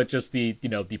 But just the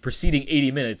preceding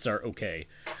 80 minutes are okay.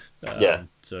 Yeah.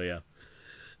 So yeah.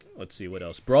 Let's see what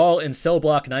else. Brawl in Cell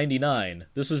Block 99.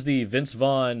 This is the Vince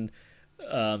Vaughn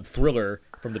thriller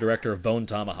from the director of Bone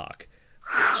Tomahawk.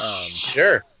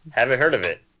 Sure. Haven't heard of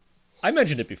it. I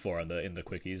mentioned it before in the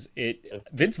quickies.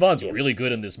 Vince Vaughn's really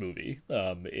good in this movie.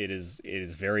 It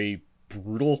is very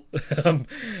brutal,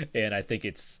 and I think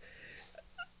it's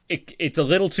a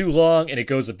little too long and it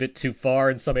goes a bit too far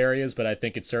in some areas. But I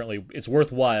think it's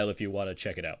worthwhile if you want to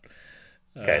check it out.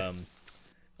 Okay.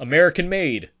 American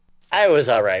Made. I was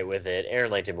all right with it.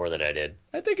 Aaron liked it more than I did.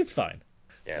 I think it's fine.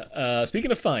 Yeah.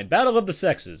 Speaking of fine, Battle of the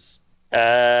Sexes.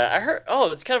 I heard. Oh,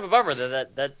 it's kind of a bummer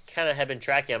that kind of had been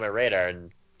tracking on my radar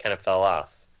and kind of fell off.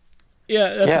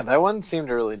 Yeah, That one seemed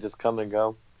to really just come and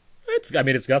go. it's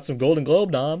got some Golden Globe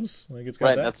noms. Like it's got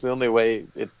Right, that. that's the only way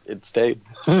it stayed.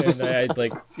 And I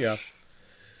like yeah.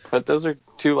 But those are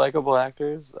two likable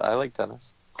actors. I like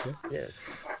tennis. Yeah.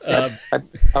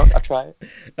 I'll try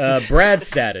it. Brad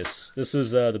Status. This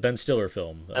was the Ben Stiller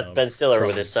film. That's Ben Stiller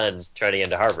with his son trying to get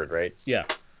into Harvard, right? Yeah.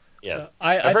 Yeah.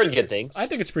 I've heard good things. I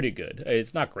think it's pretty good.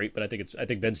 It's not great, but I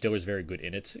think Ben Stiller's very good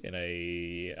in it, and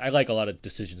I like a lot of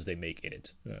decisions they make in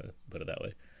it. Put it that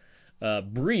way.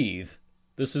 Breathe.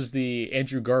 This is the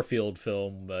Andrew Garfield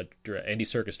film. Andy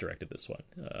Serkis directed this one.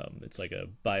 It's like a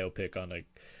biopic on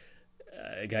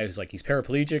a guy who's like he's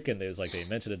paraplegic, and there's like they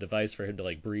invented a device for him to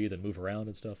like breathe and move around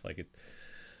and stuff. Like it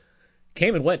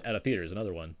came and went out of theaters.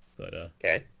 Another one, but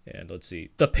Okay. And let's see,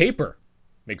 The Paper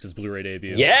makes its Blu-ray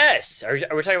debut. Yes. Are we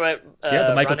talking about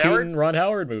the Michael Ron Howard? Keaton, Ron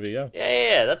Howard movie. Yeah.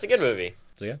 Yeah. That's a good movie.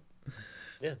 So yeah.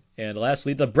 Yeah. And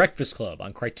lastly, The Breakfast Club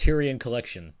on Criterion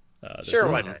Collection.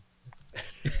 Sure, why not?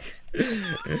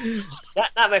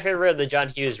 Not my favorite of the John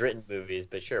Hughes written movies,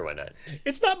 but sure, why not?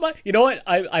 It's not my. You know what?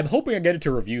 I'm hoping I get it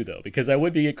to review though, because I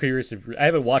would be curious if I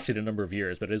haven't watched it in a number of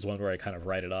years, but it is one where I kind of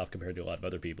write it off compared to a lot of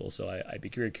other people. So I'd be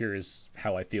very curious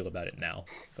how I feel about it now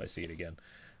if I see it again.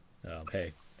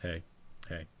 Hey.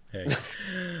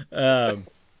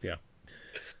 Yeah.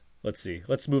 Let's see.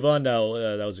 Let's move on now.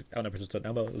 That was Out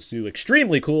Now. Let's do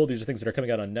Extremely Cool. These are things that are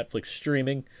coming out on Netflix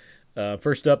streaming.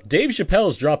 First up, Dave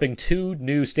Chappelle's dropping 2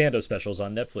 new stand-up specials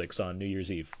on Netflix on New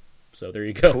Year's Eve. So there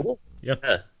you go. Cool. Yeah.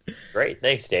 Great.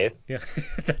 Thanks, Dave. Yeah.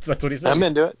 That's what he said. I'm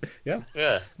into it. Yeah.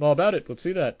 Yeah. I'm all about it. Let's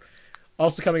see that.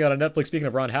 Also coming out on Netflix, speaking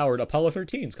of Ron Howard, Apollo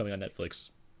 13 is coming on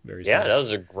Netflix very soon. Yeah, that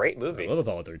was a great I movie. love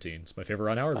Apollo 13. It's my favorite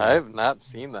Ron Howard movie. I have not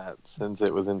seen that since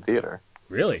it was in theater.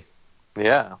 Really?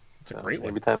 Yeah. It's a great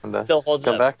maybe one. time to Still holds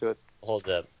come up. back to it. Holds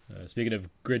up. Speaking of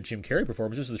good Jim Carrey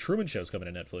performances, The Truman Show's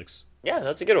coming to Netflix. Yeah,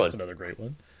 that's a good one. That's another great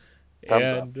one.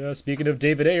 Thumbs And speaking of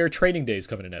David Ayer, Training Day is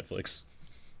coming to Netflix.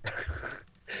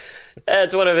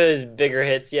 That's one of his bigger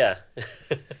hits. Yeah.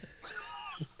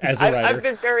 As a writer.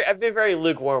 I've been very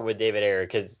lukewarm with David Ayer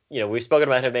because we've spoken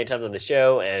about him many times on the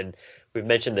show and we've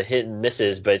mentioned the hit and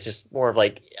misses, but it's just more of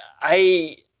like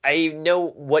I know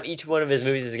what each one of his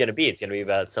movies is going to be. It's going to be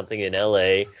about something in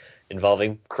L.A.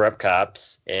 involving corrupt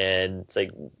cops, and it's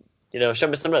like show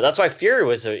me some. That's why Fury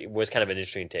was kind of an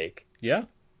interesting take. Yeah.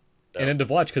 So. And End of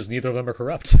Watch because neither of them are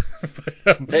corrupt.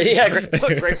 Yeah,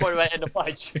 great point about End of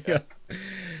Watch. Yeah.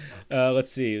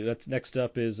 Let's see. That's next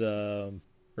up is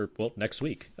next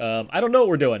week. I don't know what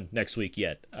we're doing next week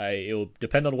yet. It'll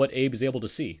depend on what Abe is able to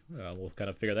see. We'll kind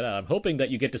of figure that out. I'm hoping that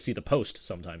you get to see The Post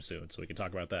sometime soon, so we can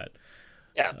talk about that.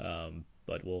 Yeah.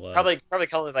 But we'll probably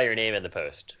call it by your name in The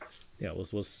Post. Yeah,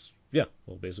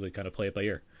 we'll basically kind of play it by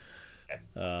ear. Okay.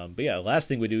 But yeah, last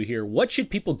thing we do here. What should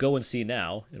people go and see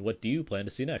now, and what do you plan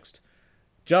to see next?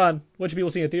 John, what should people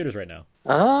see in theaters right now?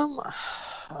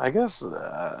 I guess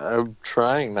I'm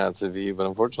trying not to be, but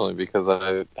unfortunately, because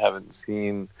I haven't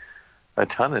seen a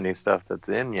ton of new stuff that's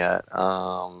in yet,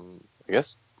 I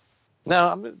guess no.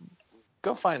 I'm gonna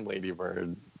go find Lady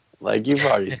Bird. Like you've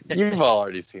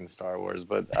already seen Star Wars,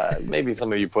 but maybe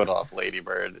some of you put off Lady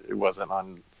Bird. It wasn't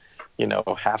on,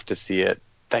 have to see it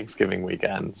Thanksgiving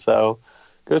weekend. So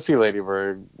go see Lady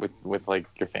Bird with like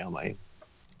your family.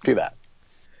 Do that.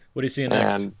 What are you seeing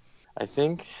next? And I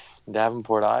think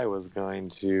Davenport I was going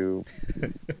to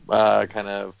kind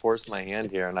of force my hand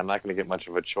here, and I'm not going to get much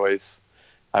of a choice.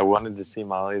 I wanted to see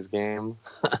Molly's Game.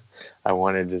 I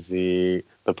wanted to see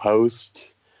The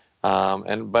Post.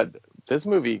 But this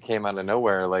movie came out of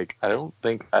nowhere. Like, I don't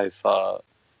think I saw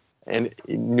and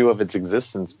knew of its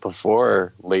existence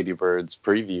before Lady Bird's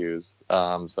previews.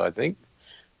 So I think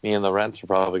me and the Rents are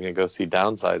probably going to go see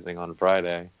Downsizing on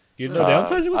Friday. You didn't know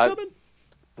Downsizing was coming?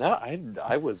 No,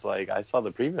 I was like, I saw the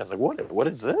preview. I was like, what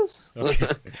is this? Okay.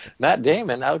 Matt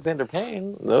Damon, Alexander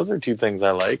Payne. Those are two things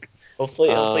I like. Hopefully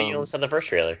you only saw the first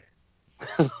trailer.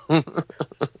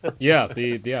 Yeah,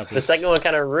 the second one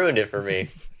kind of ruined it for me.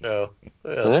 So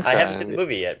Okay. I haven't seen the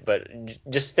movie yet, but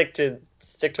just stick to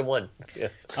one. Yeah.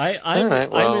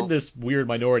 I'm in this weird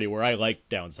minority where I like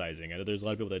Downsizing. I know there's a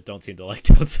lot of people that don't seem to like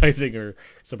Downsizing, or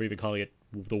some even calling it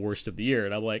the worst of the year.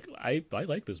 And I'm like, I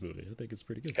like this movie. I think it's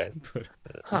pretty good.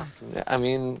 Okay. I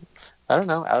mean, I don't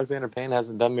know. Alexander Payne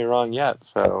hasn't done me wrong yet,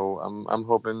 so I'm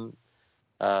hoping.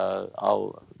 I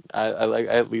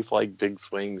at least like big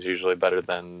swings usually better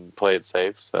than play it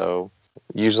safe. So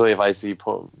usually if I see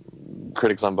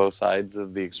critics on both sides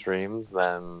of the extremes,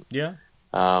 then Yeah.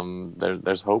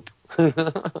 there's hope.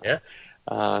 Yeah.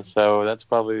 So that's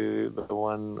probably the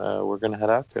one we're gonna head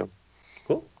out to.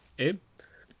 Cool. Abe?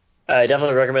 I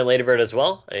definitely recommend Lady Bird as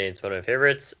well. It's one of my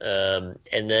favorites. And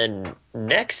then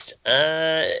next,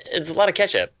 it's a lot of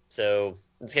catch up, so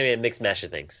it's gonna be a mixed mash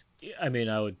of things. I mean,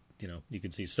 I would, you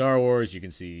can see Star Wars, you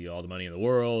can see All the Money in the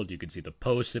World, you can see The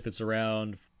Post if it's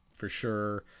around, for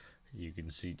sure. You can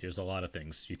see there's a lot of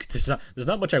things. There's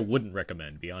not much I wouldn't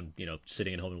recommend beyond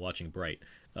sitting at home and watching Bright.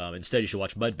 Instead, you should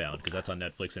watch Mudbound because that's on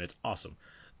Netflix and it's awesome.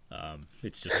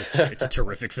 It's just it's a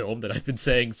terrific film that I've been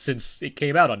saying since it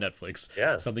came out on Netflix.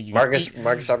 Yeah, Something you Marcus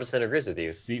Robinson agrees with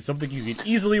you. See, something you can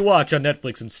easily watch on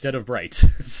Netflix instead of Bright.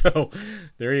 So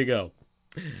there you go.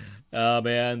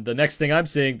 Man, the next thing I'm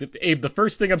seeing, Abe, the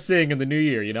first thing I'm seeing in the new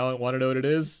year, want to know what it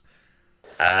is?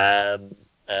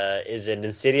 Is it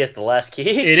Insidious: The Last Key?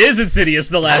 It is Insidious: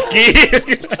 The Last Key.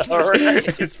 All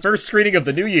right. It's first screening of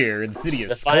the new year,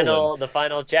 Insidious. The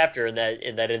final chapter in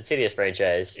that Insidious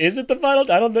franchise. Is it the final?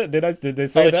 I don't know. Did they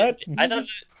say that? I thought.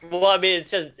 Well, I mean, it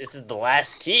says this is the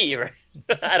last key, right?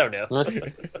 I don't know.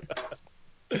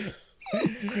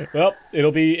 Well,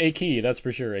 it'll be a key, that's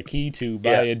for sure. A key to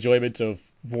my enjoyment of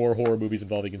more horror movies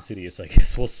involving Insidious, I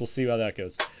guess. We'll see how that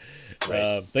goes.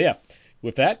 Right. But yeah,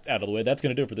 with that out of the way, that's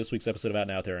going to do it for this week's episode of Out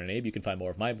and Out There and Abe. You can find more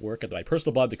of my work at my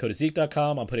personal blog,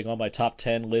 DakotaZeke.com. I'm putting all my top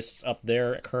 10 lists up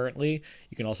there currently.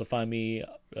 You can also find me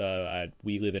at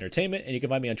We Live Entertainment, and you can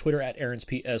find me on Twitter at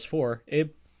AaronsPS4.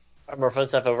 Abe? More fun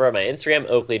stuff over on my Instagram,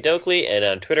 Oakley Dokley, and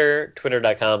on Twitter,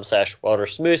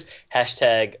 twitter.com/WalterSmoose,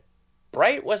 hashtag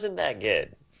Bright wasn't that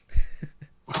good.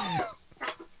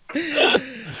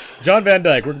 John Van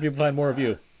Dyke, where can people find more of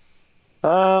you?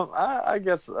 I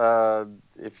guess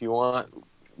if you want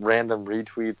random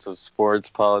retweets of sports,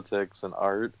 politics, and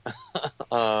art,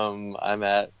 I'm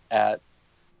at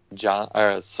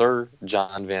Sir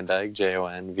John Van Dyke,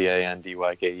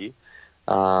 JonVandyke.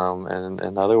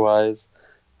 And otherwise,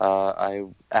 I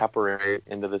apparate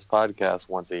into this podcast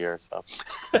once a year. So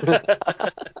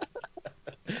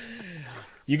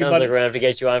You can Sounds like find we're gonna have to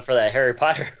get you on for that Harry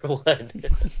Potter one.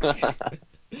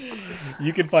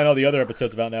 you can find all the other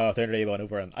episodes about Now After Avon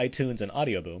over on iTunes and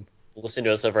Audio Boom. Listen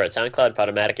to us over at SoundCloud,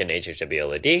 Podomatic, and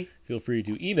HHWLAD. Feel free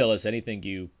to email us anything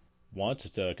you want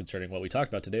concerning what we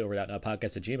talked about today over at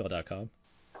outnowpodcast@gmail.com.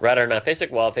 Write on our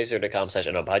Facebook wall,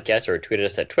 facebook.com/NOPodcast, or tweet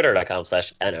us at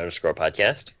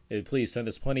twitter.com/N_podcast. And please send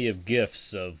us plenty of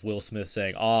gifs of Will Smith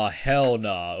saying, "Aw, hell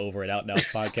nah," over at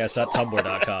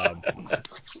outnowpodcast.tumblr.com.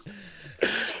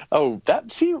 Oh,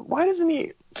 why doesn't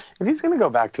he? If he's gonna go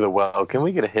back to the well, can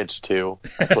we get a Hitch too?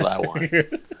 That's what I want.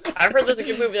 I've heard there's a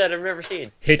good movie that I've never seen.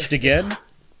 Hitched again?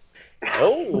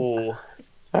 Oh.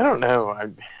 I don't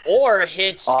know. Or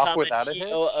Hitched, Off without a hitch?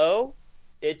 T-O-O.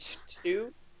 Hitched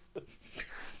 2.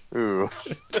 Ooh.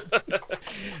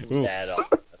 Sad off.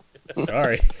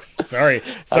 Sorry,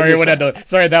 everyone had to.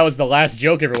 Sorry, that was the last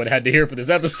joke everyone had to hear for this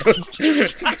episode.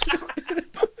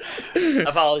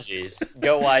 Apologies.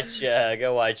 Go watch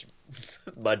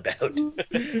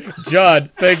Mudbound. John,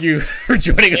 thank you for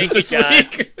joining us Thank you, this John.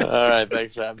 week. All right,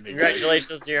 thanks for having me.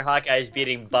 Congratulations to your Hawkeyes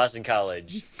beating Boston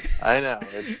College. I know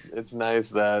it's nice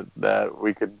that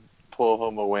we could pull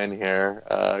home a win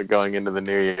here going into the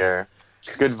new year.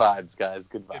 Good vibes, guys.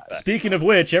 Good vibes. Speaking of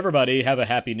which, everybody have a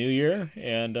happy new year,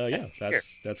 and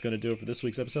that's going to do it for this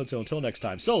week's episode. So until next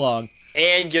time, so long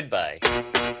and goodbye.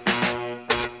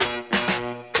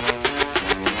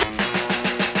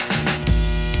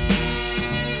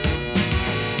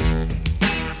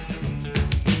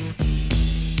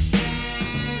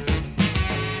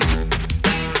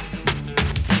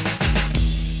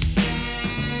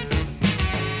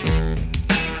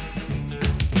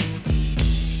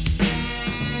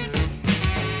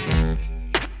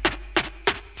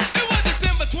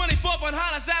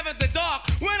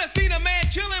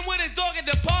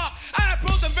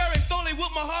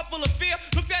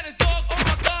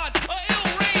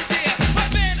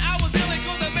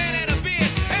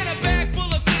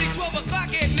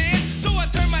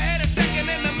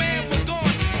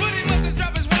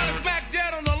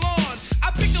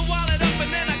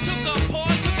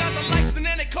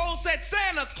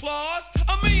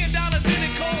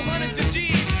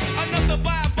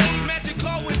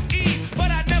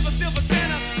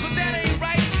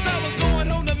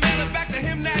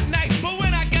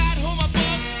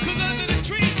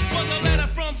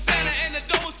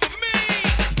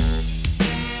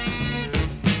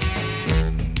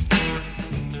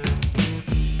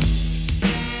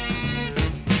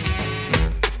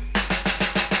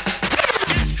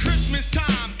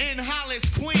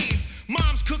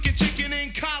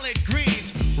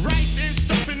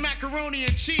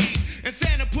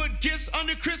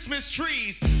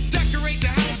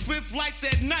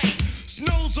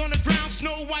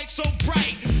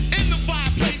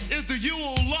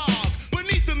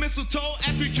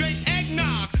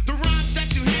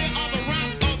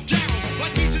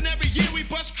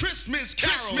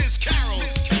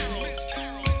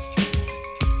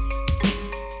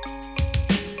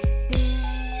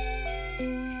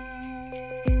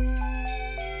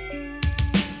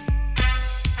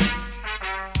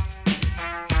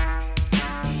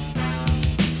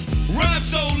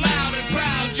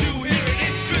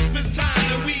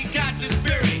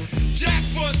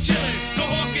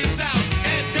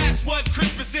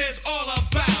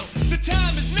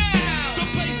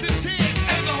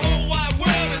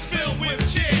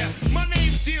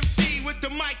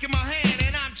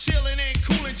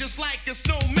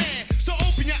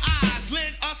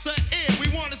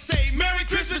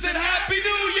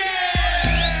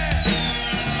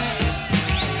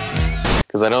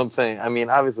 Because I don't think, I mean,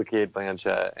 obviously Cate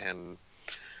Blanchett and,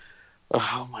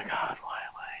 oh my God, why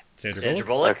am I? Sandra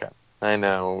Bullock? Okay, I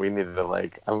know, we needed to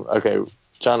okay,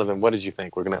 Jonathan, what did you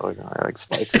think? We're gonna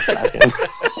spike this back in.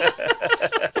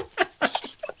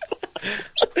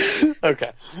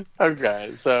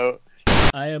 Okay, so.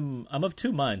 I'm of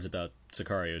two minds about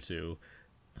Sicario 2.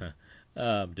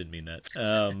 Didn't mean that.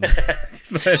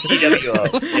 TWO.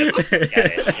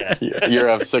 Yeah. You're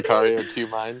of Sicario 2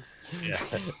 minds?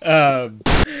 Yeah.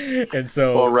 And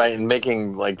so... Well, right, and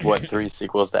making, 3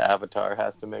 sequels to Avatar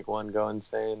has to make one go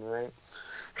insane, right?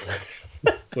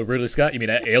 What, Ridley Scott? You mean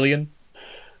Alien?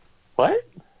 What?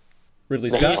 Ridley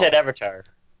No, Scott? you said Avatar.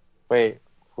 Wait,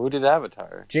 who did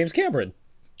Avatar? James Cameron.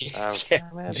 Damn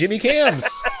Jimmy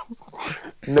Cams.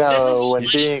 No,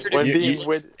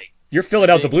 You're filling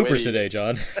out the being bloopers witty. today,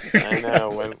 John. I know,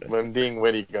 when being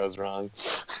witty goes wrong.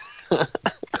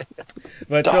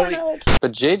 But so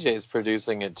But JJ's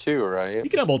producing it too, right? you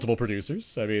can have multiple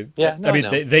producers. I mean, Yeah, no, I mean, I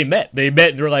know. they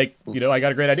met and were like, I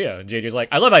got a great idea. And JJ's like,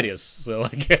 I love ideas. So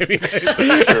like, I mean,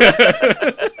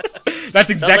 that's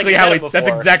exactly you've how met he him before.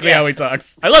 how he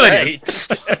talks. I love Right.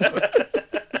 ideas.